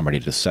niche for somebody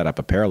to set up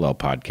a parallel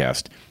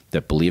podcast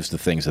that believes the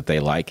things that they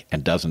like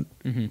and doesn't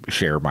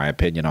share my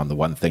opinion on the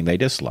one thing they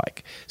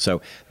dislike.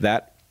 So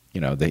that,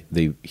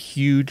 the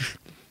huge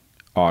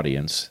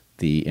audience,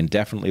 the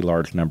indefinitely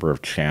large number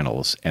of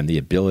channels, and the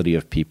ability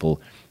of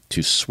people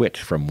to switch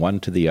from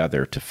one to the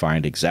other to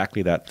find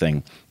exactly that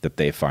thing that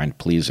they find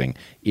pleasing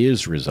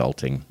is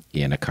resulting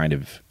in a kind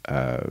of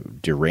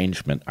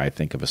derangement, I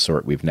think, of a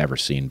sort we've never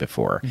seen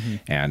before.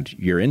 And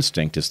your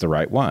instinct is the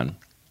right one,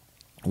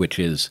 which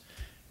is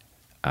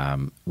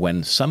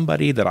when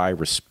somebody that I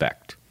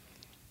respect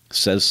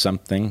says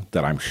something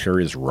that I'm sure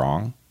is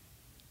wrong,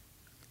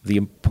 the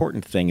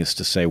important thing is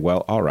to say,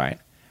 well, all right,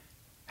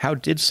 how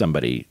did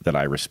somebody that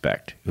I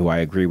respect, who I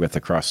agree with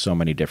across so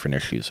many different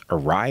issues,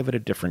 arrive at a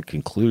different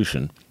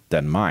conclusion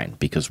than mine?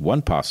 Because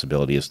one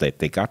possibility is that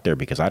they got there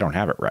because I don't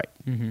have it right,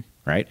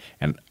 right?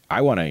 And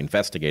I want to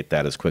investigate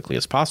that as quickly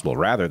as possible,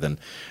 rather than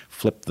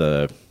flip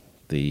the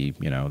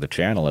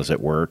channel, as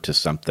it were, to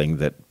something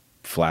that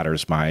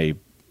flatters my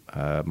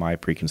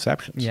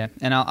preconceptions. Yeah,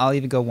 and I'll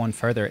even go one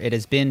further.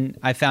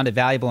 I found it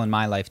valuable in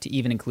my life to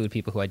even include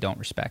people who I don't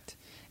respect.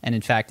 And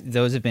in fact,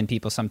 those have been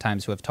people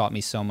sometimes who have taught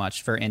me so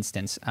much. For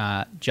instance,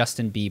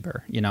 Justin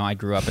Bieber. I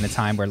grew up in a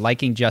time where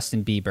liking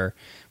Justin Bieber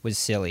was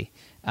silly.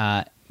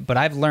 But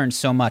I've learned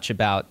so much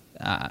about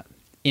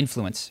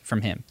influence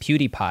from him.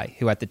 PewDiePie,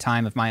 who at the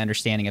time of my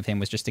understanding of him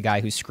was just a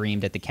guy who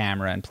screamed at the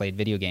camera and played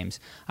video games.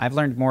 I've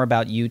learned more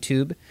about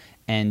YouTube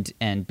and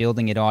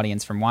building an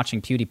audience from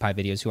watching PewDiePie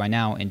videos, who I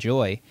now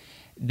enjoy,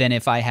 than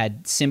if I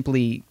had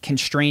simply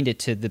constrained it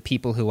to the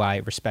people who I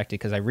respected,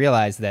 because I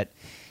realized that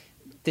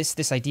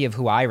this idea of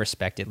who I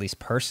respect, at least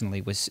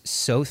personally, was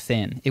so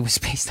thin. It was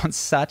based on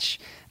such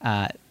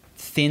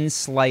thin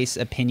slice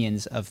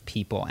opinions of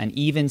people. And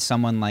even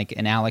someone like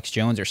an Alex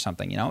Jones or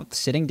something,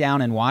 sitting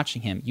down and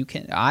watching him,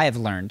 I've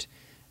learned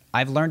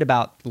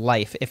about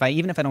life.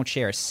 Even if I don't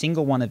share a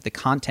single one of the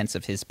contents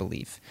of his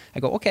belief,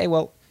 I go, okay,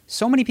 well,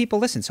 so many people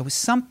listen, so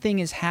something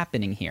is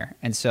happening here.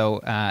 And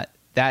so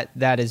that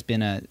has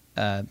been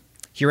a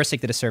heuristic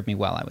that has served me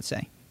well, I would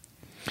say.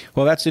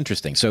 Well, that's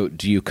interesting. So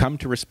do you come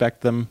to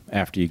respect them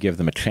after you give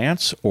them a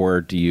chance,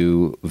 or do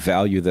you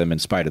value them in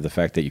spite of the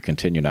fact that you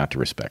continue not to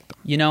respect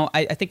them?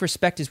 I think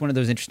respect is one of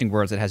those interesting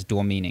words that has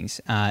dual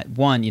meanings.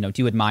 One, do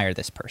you admire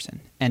this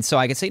person? And so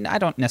I could say, I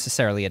don't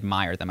necessarily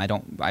admire them. I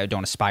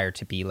don't aspire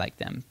to be like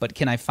them. But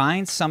can I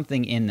find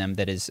something in them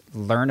that is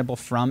learnable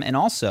from, and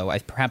also,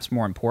 perhaps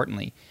more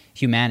importantly,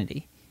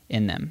 humanity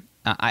in them?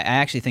 I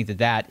actually think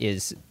that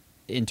is,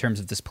 in terms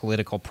of this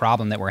political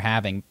problem that we're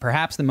having,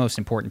 perhaps the most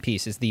important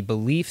piece is the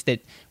belief that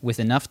with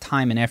enough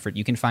time and effort,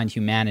 you can find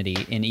humanity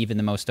in even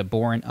the most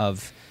abhorrent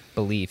of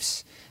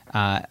beliefs.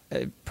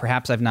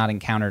 Perhaps I've not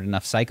encountered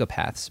enough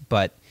psychopaths,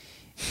 but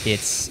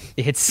it's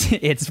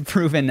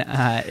proven.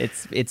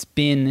 It's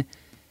been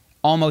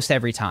almost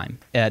every time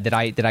that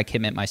I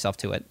commit myself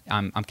to it,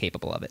 I'm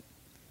capable of it.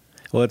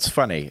 Well, it's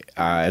funny.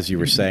 As you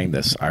were saying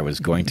this, I was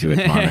going to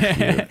admonish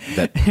you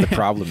that the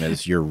problem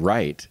is you're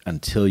right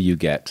until you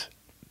get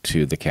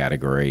to the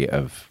category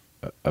of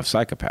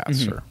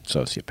psychopaths or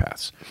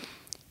sociopaths.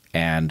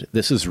 And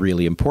this is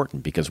really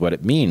important, because what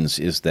it means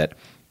is that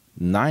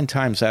 9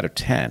 times out of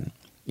 10,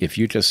 if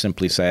you just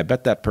simply say, I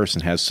bet that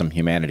person has some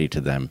humanity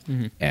to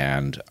them,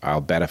 and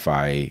I'll bet if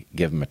I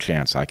give them a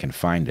chance, I can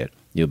find it,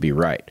 you'll be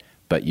right.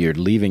 But you're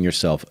leaving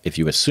yourself, if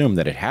you assume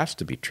that it has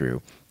to be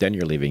true, then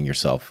you're leaving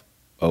yourself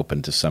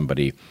open to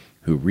somebody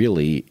who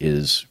really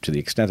is, to the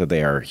extent that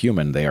they are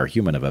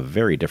human of a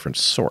very different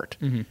sort.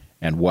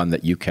 And one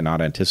that you cannot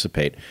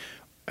anticipate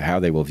how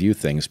they will view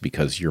things,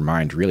 because your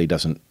mind really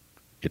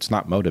it's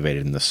not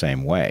motivated in the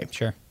same way.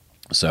 Sure.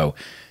 So,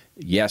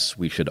 yes,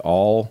 we should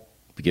all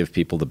give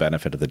people the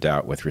benefit of the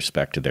doubt with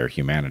respect to their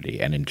humanity.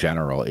 And in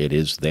general, it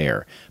is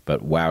there.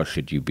 But wow,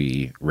 should you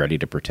be ready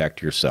to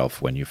protect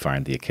yourself when you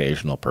find the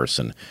occasional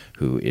person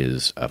who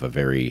is of a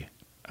very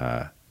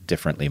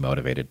differently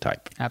motivated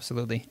type.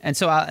 Absolutely. And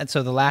so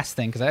the last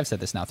thing, because I've said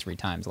this now 3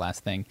 times,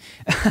 last thing.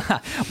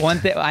 One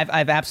thing,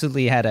 I've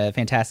absolutely had a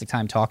fantastic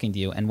time talking to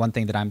you. And one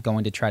thing that I'm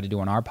going to try to do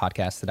on our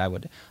podcast that I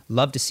would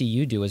love to see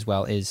you do as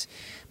well is,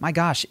 my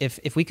gosh,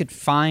 if we could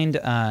find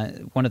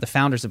one of the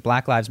founders of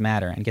Black Lives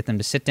Matter and get them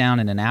to sit down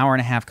in an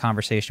hour-and-a-half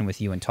conversation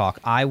with you and talk,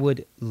 I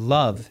would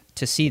love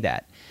to see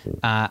that.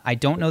 I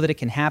don't know that it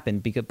can happen,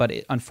 but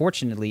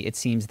unfortunately, it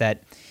seems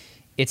that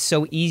it's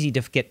so easy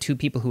to get 2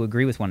 people who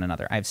agree with one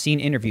another. I've seen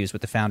interviews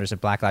with the founders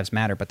of Black Lives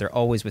Matter, but they're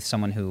always with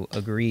someone who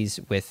agrees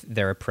with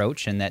their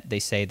approach and that they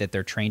say that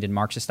they're trained in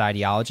Marxist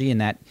ideology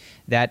and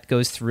that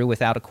goes through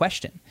without a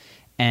question.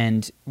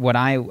 And what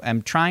I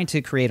am trying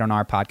to create on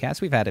our podcast,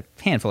 we've had a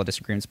handful of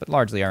disagreements, but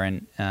largely are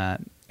in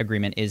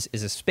agreement, is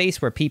a space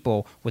where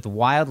people with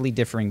wildly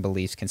differing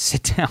beliefs can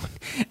sit down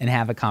and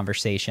have a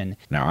conversation.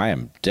 Now, I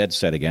am dead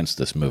set against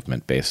this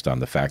movement based on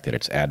the fact that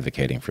it's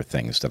advocating for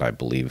things that I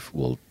believe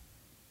will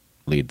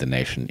lead the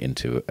nation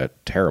into a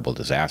terrible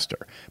disaster.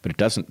 But it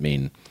doesn't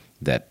mean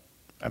that,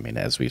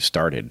 as we've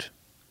started,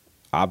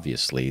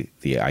 obviously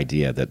the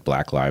idea that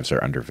Black lives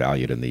are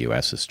undervalued in the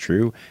U.S. is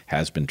true,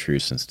 has been true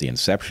since the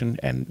inception,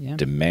 and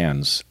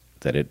demands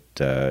that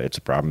it's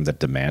a problem that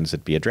demands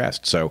it be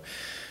addressed. So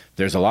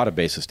there's a lot of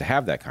basis to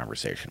have that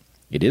conversation.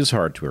 It is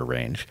hard to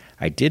arrange.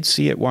 I did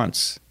see it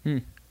once.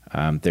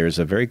 There's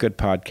a very good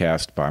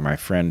podcast by my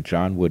friend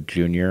John Wood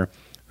Jr.,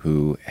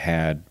 who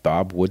had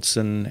Bob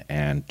Woodson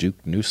and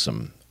Duke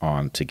Newsom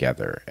on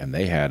together, and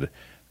they had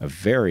a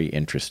very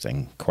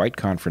interesting, quite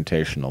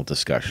confrontational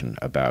discussion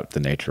about the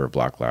nature of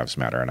Black Lives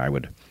Matter, and I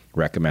would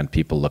recommend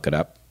people look it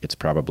up. It's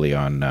probably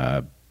on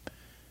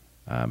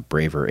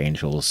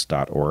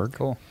braverangels.org.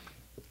 Cool.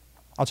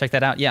 I'll check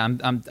that out. Yeah,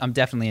 I'm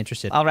definitely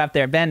interested. I'll wrap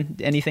there. Ben,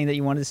 anything that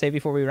you wanted to say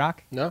before we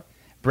rock? No.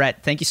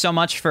 Brett, thank you so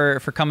much for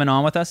coming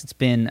on with us. It's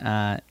been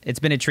a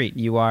treat.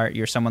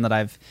 You're someone that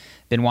I've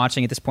been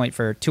watching at this point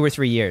for 2 or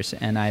 3 years,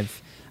 and I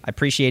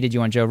appreciated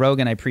you on Joe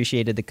Rogan. I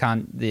appreciated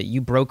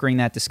you brokering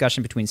that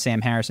discussion between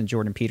Sam Harris and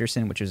Jordan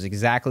Peterson, which was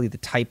exactly the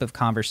type of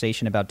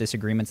conversation about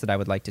disagreements that I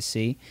would like to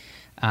see.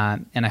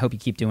 And I hope you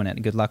keep doing it.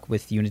 And good luck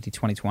with Unity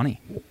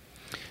 2020.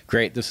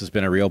 Great. This has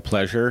been a real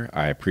pleasure.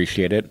 I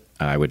appreciate it.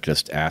 I would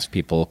just ask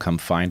people, come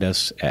find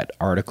us at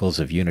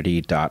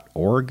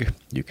articlesofunity.org.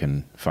 You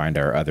can find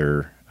our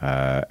other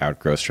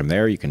outgrowths from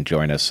there. You can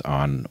join us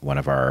on one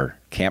of our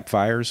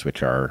campfires,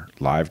 which are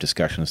live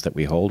discussions that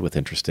we hold with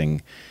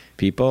interesting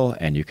people.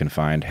 And you can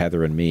find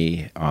Heather and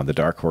me on the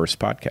Dark Horse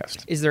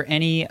podcast. Is there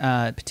any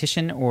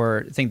petition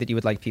or thing that you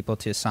would like people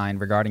to sign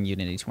regarding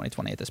Unity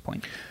 2020 at this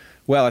point?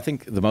 Well, I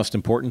think the most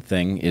important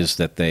thing is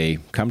that they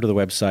come to the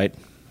website,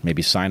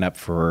 maybe sign up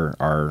for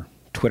our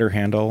Twitter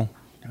handle,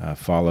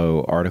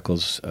 follow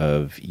Articles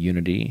of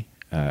Unity,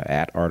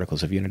 at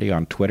Articles of Unity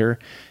on Twitter,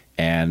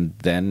 and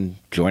then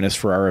join us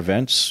for our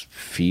events,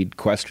 feed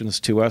questions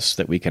to us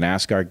that we can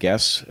ask our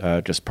guests,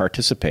 just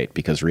participate,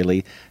 because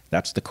really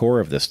that's the core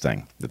of this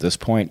thing. At this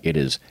point, it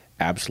is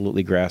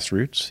absolutely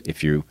grassroots.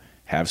 If you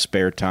have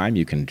spare time,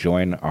 you can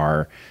join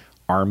our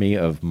army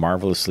of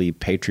marvelously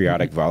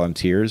patriotic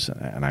volunteers,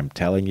 and I'm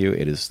telling you,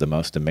 it is the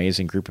most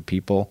amazing group of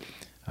people.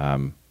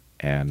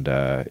 And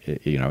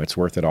it's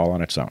worth it all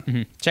on its own.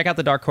 Mm-hmm. Check out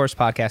the Dark Horse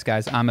podcast,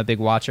 guys. I'm a big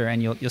watcher,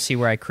 and you'll see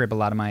where I crib a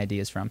lot of my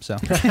ideas from. So, all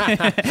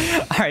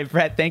right,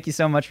 Brett, thank you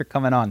so much for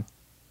coming on.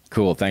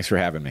 Cool. Thanks for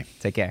having me.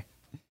 Take care.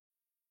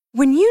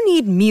 When you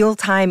need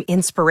mealtime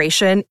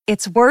inspiration,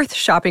 it's worth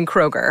shopping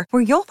Kroger,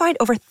 where you'll find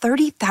over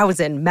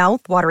 30,000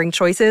 mouth-watering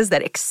choices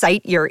that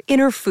excite your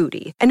inner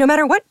foodie. And no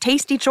matter what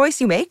tasty choice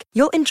you make,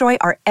 you'll enjoy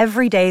our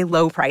everyday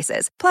low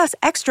prices, plus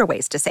extra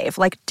ways to save,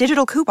 like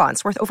digital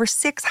coupons worth over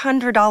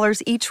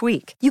 $600 each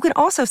week. You can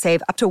also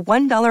save up to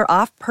 $1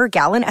 off per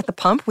gallon at the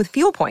pump with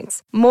fuel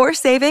points. More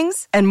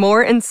savings and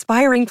more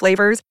inspiring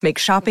flavors make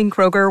shopping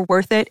Kroger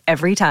worth it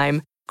every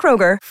time.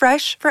 Kroger,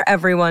 fresh for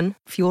everyone.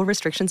 Fuel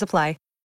restrictions apply.